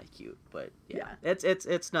that was kind of cute, but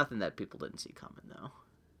it's nothing that people didn't see coming though.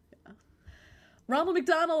 Ronald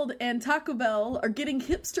McDonald and Taco Bell are getting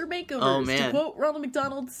hipster makeovers. Oh, man. To quote Ronald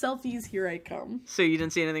McDonald, selfies, here I come. So you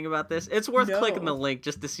didn't see anything about this? It's worth clicking the link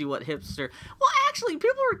just to see what hipster... Well, actually,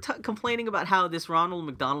 people were complaining about how this Ronald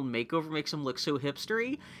McDonald makeover makes him look so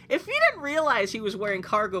hipstery. If you didn't realize he was wearing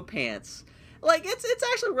cargo pants, like, it's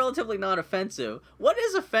actually relatively not offensive. What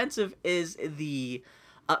is offensive is the...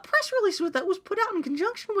 press release that was put out in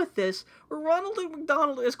conjunction with this, where Ronald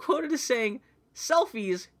McDonald is quoted as saying,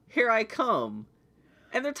 "Selfies, here I come."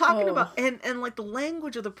 And they're talking about, and like the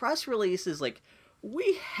language of the press release is like,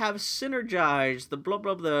 we have synergized the blah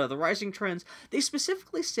blah blah, the rising trends. They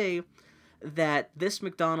specifically say that this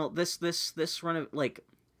McDonald, this like,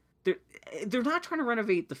 they're not trying to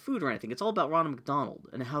renovate the food or anything. It's all about Ronald McDonald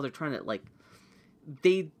and how they're trying to, like,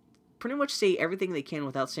 they pretty much say everything they can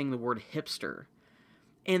without saying the word hipster.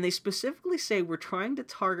 And they specifically say we're trying to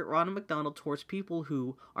target Ronald McDonald towards people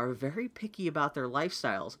who are very picky about their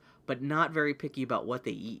lifestyles, but not very picky about what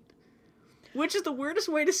they eat. Which is the weirdest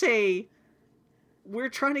way to say we're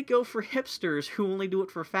trying to go for hipsters who only do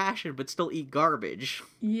it for fashion, but still eat garbage.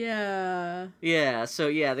 Yeah. Yeah, so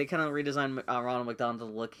yeah, they kind of redesigned Ronald McDonald to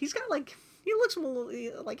look. He's got like, he looks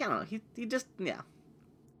like, I don't know, he just, yeah.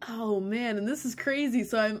 Oh man, and this is crazy.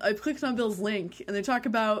 So I clicked on Bill's link, and they talk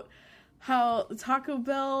about how Taco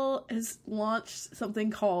Bell has launched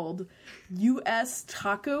something called U.S.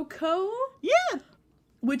 Taco Co. Yeah.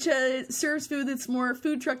 Which serves food that's more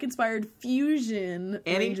food truck inspired fusion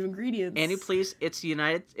range of ingredients. Annie, please, it's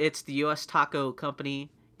the U.S. Taco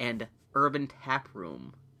Company and Urban Tap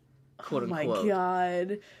Room, quote unquote. Oh my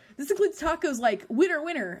god. This includes tacos like Winner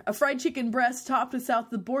Winner, a fried chicken breast topped with south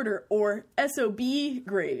of the border, or SOB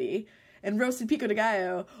gravy. and roasted pico de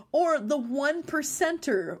gallo, or the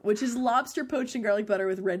 1%er, which is lobster poached in garlic butter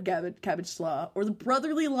with red cabbage slaw, or the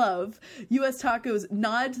Brotherly Love, U.S. tacos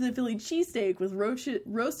nod to the Philly cheesesteak with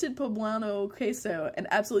roasted poblano queso, and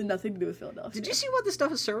absolutely nothing to do with Philadelphia. Did you see what this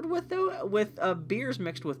stuff is served with, though? With beers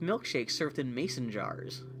mixed with milkshakes served in mason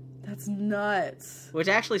jars. That's nuts. Which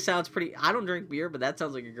actually sounds pretty... I don't drink beer, but that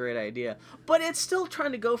sounds like a great idea. But it's still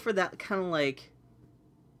trying to go for that kind of like...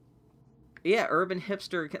 Yeah, urban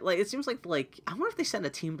hipster. Like, it seems like I wonder if they send a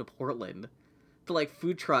team to Portland for like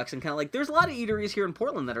food trucks and kind of like there's a lot of eateries here in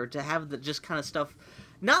Portland that are to have the just kind of stuff,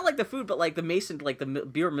 not like the food, but like the mason, like the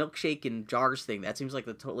beer milkshake in jars thing. That seems like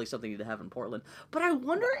totally something you to have in Portland. But I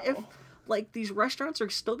wonder if like these restaurants are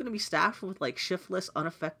still going to be staffed with like shiftless,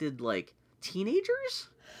 unaffected like teenagers.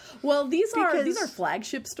 Well, these are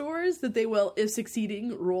flagship stores that they will, if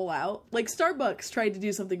succeeding, roll out. Like Starbucks tried to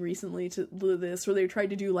do something recently to this, where they tried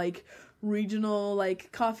to do like regional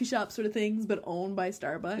like coffee shop sort of things, but owned by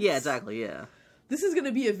Starbucks. Yeah, exactly. Yeah. This is going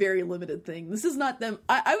to be a very limited thing. This is not them.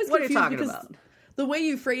 I was confused. What are you talking because about? The way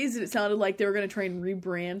you phrased it, it sounded like they were going to try and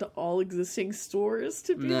rebrand all existing stores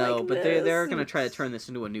to be like but this. they're going to try to turn this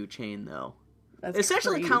into a new chain, though. That's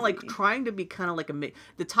essentially crazy. kind of like trying to be kind of like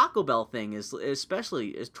the Taco Bell thing is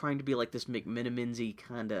trying to be like this McMinimansy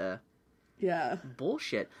kind of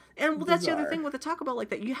bullshit. And well, that's the other thing with the Taco Bell like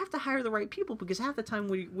that. You have to hire the right people because half the time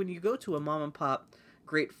when you go to a mom and pop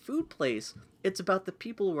great food place, it's about the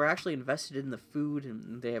people who are actually invested in the food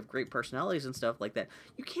and they have great personalities and stuff like that.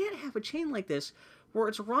 You can't have a chain like this where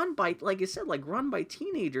it's run by, like I said, like run by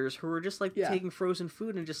teenagers who are just like taking frozen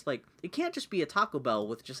food and just like, it can't just be a Taco Bell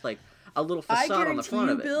with just like a little facade on the front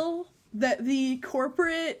of it. I guarantee you, Bill, that the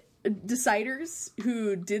corporate deciders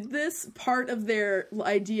who did this, part of their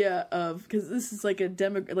idea of, because this is like a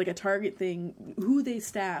target thing, who they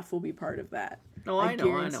staff will be part of that. Oh, I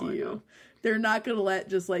know. They're not going to let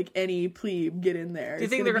just like any plebe get in there. Do you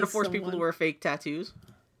think they're going to force people to wear fake tattoos?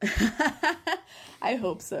 I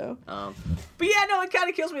hope so. But yeah, no, it kind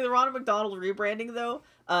of kills me. The Ronald McDonald rebranding, though.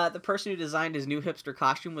 The person who designed his new hipster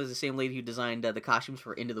costume was the same lady who designed the costumes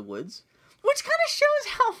for Into the Woods, which kind of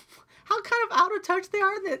shows how kind of out of touch they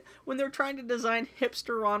are. That when they're trying to design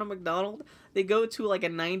hipster Ronald McDonald, they go to like a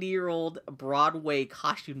 90-year-old Broadway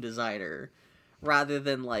costume designer rather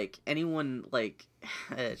than like anyone like.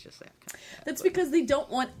 It's just that. That's because they don't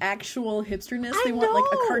want actual hipsterness. They want like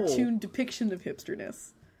a cartoon depiction of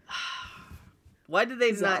hipsterness. Why did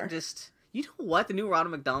they not just... You know what? The new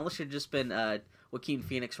Ronald McDonald should have just been Joaquin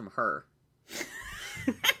Phoenix from Her.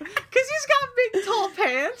 Because he's got big, tall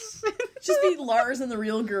pants. Just be Lars and the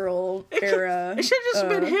Real Girl era. It should have just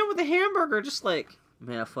been him with a hamburger, just like,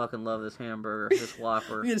 man, I fucking love this hamburger, this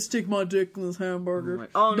Whopper. I'm gonna stick my dick in this hamburger.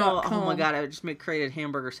 Oh my god, I just created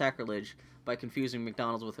hamburger sacrilege by confusing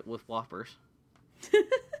McDonald's with Whoppers.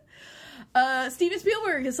 Steven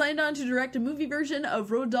Spielberg has signed on to direct a movie version of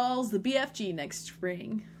Roald Dahl's The BFG next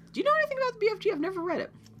spring. Do you know anything about The BFG? I've never read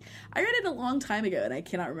it. I read it a long time ago, and I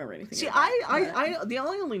cannot remember anything. See, about the all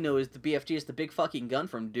I only know is the BFG is the big fucking gun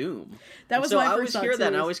from Doom. That was my first thought, I always hear that, too.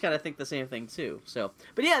 and I always kind of think the same thing too. So,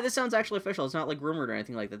 but yeah, this sounds actually official. It's not like rumored or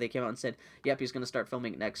anything like that. They came out and said, "Yep, he's going to start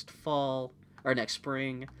filming next fall or next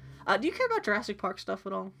spring." Do you care about Jurassic Park stuff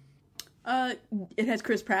at all? It has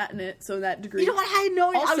Chris Pratt in it, so that degree. You know what? I had no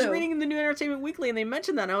idea. I was Also, reading in the New Entertainment Weekly, and they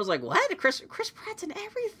mentioned that, and I was like, "What? Chris Pratt's in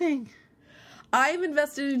everything." I'm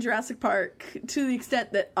invested in Jurassic Park to the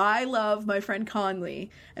extent that I love my friend Conley,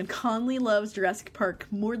 and Conley loves Jurassic Park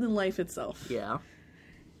more than life itself. Yeah.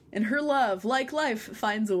 And her love, like life,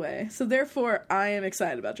 finds a way. So therefore, I am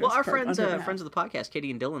excited about Jurassic Park. Well, our friends of the podcast, Katie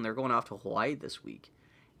and Dylan, they're going off to Hawaii this week.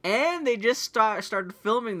 And they just started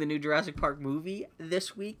filming the new Jurassic Park movie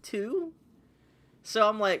this week, too. So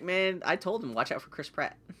I'm like, man, I told them, watch out for Chris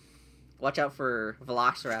Pratt. Watch out for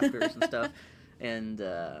velociraptors and stuff. And,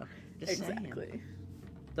 exactly. Saying.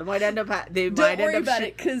 They might end up... Don't worry about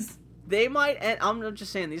it, because... They might... I'm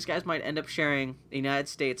just saying, these guys might end up sharing the United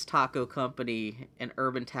States Taco Company and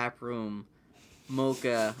Urban Tap Room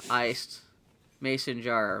mocha iced mason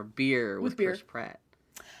jar beer with Chris Pratt.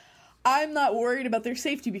 I'm not worried about their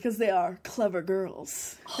safety because they are clever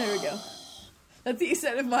girls. There we go. That's the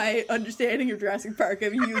extent of my understanding of Jurassic Park.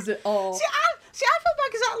 I've used it all. See, I feel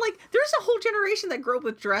bad because there's a whole generation that grew up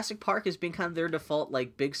with Jurassic Park as being kind of their default,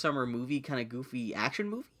 like, big summer movie, kind of goofy action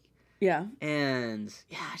movie. Yeah. And,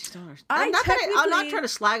 yeah, I just don't understand. I'm not trying to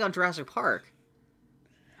slag on Jurassic Park.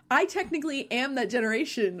 I technically am that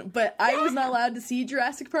generation, but I was not allowed to see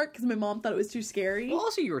Jurassic Park because my mom thought it was too scary. Well,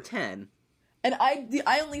 also, you were 10. And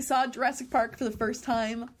I only saw Jurassic Park for the first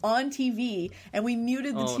time on TV, and we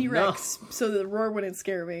muted the T-Rex so the roar wouldn't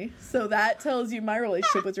scare me. So that tells you my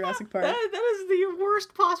relationship with Jurassic Park. That is the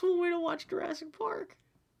worst possible way to watch Jurassic Park.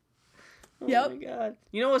 Oh my god.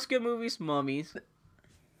 You know what's good movies? Mummies.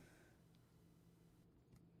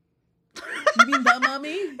 You mean The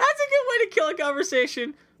Mummy? That's a good way to kill a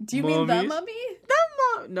conversation. Do you mean The Mummy?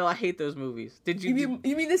 No, I hate those movies. You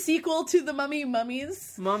mean the sequel to The Mummy,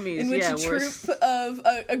 Mummies? Mummies, in which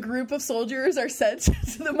a group of soldiers are sent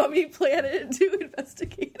to the Mummy planet to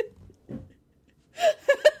investigate it.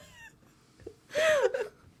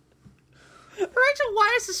 Rachel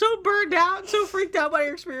Weisz is so burned out and so freaked out by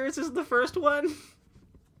her experiences in the first one.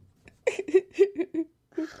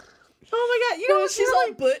 Oh my god, you know what? She's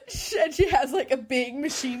all butch, and she has like a big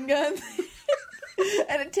machine gun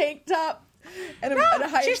and a tank top and a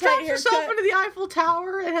high she straps herself into the Eiffel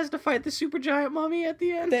Tower and has to fight the supergiant mummy at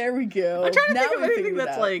the end. There we go. I'm trying to think of anything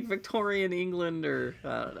that's like Victorian England or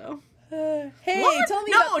I don't know. Hey, tell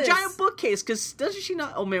me about this. No, giant bookcase, because doesn't she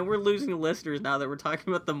not... Oh man, we're losing listeners now that we're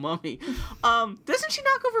talking about the mummy. Doesn't she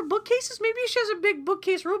knock over bookcases? Maybe she has a big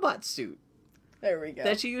bookcase robot suit. There we go.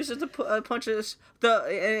 That she uses to punch us.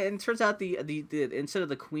 And it turns out the instead of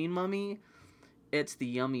the queen mummy, it's the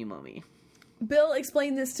yummy mummy. Bill,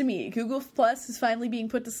 explain this to me. Google Plus is finally being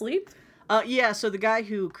put to sleep? Yeah, so the guy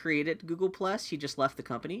who created Google Plus, he just left the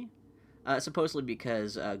company. Supposedly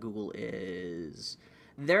because Google is...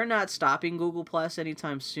 They're not stopping Google Plus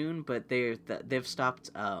anytime soon, but they've stopped...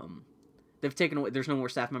 they've taken away... There's no more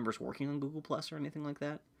staff members working on Google Plus or anything like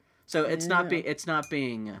that. So it's not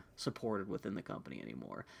being supported within the company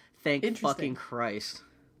anymore. Thank fucking Christ.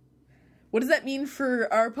 What does that mean for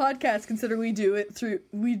our podcast? Considering we do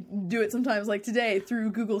it sometimes, like today,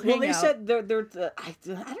 through Google Hangout. Well, they said I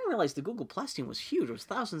didn't realize the Google Plus team was huge. It was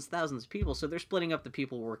thousands of people. So they're splitting up the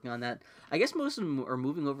people working on that. I guess most of them are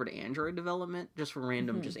moving over to Android development, just for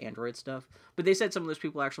random, just Android stuff. But they said some of those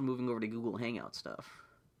people are actually moving over to Google Hangout stuff.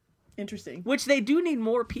 Interesting. Which they do need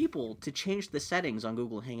more people to change the settings on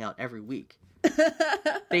Google Hangout every week.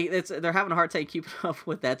 They're having a hard time keeping up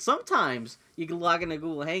with that. Sometimes you can log into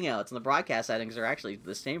Google Hangouts and the broadcast settings are actually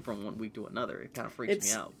the same from one week to another. It kind of freaks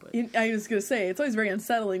me out. But I was going to say, it's always very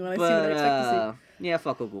unsettling when I see what I expect to see. Yeah,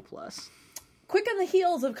 fuck Google Plus. Quick on the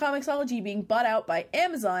heels of Comixology being bought out by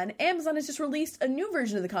Amazon, Amazon has just released a new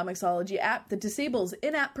version of the Comixology app that disables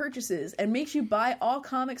in-app purchases and makes you buy all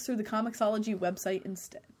comics through the Comixology website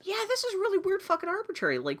instead. Yeah, this is really weird fucking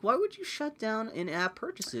arbitrary. Like, why would you shut down in-app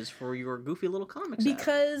purchases for your goofy little comics app?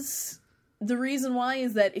 Because the reason why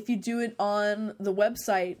is that if you do it on the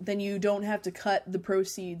website, then you don't have to cut the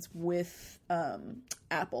proceeds with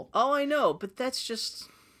Apple. Oh, I know, but that's just...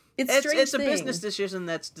 It's a business decision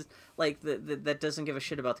that's like that doesn't give a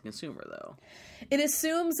shit about the consumer, though. It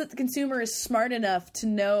assumes that the consumer is smart enough to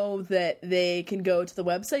know that they can go to the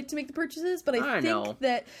website to make the purchases, but I think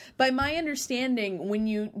that by my understanding, when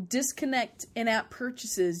you disconnect in-app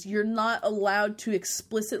purchases, you're not allowed to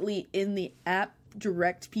explicitly in the app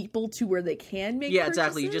direct people to where they can make purchases. Yeah,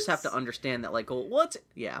 exactly. You just have to understand that, like,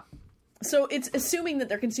 yeah. So it's assuming that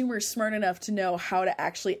their consumer is smart enough to know how to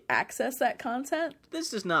actually access that content.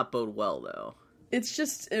 This does not bode well, though. It's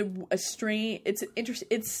just a strange.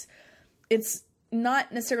 It's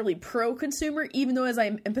not necessarily pro-consumer, even though as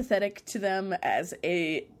I'm empathetic to them as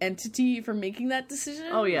a entity for making that decision.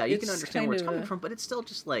 Oh yeah, you can understand where it's coming from, but it's still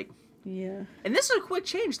just like yeah. And this is a quick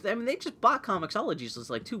change. I mean, they just bought Comixology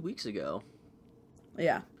just like 2 weeks ago.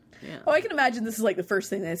 Yeah. Yeah. Oh, I can imagine this is like the first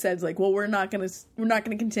thing they said is like, well, we're not gonna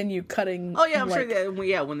continue cutting. Oh yeah, I'm sure that.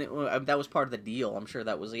 Yeah, when that was part of the deal, I'm sure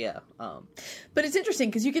that was But it's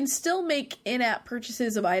interesting because you can still make in-app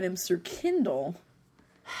purchases of items through Kindle.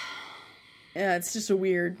 Yeah, it's just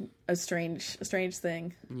a strange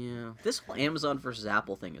thing. Yeah, this whole Amazon versus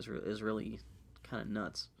Apple thing is really kind of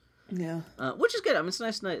nuts. Yeah, which is good. I mean, it's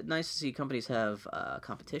nice to see companies have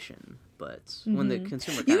competition, but when the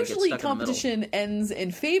consumer kind of usually gets stuck competition in the middle, ends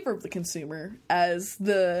in favor of the consumer as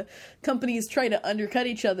the companies try to undercut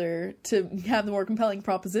each other to have the more compelling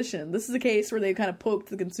proposition. This is a case where they kind of poked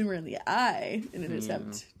the consumer in the eye in an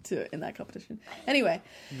attempt to in that competition. Anyway,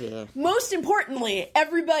 most importantly,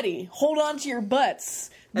 everybody hold on to your butts.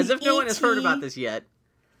 As if no one has heard about this yet.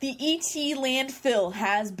 The E.T. landfill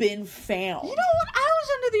has been found. You know what? I was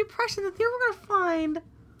under the impression that they were going to find,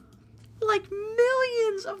 like,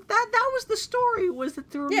 millions of... That was the story, was that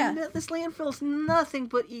there were this landfill's nothing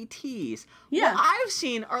but ETs. Yeah. What I've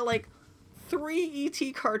seen are, like, 3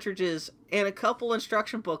 ET cartridges and a couple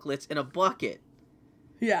instruction booklets in a bucket.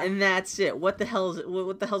 Yeah. And that's it. What the hell's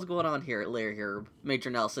going on here, Major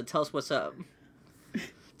Nelson? Tell us what's up.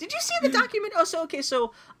 Did you seen the document? Oh,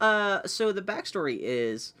 so the backstory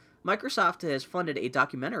is Microsoft has funded a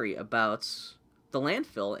documentary about the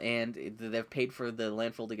landfill, and they've paid for the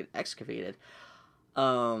landfill to get excavated.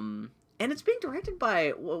 And it's being directed by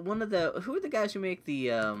one of who are the guys who make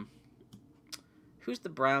the who's the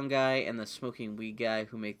brown guy and the smoking weed guy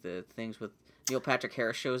who make the things with Neil Patrick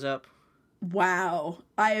Harris shows up? Wow.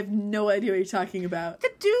 I have no idea what you're talking about.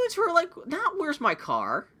 The dudes who are like, not Where's My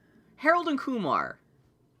Car? Harold and Kumar.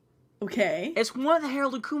 Okay. It's one of the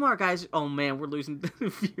Harold and Kumar guys. Oh man, we're losing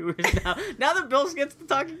viewers now. Now that Bill gets to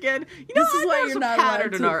talk again, this is why you're not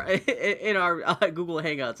pattern allowed in our Google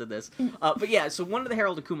Hangouts in this. But yeah, so one of the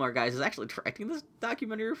Harold and Kumar guys is actually directing this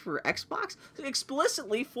documentary for Xbox,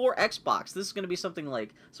 explicitly for Xbox. This is going to be something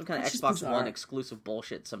like some kind of Xbox One exclusive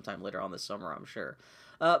bullshit sometime later on this summer, I'm sure.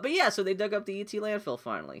 But yeah, so they dug up the ET landfill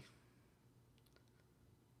finally.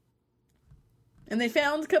 And they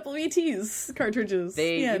found a couple of ETs cartridges.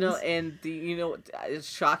 A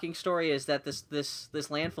shocking story is that this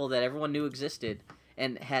landfill that everyone knew existed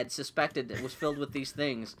and had suspected it was filled with these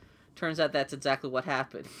things. Turns out that's exactly what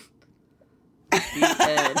happened. The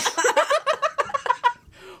end.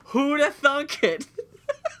 Who'da thunk it?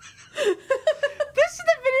 This is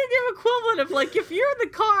the video game equivalent of like if you're in the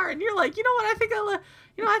car and you're like, you know what, I think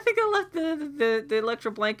I left the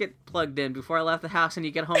electro blanket plugged in before I left the house, and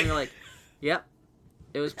you get home and you're like, yep.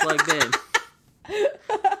 It was plugged in.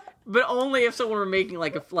 But only if someone were making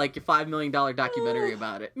like a $5 million documentary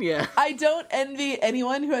about it. Yeah. I don't envy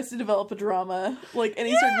anyone who has to develop a drama, like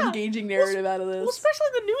any sort of engaging narrative out of this. Well, especially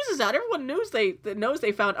the news is out. Everyone knows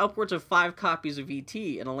they found upwards of 5 copies of ET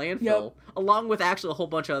in a landfill, along with actually a whole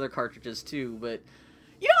bunch of other cartridges too. But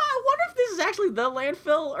I wonder if this is actually the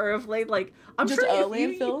landfill, or if they I'm just sure a if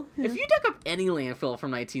landfill. If you dug up any landfill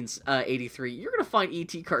from 1983, you're gonna find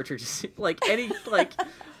ET cartridges.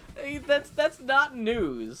 That's not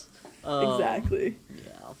news. Exactly.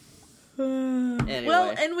 Yeah. Anyway.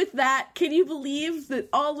 Well, and with that, can you believe that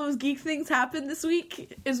all those geek things happened this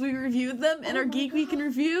week as we reviewed them in our Geek Week in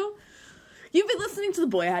Review? You've been listening to the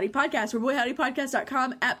Boy Howdy Podcast. We're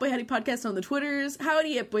boyhowdypodcast.com, at Boy Howdy Podcast on the Twitters,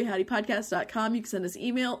 howdy at boyhowdypodcast.com. You can send us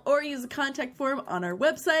email or use the contact form on our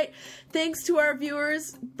website. Thanks to our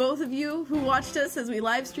viewers, both of you who watched us as we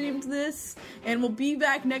live streamed this. And we'll be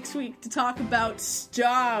back next week to talk about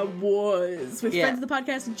Star Wars with friends of the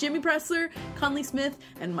podcast, Jimmy Pressler, Conley Smith,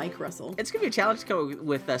 and Mike Russell. It's going to be a challenge to come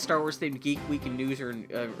with Star Wars themed Geek Week in News or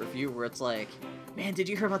Review, where it's like, man, did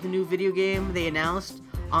you hear about the new video game they announced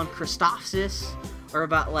on Christophsis? Or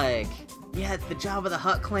about the Jabba the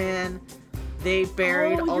Hutt clan, they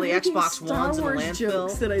buried all the Xbox Ones in the landfill.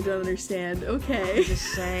 Jokes that I don't understand. Okay. I'm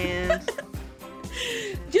just saying.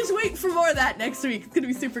 Just wait for more of that next week. It's gonna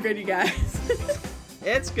be super good, you guys.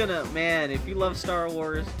 It's gonna, man, if you love Star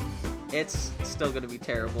Wars, it's still gonna be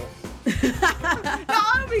terrible. No,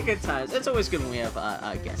 it'll be good times. It's always good when we have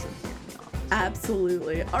guests in here in the office.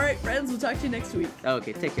 Absolutely. All right, friends, we'll talk to you next week.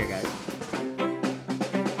 Okay, take care, guys.